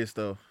hilarious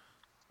though.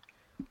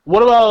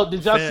 What about?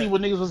 Did y'all see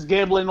what niggas was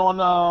gambling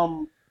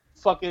on?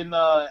 Fucking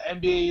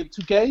NBA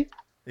 2K.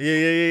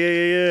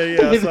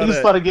 Yeah. I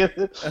saw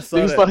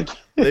that.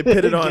 They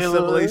put it on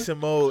simulation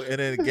mode and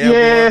then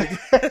gamble.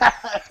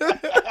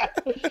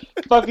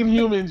 Fucking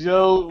humans,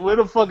 yo. We're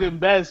the fucking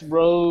best,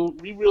 bro.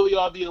 We really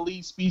are the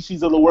elite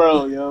species of the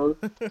world, yo.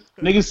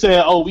 Niggas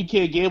said, oh, we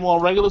can't gamble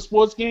on regular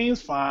sports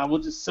games? Fine,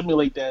 we'll just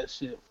simulate that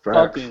shit.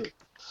 Fuck it.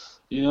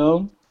 You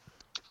know?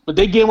 But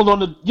they gambled on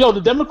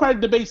the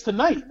Democratic debates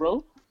tonight,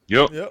 bro.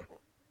 Yep.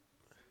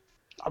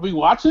 Are we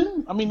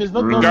watching? I mean, there's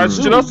nothing else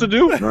to do. Shit else to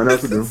do. Nothing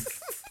else to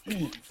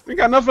do. We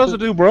got nothing else to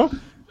do, bro.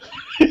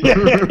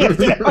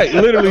 Like,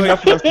 literally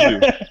nothing else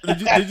to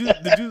do.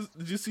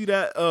 Did you see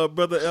that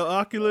brother El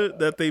Ocular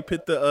that they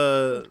put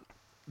on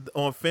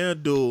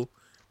FanDuel?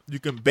 You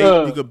can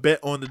bet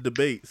on the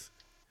debates.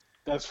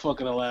 That's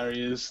fucking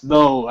hilarious.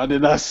 No, I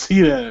did not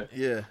see that.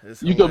 Yeah,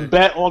 you can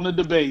bet on the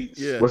debates.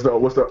 Yeah. What's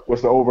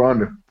the over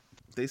under?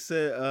 They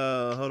said,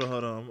 hold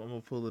on. I'm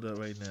gonna pull it up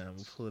right now.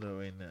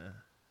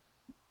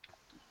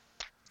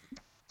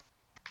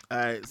 All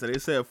right, so they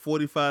said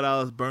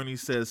 $45. Bernie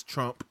says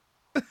Trump.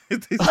 Yo,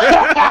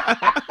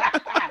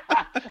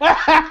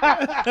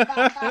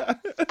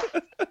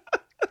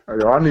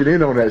 I need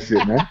in on that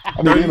shit, man.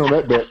 I need in on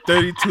that bet.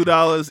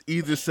 $32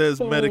 either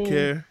says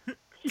Medicare.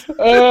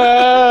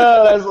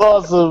 That's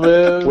awesome,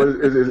 man. What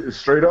is it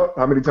straight up?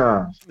 How many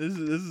times? This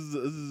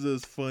is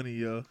just funny,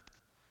 yo.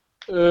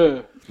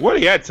 Where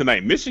they at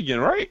tonight? Michigan,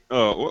 right?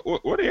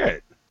 Where they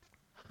at?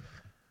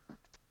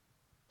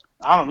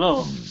 I don't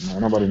know.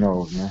 Nobody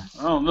knows, man.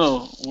 I don't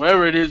know.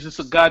 Wherever it is, it's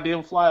a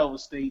goddamn flyover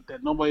state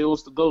that nobody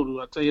wants to go to.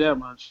 I'll tell you that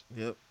much.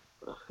 Yep.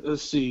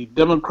 Let's see.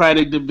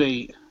 Democratic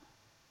debate.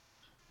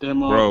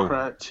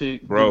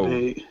 Debate.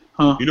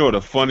 Huh? You know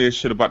the funniest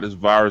shit about this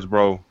virus,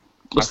 bro?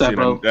 What's that,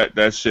 bro?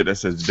 That shit that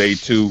says day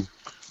 2,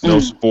 no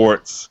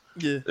sports.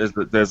 Yeah.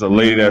 There's a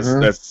lady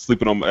that's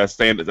sleeping on that's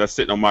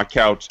sitting on my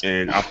couch,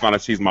 and I found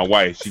out she's my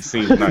wife. She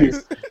seems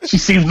nice. She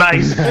seems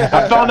nice.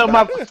 I found out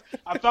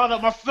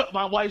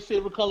my wife's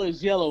favorite color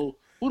is yellow.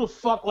 Who the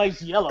fuck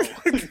likes yellow?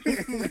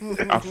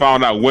 I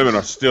found out women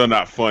are still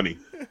not funny.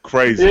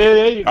 Crazy. Yeah,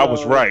 there you go. I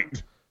was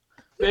right.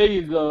 There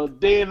you go.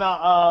 They in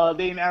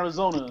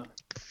Arizona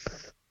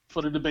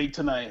for the debate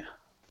tonight.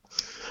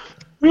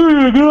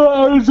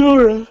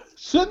 Arizona.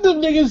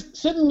 Shouldn't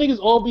niggas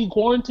all be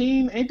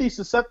quarantined? Ain't they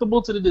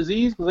susceptible to the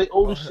disease because they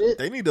old as shit?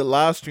 They need to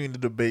live stream the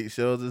debate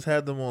shows. Just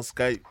have them on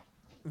Skype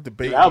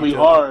debate. That'll be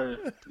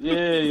hard.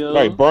 Yeah, yo.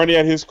 Like Bernie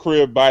at his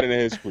crib, Biden at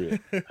his crib.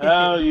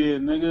 Hell yeah,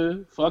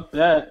 nigga. Fuck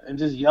that. And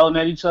just yelling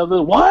at each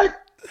other.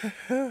 What?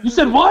 You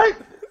said what?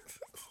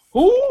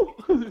 Who?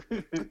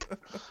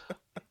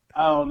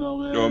 I don't know,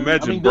 man. Yo,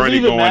 imagine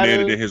Bernie going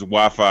in and then his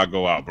Wi-Fi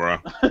go out, bro.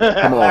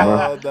 Come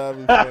on,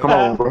 man. Come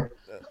on, bro.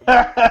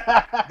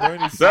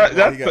 That's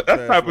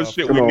type of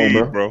shit we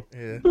need, bro.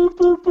 Yeah. Boop,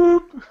 boop,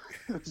 boop.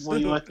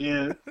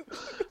 Yeah.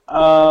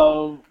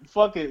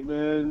 Fuck it,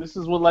 man. This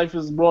is what life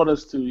has brought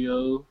us to,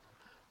 yo.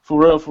 For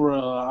real.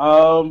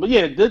 But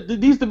yeah,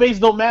 these debates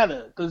don't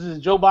matter because it's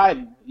Joe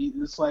Biden.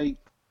 It's like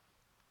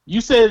you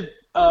said,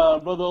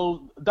 brother,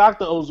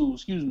 Dr. Ozu,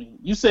 excuse me.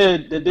 You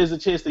said that there's a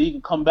chance that he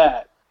can come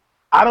back.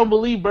 I don't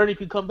believe Bernie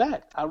could come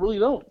back. I really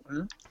don't,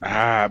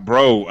 man.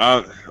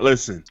 Bro.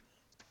 Listen,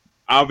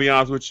 I'll be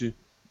honest with you.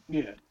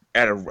 Yeah.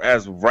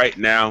 As of right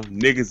now,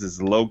 niggas is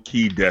low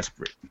key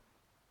desperate.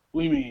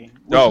 What do you mean?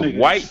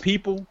 White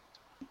people.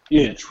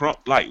 Yeah. Trump,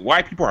 like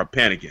white people are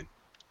panicking.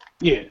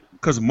 Yeah.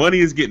 Because money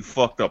is getting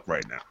fucked up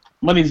right now.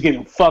 Money's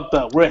getting fucked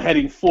up. We're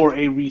heading for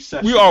a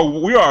recession.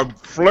 We are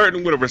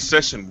flirting with a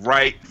recession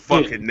right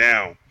fucking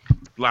now,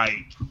 like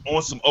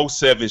on some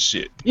 07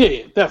 shit.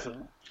 Yeah,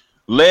 definitely.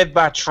 Led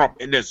by Trump,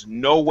 and there's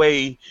no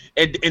way.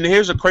 And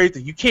here's the crazy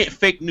thing: you can't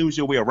fake news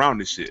your way around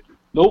this shit.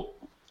 Nope.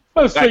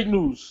 That's fake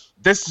news.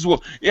 This is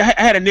what I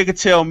had a nigga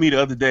tell me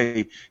the other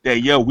day that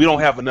we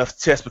don't have enough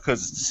tests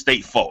because it's the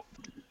state fault.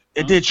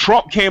 And then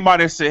Trump came out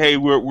and said, "Hey,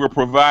 we're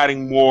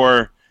providing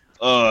more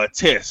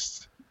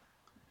tests."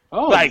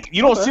 Oh, like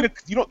you don't see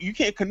you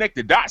can't connect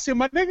the dots here,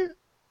 my nigga.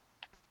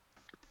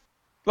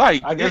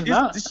 Like, I guess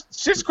not. It's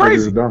shit's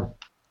crazy.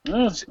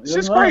 Yeah,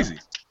 Shit's crazy.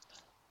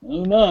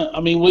 Not.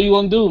 I mean, what you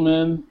gonna do,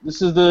 man?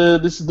 This is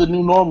the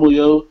new normal,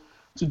 yo.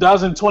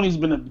 2020's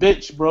been a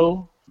bitch,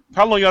 bro.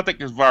 How long y'all think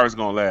this virus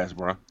gonna last,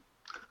 bro?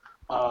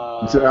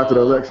 Until after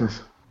the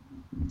elections.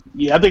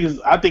 Yeah, I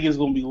think it's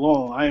gonna be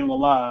long. I ain't gonna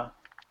lie.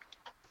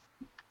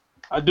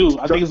 I do.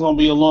 I think it's gonna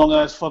be a long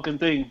ass fucking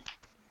thing.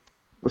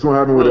 What's gonna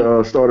happen with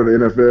the start of the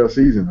NFL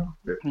season,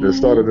 though? The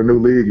start of the new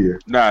league year.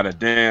 Nah, the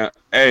damn.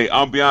 Hey,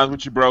 I'll be honest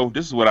with you, bro.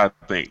 This is what I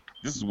think.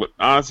 This is what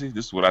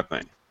I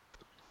think.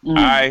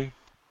 I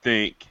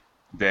think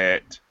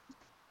that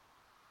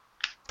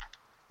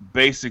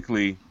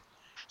basically,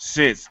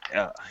 since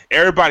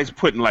everybody's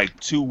putting like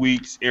 2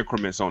 weeks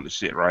increments on the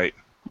shit, right?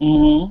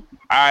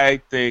 I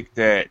think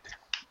that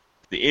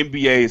the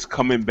NBA is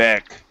coming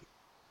back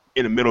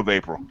in the middle of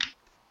April.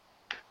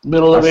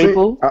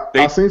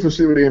 I seen some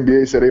shit with the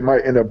NBA said they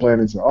might end up playing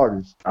into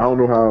August. I don't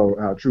know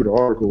how true the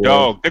article was.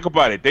 Yo, think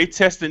about it. They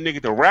tested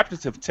the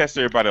Raptors have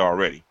tested everybody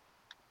already.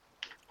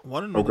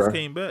 One of the niggas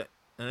came back,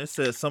 and it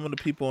said some of the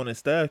people on the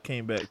staff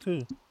came back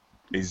too.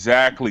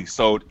 Exactly.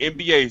 So the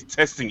NBA is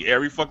testing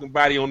every fucking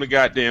body on the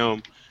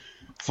goddamn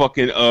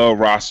fucking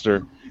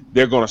roster.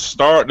 They're gonna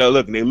start. They're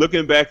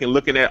looking back and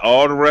looking at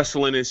all the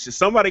wrestling and shit.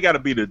 Somebody got to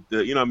be the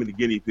the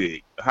guinea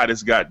pig. How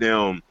this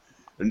goddamn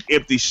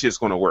empty shit's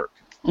gonna work.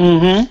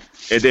 And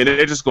then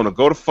they're just gonna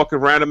go to fucking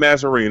random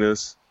ass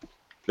arenas.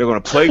 They're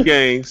gonna play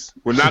games.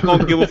 We're not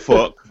gonna give a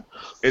fuck.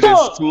 And then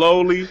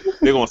slowly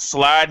they're gonna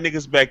slide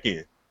niggas back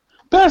in.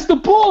 Pass the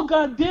ball,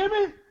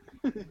 goddammit.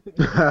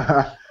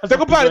 Think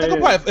about it.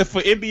 If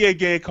an NBA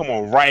game come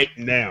on right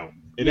now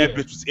and that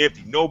bitch was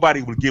empty,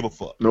 nobody would give a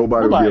fuck.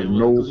 Nobody would give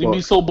no fuck. You'd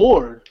be so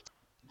bored.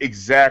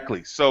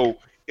 Exactly. So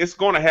it's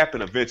gonna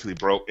happen eventually,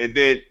 bro. And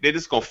then they're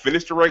just gonna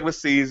finish the regular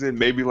season,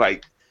 maybe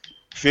like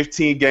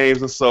 15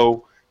 games or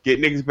so. Get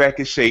niggas back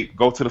in shape.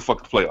 Go to the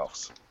fucking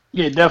playoffs.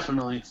 Yeah,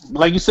 definitely.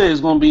 Like you said, it's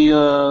gonna be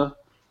like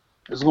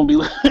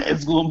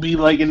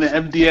in the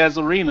empty ass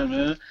arena,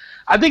 man.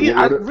 I think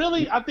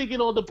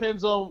it all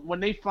depends on when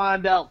they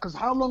find out. Because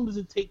how long does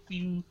it take for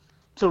you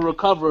to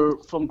recover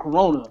from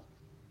Corona?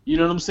 You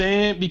know what I'm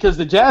saying? Because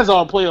the Jazz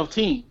are a playoff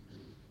team,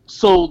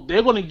 so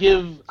they're gonna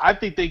give. I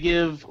think they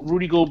give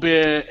Rudy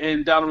Gobert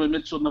and Donovan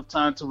Mitchell enough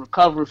time to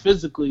recover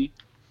physically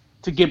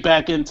to get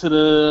back into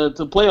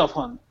the playoff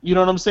hunt. You know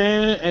what I'm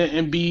saying?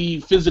 And be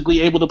physically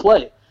able to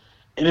play.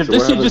 And if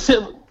this shit just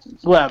hit,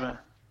 what happened?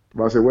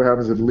 I said, what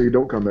happens if the league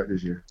don't come back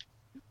this year?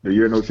 The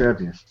year no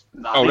champions.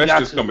 Nah, that's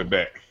just coming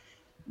back.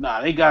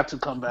 Nah, they got to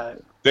come back.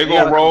 They're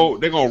gonna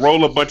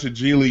roll a bunch of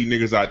G League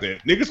niggas out there.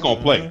 Niggas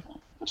gonna play.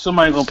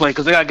 Somebody's gonna play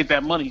because they gotta get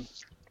that money.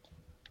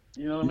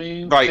 You know what I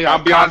mean? Like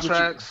I'll be honest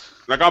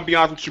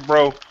with you,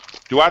 bro.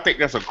 Do I think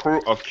that's a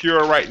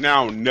cure right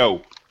now?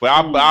 No. But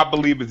I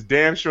believe it's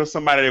damn sure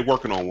somebody they're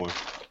working on one.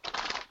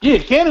 Yeah,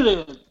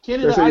 Canada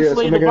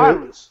isolated the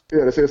virus.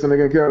 Yeah, they said some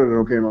nigga in Canada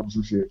don't came up with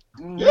some shit.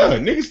 Yeah,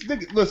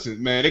 niggas,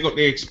 listen, man,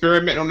 they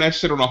experiment on that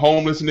shit on a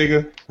homeless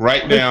nigga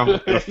right now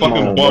in a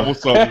fucking bubble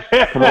something.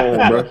 Come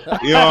on, bro.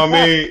 You know what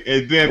I mean?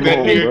 And then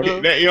you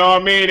know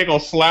what I mean? They're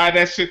gonna slide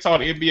that shit to all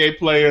the NBA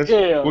players.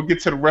 Yeah. We'll get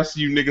to the rest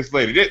of you niggas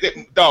later.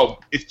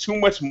 Dog, it's too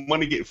much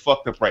money getting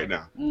fucked up right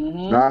now.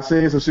 Now, I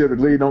seen some shit. If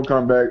the league don't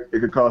come back, it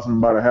could cost them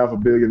about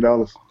 $500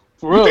 million.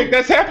 For real? You think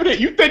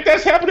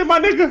that's happening? My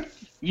nigga?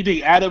 You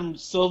think Adam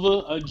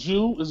Silver, a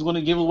Jew, is going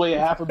to give away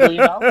 $500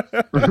 million?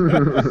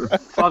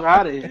 Fuck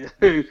out of here.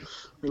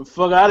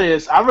 Fuck out of here.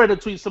 I read a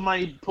tweet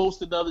somebody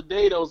posted the other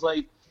day that was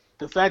like,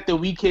 the fact that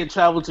we can't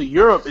travel to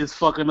Europe is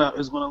fucking up,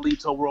 is going to lead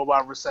to a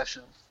worldwide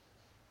recession.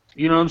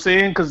 You know what I'm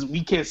saying? Because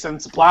we can't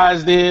send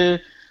supplies there.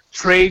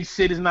 Trade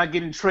shit is not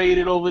getting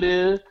traded over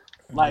there.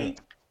 Like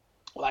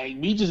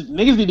niggas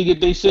need to get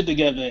their shit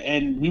together,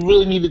 and we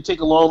really need to take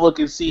a long look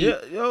and see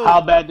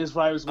how bad this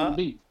virus is going to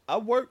be. I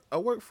work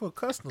for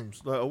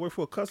customs. Like, I work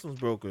for a customs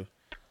broker.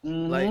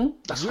 Like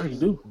that's what you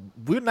do.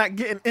 We're not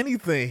getting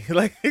anything.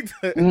 Like that's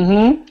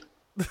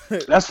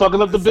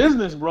fucking up the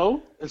business,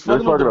 bro. It's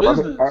fucking up the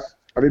business.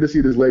 I need to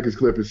see this Lakers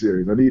Clippers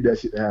series. I need that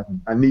shit to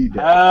happen. I need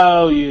that.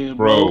 Oh yeah,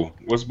 bro.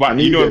 What's about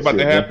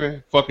to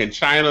happen? Fucking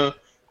China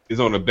is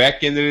on the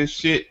back end of this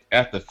shit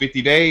after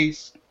 50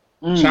 days.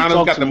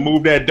 China's got to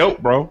move that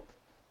dope, bro.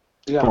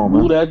 You gotta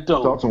move that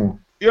dope. Talk to him.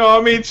 You know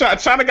what I mean?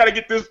 China got to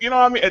get this. You know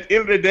what I mean? At the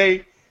end of the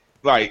day,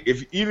 like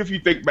even if you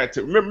think back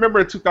to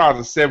remember in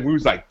 2007, we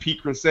was like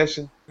peak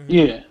recession.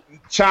 Yeah.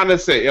 China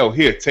said, "Yo,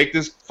 here, take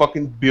this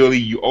fucking Billy.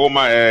 You owe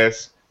my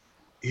ass.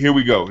 Here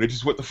we go." They're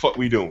just, what the fuck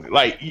we doing?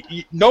 Like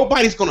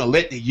nobody's gonna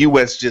let the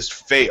U.S. just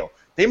fail.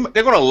 They're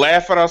gonna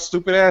laugh at our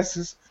stupid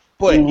asses.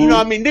 But you know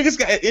what I mean? Niggas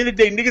got at the end of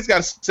the day, niggas got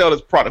to sell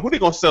this product. Who they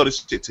gonna sell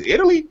this shit to?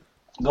 Italy?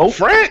 Nope.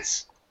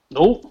 France?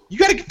 Nope. You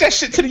gotta get that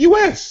shit to the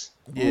U.S.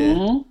 Yeah.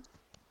 Mm-hmm.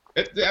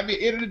 I mean, at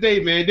the end of the day,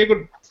 man,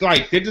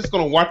 they're just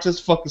gonna watch us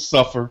fucking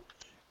suffer.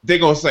 They're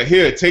gonna say,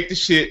 "Here, take the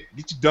shit,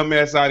 get your dumb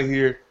ass out of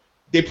here."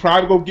 They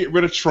probably gonna get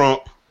rid of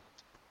Trump.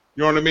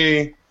 You know what I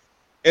mean?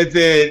 And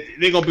then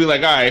they're gonna be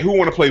like, "All right, who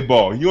want to play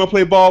ball? You want to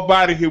play ball?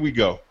 Body, here we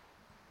go."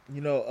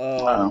 You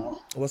know,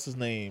 what's his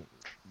name?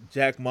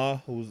 Jack Ma,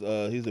 who's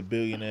he's a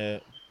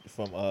billionaire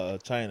from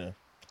China.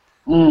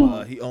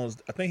 He owns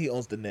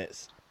the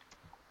Nets.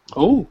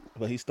 Oh,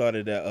 but he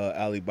started that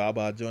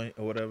Alibaba joint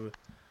or whatever.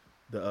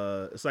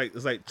 It's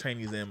like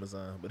Chinese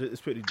Amazon, but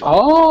it's pretty dope.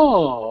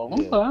 Oh,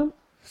 okay. Yeah.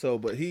 So,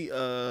 but he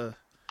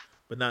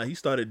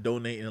started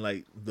donating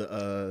like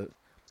the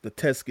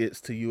test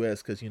kits to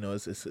US because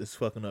it's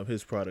fucking up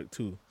his product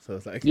too. So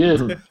it's like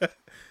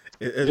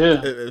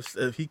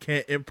if he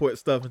can't import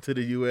stuff into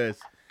the US,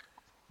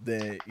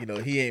 then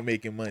he ain't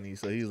making money.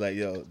 So he's like,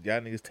 yo,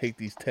 y'all niggas take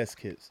these test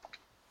kits.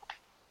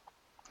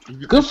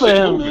 Good for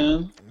him,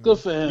 man. Good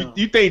for him.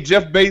 You think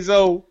Jeff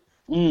Bezos?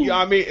 You know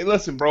what I mean?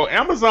 Listen, bro,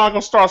 Amazon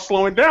gonna start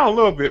slowing down a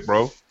little bit,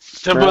 bro.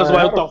 How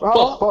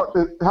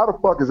the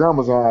fuck is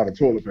Amazon out of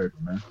toilet paper,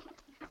 man?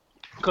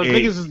 Because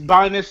niggas is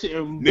buying that shit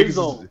in big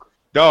old.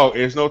 Dog,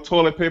 there's no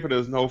toilet paper.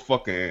 There's no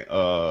fucking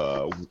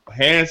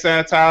hand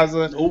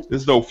sanitizer. Nope.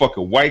 There's no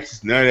fucking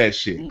wipes. None of that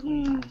shit.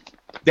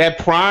 That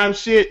Prime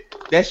shit,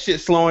 that shit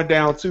slowing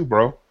down too,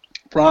 bro.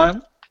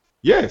 Prime?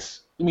 Yes.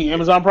 You mean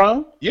Amazon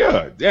Prime?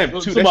 Yeah, damn.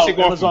 That shit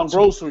going Amazon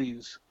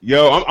groceries.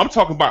 Yo, I'm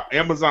talking about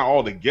Amazon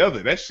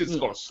altogether. That shit's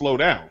gonna slow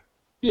down.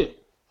 Yeah.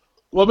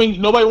 Well, I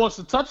mean, nobody wants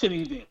to touch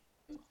anything.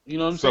 You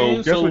know what I'm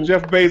saying? So guess what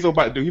Jeff Bezos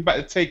about to do? He about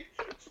to take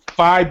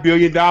 $5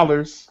 billion out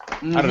of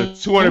the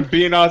 $200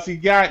 billion he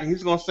got, and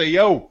he's gonna say,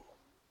 "Yo,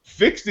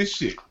 fix this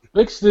shit.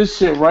 Fix this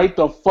shit right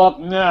the fuck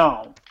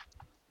now."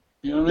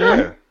 You know what I mean?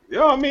 Yeah. You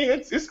know what I mean?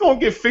 It's gonna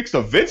get fixed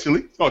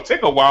eventually. It's gonna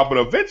take a while, but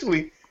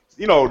eventually.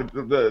 The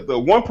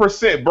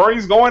 1%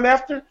 Bernie's going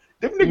after,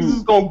 them niggas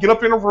is gonna get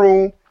up in a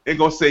room and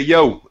gonna say,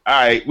 "Yo, all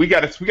right, we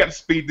gotta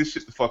speed this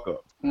shit the fuck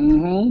up."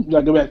 You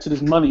gotta go back to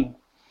this money.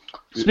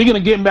 Speaking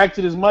of getting back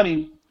to this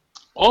money,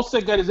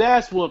 Offset got his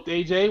ass whooped.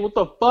 AJ, what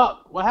the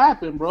fuck? What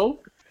happened, bro?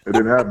 It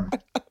didn't happen.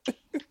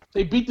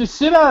 They beat the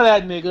shit out of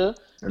that nigga.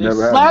 They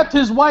slapped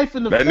his wife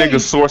in the face. That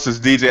nigga source is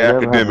DJ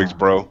Academics,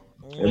 bro.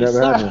 It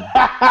never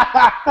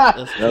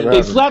happened.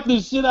 They slapped the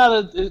shit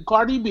out of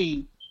Cardi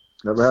B.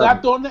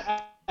 Slapped on the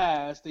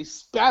ass. They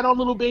spat on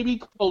little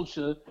baby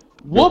Culture.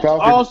 Whooped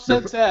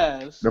Offset's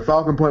ass. The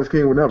Falcon Punch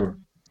King would never.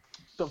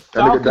 The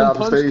Falcon Punch King. That nigga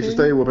died on stage to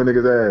stay whooping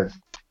niggas' ass.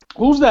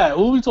 Who's that?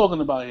 Who are we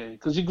talking about here?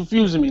 Because you're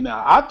confusing me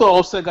now. I thought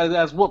Offset got his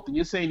ass whooped, and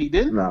you're saying he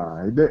didn't?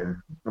 Nah, he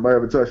didn't. Nobody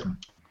ever touched him.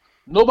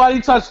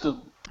 Nobody touched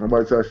him.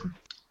 Nobody touched him.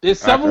 There's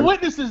several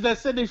witnesses that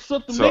said they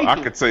shook him naked. I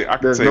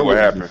could say what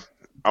happened.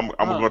 I'm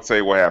gonna tell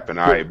you what happened.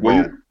 All right,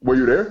 boom. Were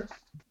you there?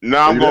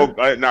 No,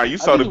 you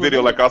saw the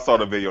video like I saw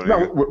the video.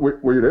 No,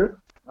 were you there?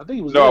 I think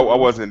he was. No, I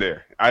wasn't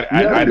there.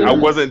 I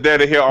wasn't there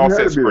to hear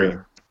Offset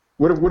scream.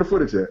 Where the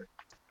footage at?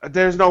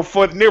 There's no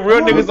footage.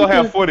 Real niggas don't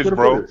have footage,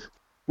 bro.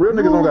 Real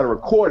niggas don't gotta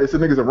record it. It's the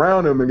niggas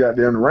around them and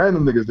goddamn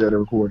random niggas there to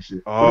record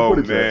shit. Oh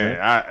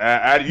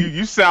man,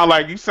 you sound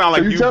like you've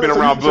been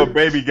around Lil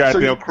Baby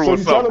goddamn crew or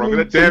something, bro.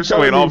 That damn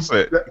show ain't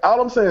Offset.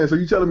 All I'm saying, so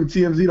you telling me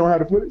TMZ don't have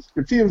the footage?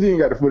 If TMZ ain't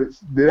got the footage,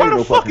 there ain't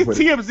no fucking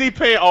footage. Why the fuck is TMZ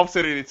paying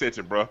Offset any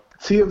attention, bro?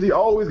 TMZ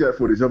always got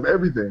footage of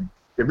everything.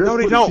 If no,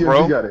 they don't, TMZ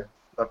bro. Got it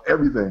of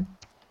everything.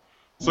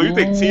 So you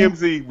think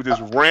TMZ was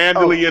just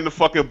randomly in the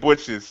fucking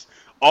bushes?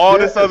 All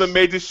this other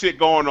major shit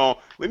going on.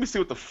 Let me see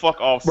what the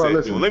fuck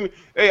Offset doing. Let me.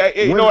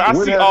 Hey, you know I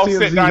see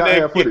Offset down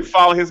there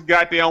following his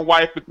goddamn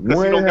wife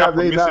because he don't got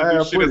permission to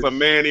do shit as a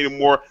man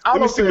anymore.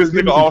 Let me see what this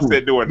nigga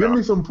Offset doing now. Give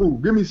me some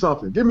proof. Give me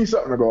something. Give me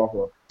something to go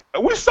off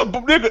of. We some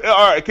nigga.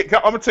 All right,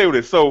 I'm gonna tell you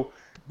this. So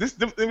let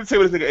me tell you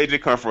where this nigga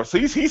AJ come from. So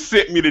he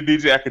sent me the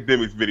DJ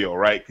Academics video,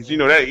 right? Because you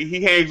know that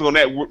he hangs on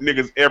that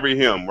niggas every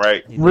hymn,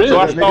 right? Really? So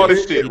I saw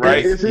this shit,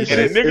 right? And the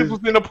niggas was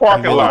in the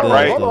parking lot,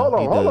 right? Hold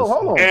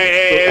on.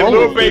 And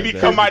Lil Baby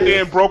come out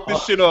there and broke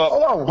this shit up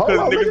because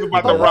niggas was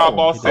about to rob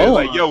Offset.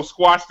 Like, yo,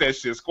 squash that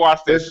shit.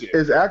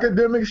 Is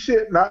academic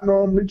shit not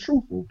normally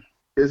truthful?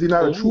 Is he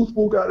not a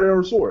truthful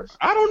goddamn source?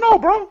 I don't know,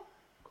 bro.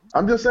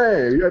 I'm just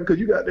saying, because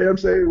you goddamn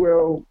say,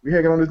 well, we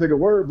hanging on this nigga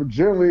word, but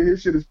generally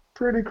his shit is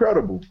pretty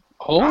credible.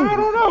 I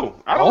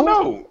don't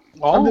know.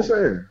 I'm just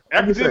saying.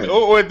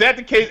 Or is that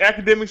the case?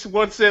 Academics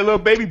want to say Lil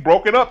Baby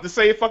broke it up to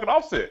say fucking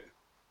Offset.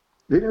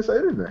 They didn't say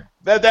anything.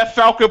 That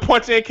Falcon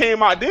Punch ain't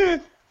came out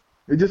then.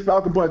 It just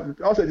Falcon Punch.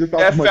 Offset just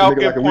Falcon Punch. That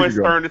Falcon like Punch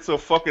turned into a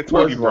fucking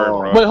Twiggy bird,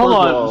 bro. Wait, hold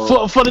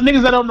on. For the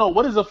niggas that don't know,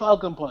 what is a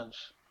Falcon Punch?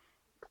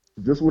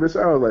 Just what it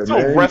sounds like. It's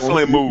a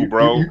wrestling move,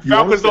 bro.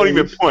 Falcons don't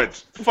even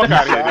punch. Fuck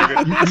out of here,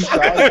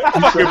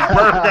 nigga. Fucking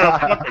bird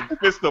got a fucking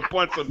fist to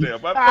punch them there.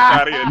 Fuck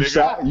out of here,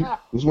 nigga.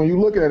 This when you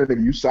looking at a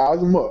nigga, you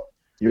size them up.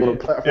 You on a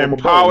platform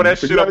and power that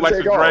shit up like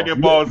the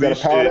Dragon Ball Z shit.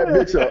 You gotta power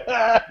that bitch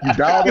up. You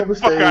dive over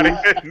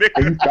stage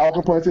and you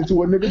Falcon Punch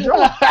into a nigga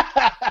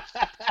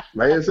jaw.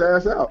 Lay his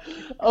ass out.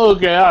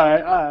 Okay,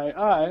 all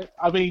right.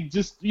 I mean,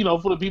 just,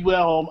 for the people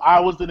at home, I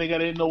was the nigga that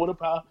didn't know what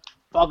a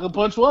Falcon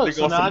Punch was.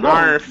 Nigga on some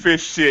Iron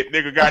Fist shit.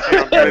 Nigga got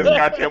his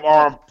goddamn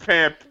arm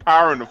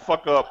powering the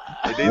fuck up.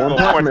 And they gonna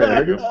punch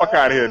that nigga. Fuck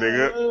out of here,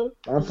 nigga.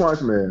 One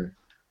Punch Man.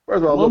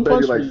 First of all, Lil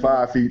Baby like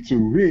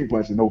 5'2". He ain't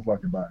punching no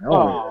fucking body. I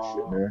don't know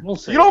that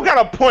shit, man. You don't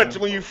gotta punch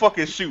when you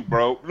fucking shoot,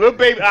 bro. Lil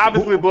Baby had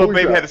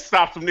to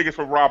stop some niggas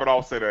from robbing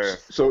Offset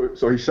ass. So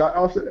he shot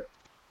Offset?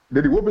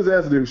 Did he whoop his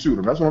ass or did he shoot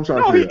him? That's what I'm trying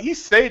to No, figure out. he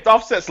saved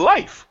Offset's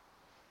life.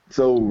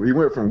 So he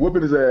went from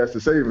whooping his ass to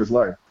saving his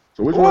life.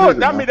 So which one is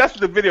it? I mean, that's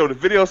what the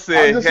video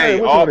said. Hey,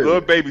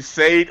 Lil Baby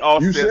saved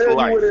Offset's life. You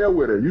said you were there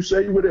with her. You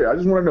said you were there. I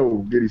just want to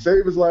know, did he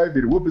save his life?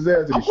 Did he whoop his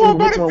ass? Did he shoot him?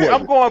 Which one was it?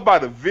 I'm going by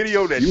the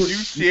video that you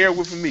shared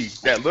with me.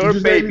 That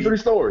Lil Baby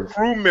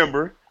crew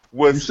member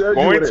was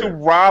going to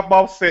rob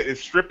Offset and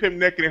strip him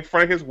naked in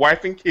front of his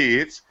wife and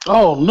kids.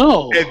 Oh,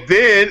 no. And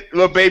then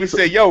Lil Baby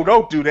said, yo,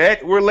 don't do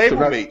that. We're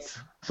label mates.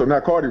 So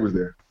now Cardi was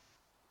there.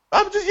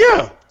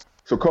 Yeah.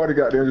 So Cardi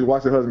got there and just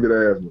watched her husband get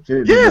her ass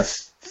whooped.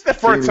 Yes. It's the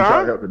first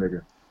time. Help the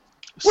nigga.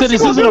 So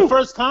this isn't the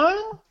first time?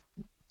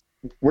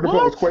 What the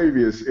fuck was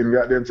Quavius in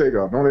goddamn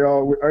Takeoff? Don't they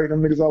all, ain't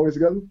them niggas always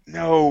together?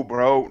 No,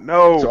 bro.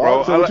 No,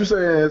 bro. So what you're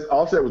saying is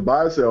Offset was by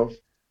herself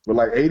with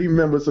like 80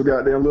 members of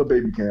goddamn Lil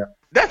Baby camp.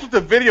 That's what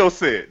the video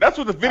said. That's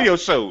what the video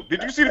showed.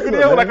 Did you see the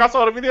video? Like I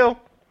saw the video?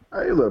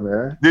 Hey, look,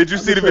 man. Did you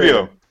see the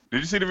video? Did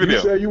you see the video?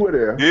 You said you were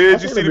there.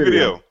 Did you see the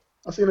video?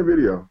 I seen the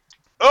video.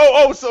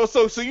 Oh,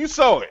 so you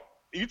saw it.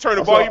 You turned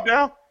the volume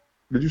down?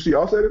 Did you see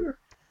Offset in there?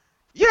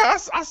 Yeah,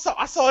 I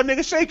saw a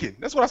nigga shaking.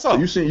 That's what I saw. So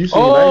you seen 90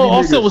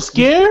 Offset niggas. Was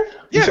scared?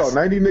 You saw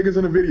 90 niggas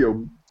in the video,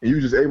 and you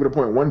was just able to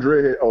point one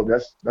dreadhead. Oh,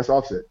 that's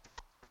Offset.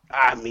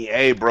 I mean,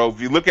 hey, bro, if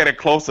you look at it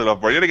close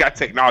enough, bro, they got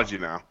technology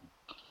now.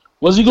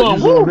 Was he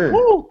going,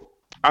 woo?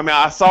 I mean,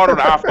 I saw it on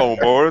the iPhone,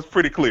 bro. It was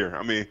pretty clear.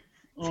 I mean.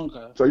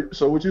 Okay.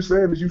 So what you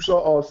saying is you saw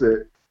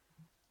Offset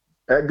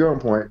at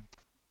gunpoint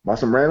by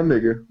some random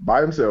nigga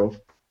by himself,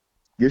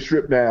 get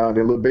stripped down,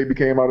 then Lil Baby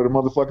came out of the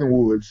motherfucking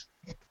woods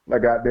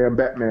like goddamn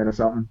Batman or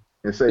something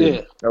and saved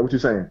him. That's what you're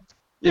saying?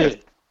 Yeah.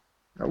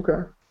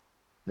 Okay.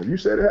 If you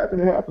said it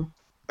happened, it happened.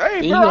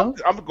 Hey, bro,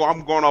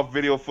 I'm going off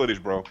video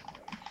footage, bro.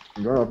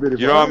 You know what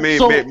I mean?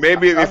 So,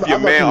 maybe if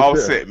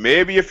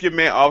your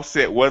man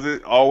Offset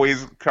wasn't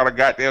always kind of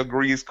goddamn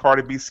grease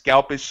Cardi B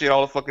scalping shit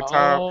all the fucking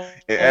time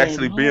and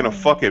actually being a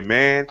fucking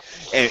man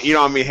and you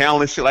know what I mean,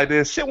 handling shit like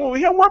this. Shit,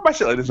 we don't worry about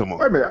shit like this no more.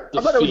 Wait a minute,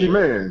 I thought that was your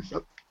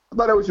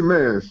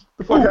man's.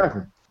 The fuck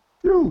happened?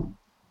 You.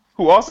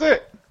 Who,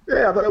 Offset?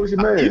 Yeah, I thought that was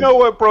your man. You know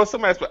what, bro?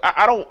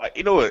 I don't.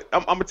 You know what?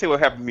 I'm gonna tell you what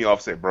happened to me,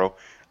 Offset, bro.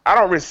 I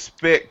don't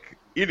respect.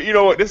 You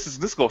know what? This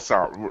gonna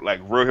sound like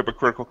real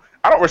hypocritical.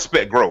 I don't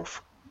respect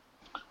growth.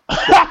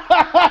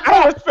 I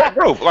don't respect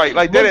growth.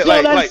 Like that.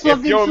 Like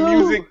if your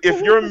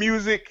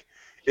music,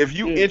 if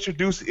you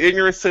introduce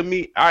ignorance to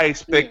me, I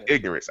expect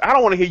ignorance. I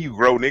don't want to hear you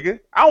grow, nigga.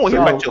 I don't want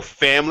to hear about your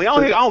family.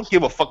 I don't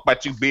give a fuck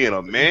about you being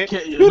a man.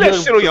 Do that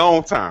shit on your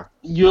own time.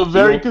 You're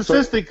very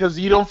consistent because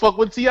you don't fuck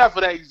with T.I.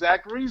 for that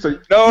exact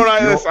reason. No,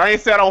 listen, I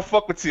ain't said I don't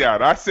fuck with T.I.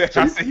 I said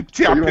T.I.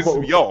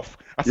 pisses me off.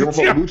 You don't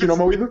fuck with Gucci no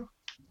more either?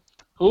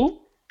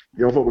 Who?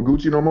 You don't fuck with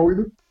Gucci no more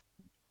either?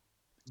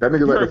 That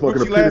nigga's like the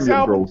fucking epitome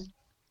of growth.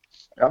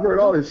 I've heard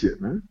all this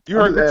shit, man. You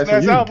heard Gucci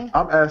last album?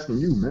 I'm asking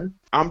you, man.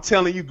 I'm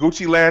telling you,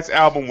 Gucci last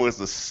album was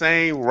the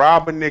same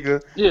robbing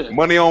nigga,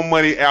 money on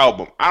money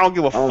album. I don't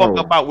give a fuck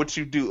about what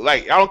you do.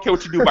 Like, I don't care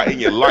what you do about in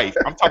your life.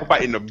 I'm talking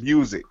about in the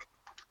music.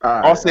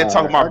 Offset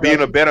talking about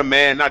being a better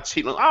man, not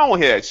cheating. I don't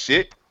want to hear that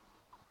shit.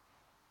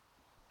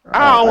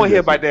 I don't want to hear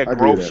about that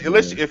growth shit.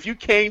 Listen, if you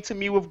came to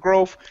me with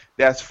growth,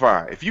 that's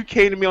fine. If you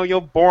came to me on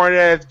your boring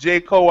ass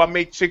J. Cole, I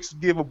make chicks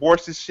give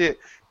abortion shit,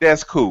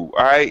 that's cool.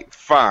 All right,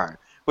 fine.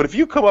 But if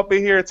you come up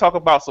in here and talk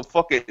about some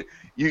fucking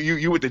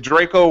you with the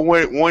Draco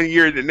one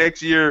year, the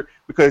next year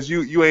because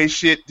you ain't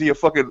shit to your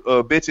fucking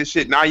bitch and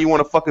shit. Now you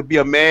want to fucking be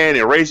a man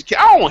and raise your kid.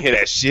 I don't want to hear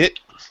that shit.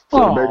 So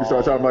the baby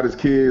started talking about his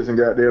kids and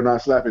they're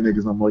not slapping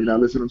niggas no more. You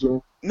not listening to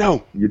him?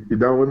 No. You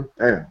done with him?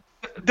 Damn.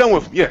 Done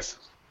with him? Yes.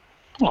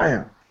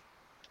 Damn.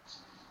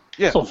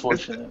 Yeah. So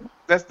unfortunate.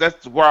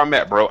 That's where I'm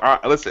at, bro.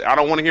 Listen, I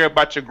don't want to hear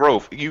about your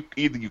growth.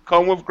 Either you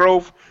come with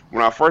growth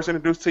when I first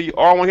introduced to you,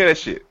 or I want to hear that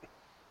shit.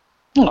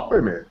 No. Wait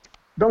a minute.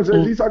 Don't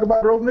Jay-Z talk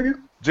about growth, nigga?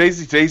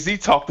 Jay-Z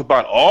talked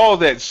about all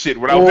that shit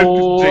when I was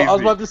introduced to Jay-Z. I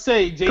was about to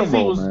say,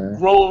 Jay-Z was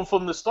growing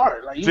from the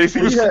start. Like, Jay-Z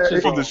was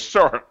from the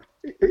start.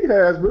 He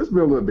has, but it's been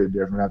a little bit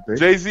different, I think.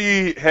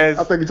 Jay-Z has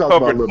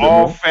covered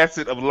all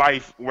facets of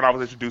life when I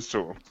was introduced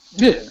to him.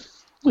 Yeah,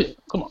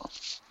 come on.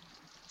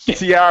 Yeah.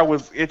 T.I.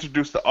 was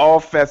introduced to all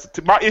facets.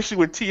 My issue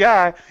with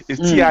T.I. is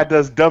T.I.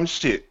 does dumb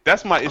shit.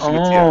 That's my issue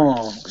with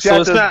T.I. T.I.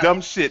 does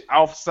dumb shit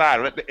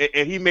outside,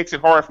 and he makes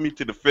it hard for me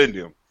to defend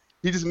him.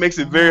 He just makes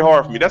it very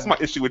hard for me. That's my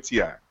issue with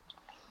T.I.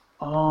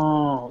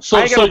 Oh,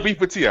 I ain't got no beef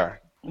with T.I.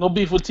 No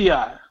beef with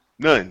T.I.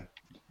 None.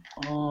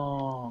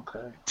 Oh,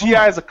 okay.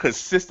 T.I. is a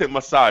consistent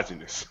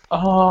misogynist.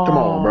 Oh, come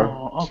on,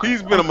 bro. Okay,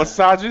 he's been a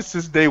misogynist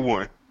since day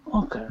one.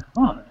 Okay,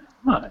 all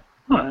right.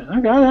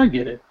 I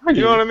get it.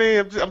 You know what I mean?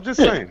 I'm just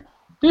saying.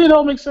 It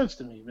all makes sense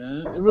to me,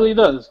 man. It really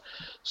does.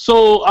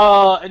 So,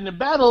 in the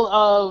battle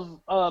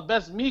of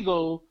Best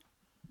Migo,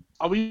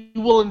 are we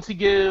willing to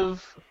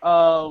give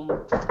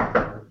Quavo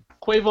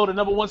the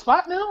 #1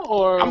 spot now?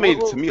 Or I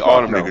mean, to me,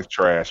 all them niggas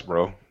trash,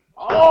 bro.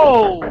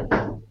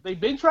 Oh, they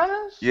big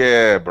trash?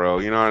 Yeah, bro.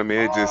 You know what I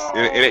mean? It just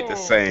it ain't the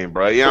same,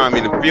 bro. You know what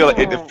I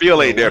mean? The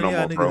feel ain't there no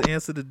more, bro.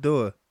 Answer the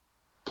door,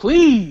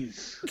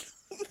 please.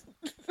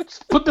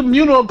 Put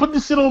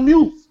the shit on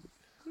mute.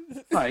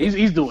 Right,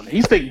 he's doing it.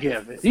 He's taking care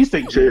of it. He's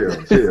taking care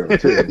of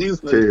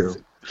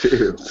it.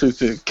 Chill.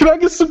 Can I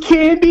get some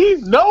candy?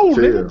 No,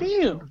 nigga,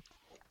 damn.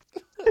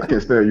 I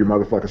can't stand you,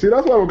 motherfucker. See,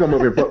 that's why I don't come up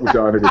here and fuck with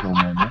y'all niggas no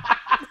more, man. I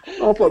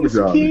don't fuck with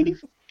y'all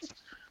niggas.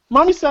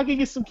 Mommy said I can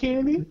get some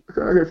candy. I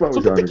can't fuck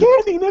with y'all niggas. So get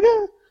the candy,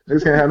 nigga.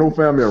 Niggas can't have no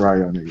family around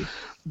y'all niggas.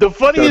 The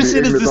funniest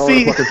shit is to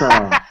see.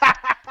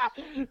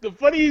 The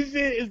funniest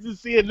shit is to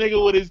see a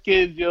nigga with his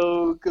kids,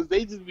 yo, because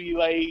they just be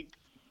like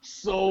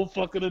so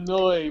fucking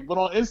annoyed. But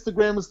on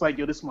Instagram, it's like,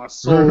 yo, this is my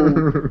soul.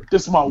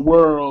 This is my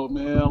world,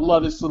 man. I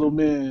love this little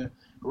man.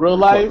 Real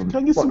life, can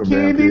I get some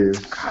candy?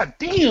 God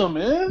damn,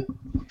 man.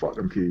 Fuck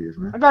them kids,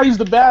 man. I gotta use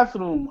the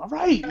bathroom. All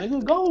right,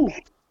 nigga, go.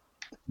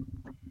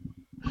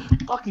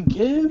 Fucking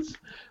kids.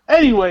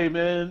 Anyway,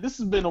 man, this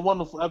has been a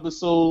wonderful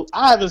episode.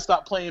 I haven't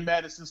stopped playing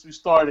Madden since we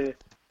started,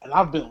 and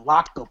I've been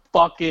locked the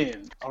fuck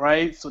in. All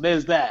right, so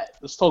there's that.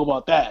 Let's talk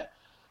about that.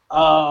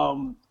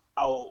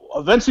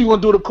 Eventually, we're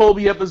gonna do the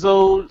Kobe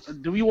episode.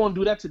 Do we want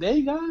to do that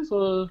today, guys?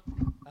 Or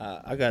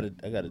I gotta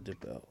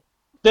dip out.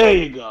 There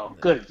you go.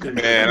 Good.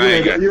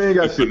 Man, you ain't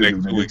got shit to do.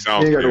 Next 2 weeks. You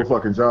ain't got no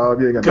fucking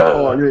job. You ain't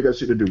got you ain't got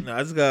shit to do. No,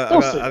 I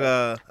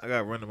got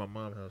to run to my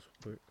mom's house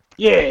quick.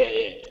 Yeah.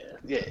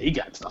 He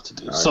got stuff to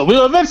do. Right. So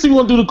we'll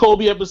eventually do the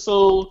Kobe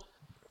episode.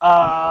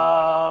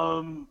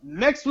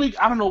 Next week,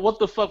 I don't know what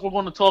the fuck we're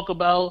going to talk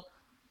about.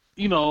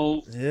 You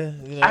know,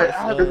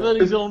 I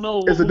really don't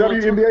know. Is the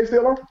WNBA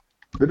still on?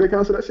 Did they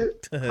cancel that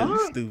shit?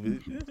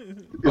 Stupid.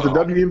 Is the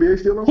WNBA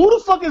still on? Who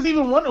the fuck is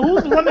even running?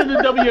 Who's running the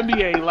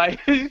WNBA? Like,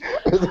 is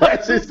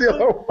that shit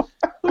still on?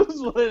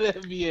 Who's running the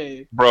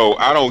NBA? Bro,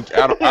 I don't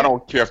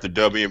care if the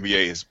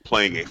WNBA is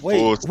playing a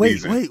full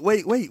season.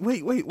 Wait.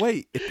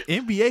 If the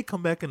NBA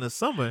come back in the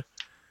summer,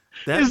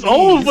 it's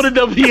over for the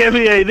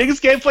WNBA.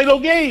 Niggas can't play no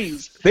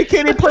games. They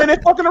can't even play in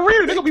that fucking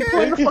arena. They gonna be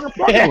playing the fucking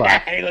parking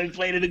lot. Ain't gonna be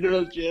playing in the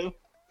girls' gym.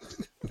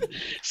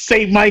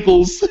 St.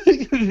 Michael's.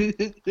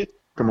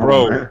 Come on,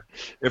 bro, man.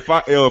 If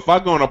I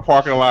go in a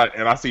parking lot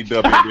and I see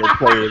WNBA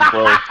players,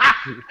 bro,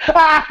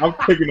 I'm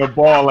taking the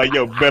ball like,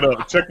 yo, bet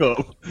up, check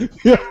up.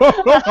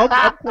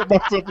 I'll put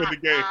myself in the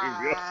game.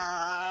 Yo.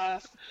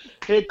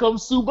 Here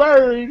comes Sue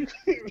Bird.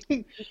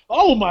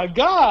 Oh my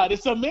God,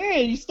 it's a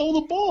man. He stole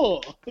the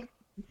ball.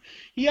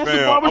 He has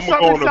the barbershop.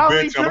 I'm gonna go on the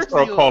bench. I'm gonna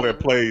start calling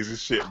plays and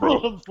shit, bro.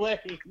 On the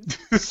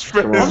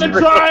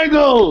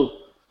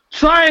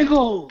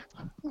triangle.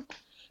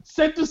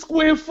 Set the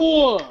square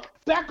 4.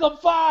 Back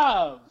up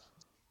 5.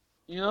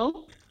 You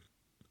know?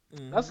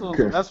 That's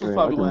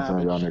probably what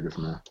happened. Y'all niggas,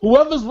 man.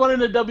 Whoever's running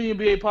the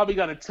WNBA probably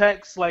got a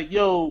text like,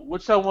 yo,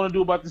 what y'all want to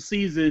do about the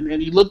season?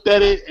 And he looked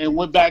at it and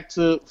went back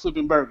to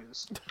flipping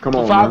burgers. Come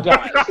on, Five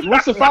Guys. He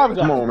wants the Five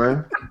Guys. Come on,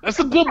 man. That's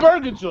a good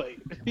burger joint.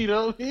 You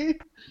know what I mean?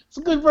 It's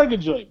a good burger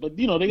joint. But,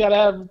 you know, they got to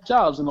have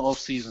jobs in the off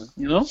season,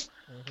 you know?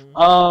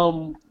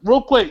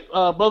 Real quick,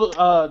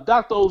 brother,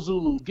 Dr.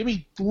 Ozulu, give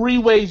me 3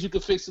 ways you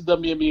can fix the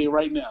WNBA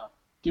right now.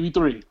 Give me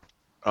 3.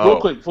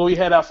 Real quick before we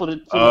head out for the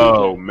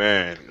weekend.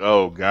 Man.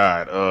 Oh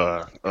God.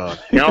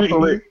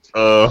 Counsel it.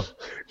 No,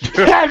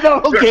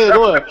 okay,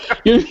 go on.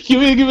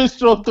 Give me a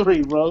strong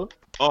 3, bro.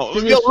 Oh,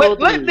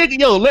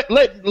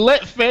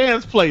 let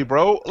fans play,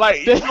 bro.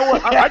 Like, you know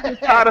what? I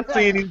just tired of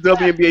seeing these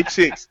WNBA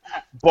chicks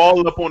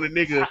ball up on a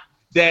nigga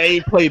that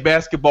ain't played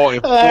basketball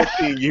in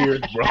 14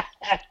 years, bro.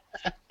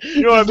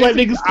 You know what I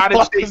mean? Out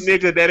of shape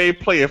nigga that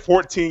ain't played in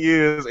 14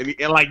 years,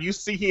 and like you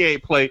see he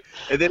ain't play,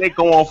 and then they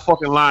go on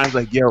fucking lines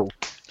like, yo,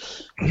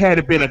 had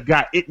it been a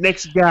guy,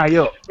 next guy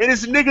up, and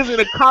it's niggas in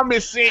the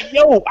comments saying,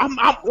 yo, I'm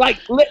like,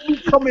 let me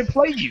come and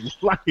play you.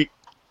 Like,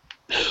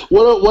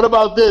 what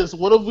about this?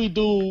 What if we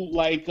do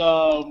like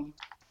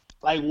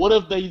what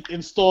if they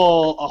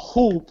install a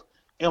hoop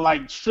in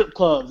like strip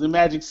clubs in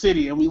Magic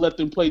City, and we let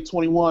them play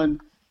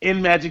 21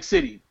 in Magic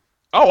City?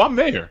 Oh, I'm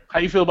there. How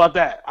you feel about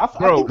that?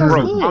 Bro,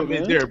 I'm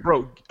in there,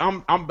 bro.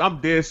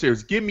 I'm dead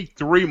serious. Give me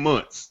 3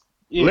 months.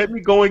 Yeah. Let me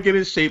go and get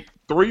in shape.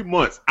 3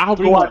 months. I'll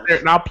go out there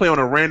and I'll play on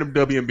a random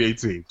WNBA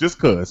team just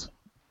cause.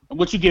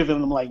 What you giving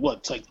them? Like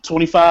what? Like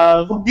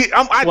 25?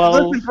 Yeah,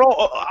 listen, bro.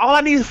 All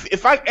I need is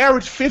if I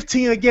average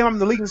 15 a game, I'm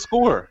the leading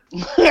scorer.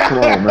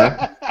 Come on,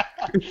 man.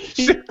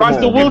 He's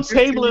the Will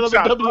Chamberlain of the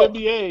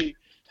WNBA.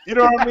 You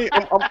know what I mean?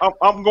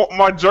 I'm going.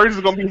 My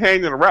jersey's gonna be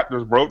hanging in the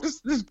Raptors, bro.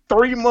 This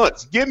 3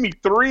 months. Give me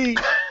 3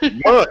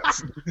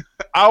 months.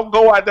 I'll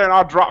go out there and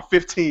I'll drop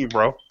 15,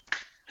 bro.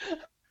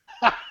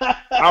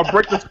 I'll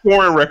break the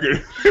scoring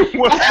record.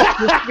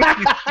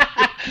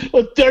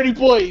 With 30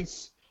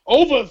 points.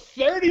 Over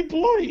 30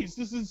 points.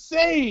 This is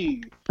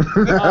insane.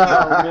 Oh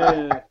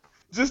man. I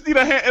just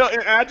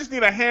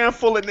need a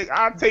handful of niggas.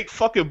 I'll take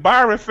fucking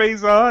Byron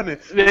Faison and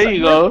there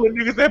you go.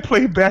 Niggas that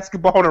play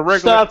basketball on a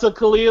regular. Shout out to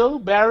Khalil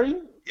Barry.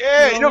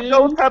 Yeah, you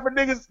know those type of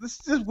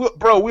niggas.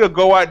 Bro, we'll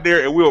go out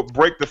there and we'll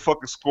break the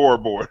fucking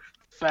scoreboard.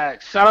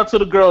 Facts. Shout out to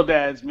the girl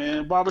dads,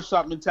 man.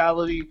 Barbershop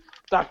mentality.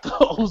 Dr.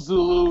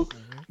 Ozulu,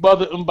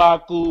 Brother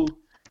M'Baku,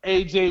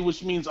 AJ,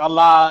 which means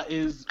Allah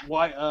is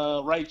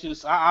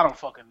righteous. I don't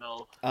fucking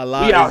know.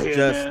 Allah we out is here,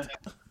 just.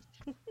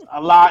 Man.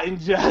 Allah in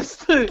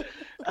just.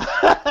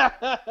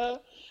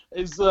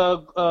 It's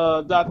Dr.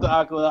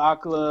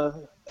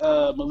 Akla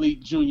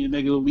Malik Jr.,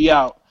 nigga. We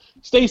out.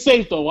 Stay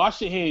safe, though.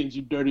 Wash your hands,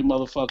 you dirty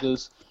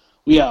motherfuckers.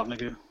 We out,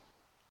 nigga.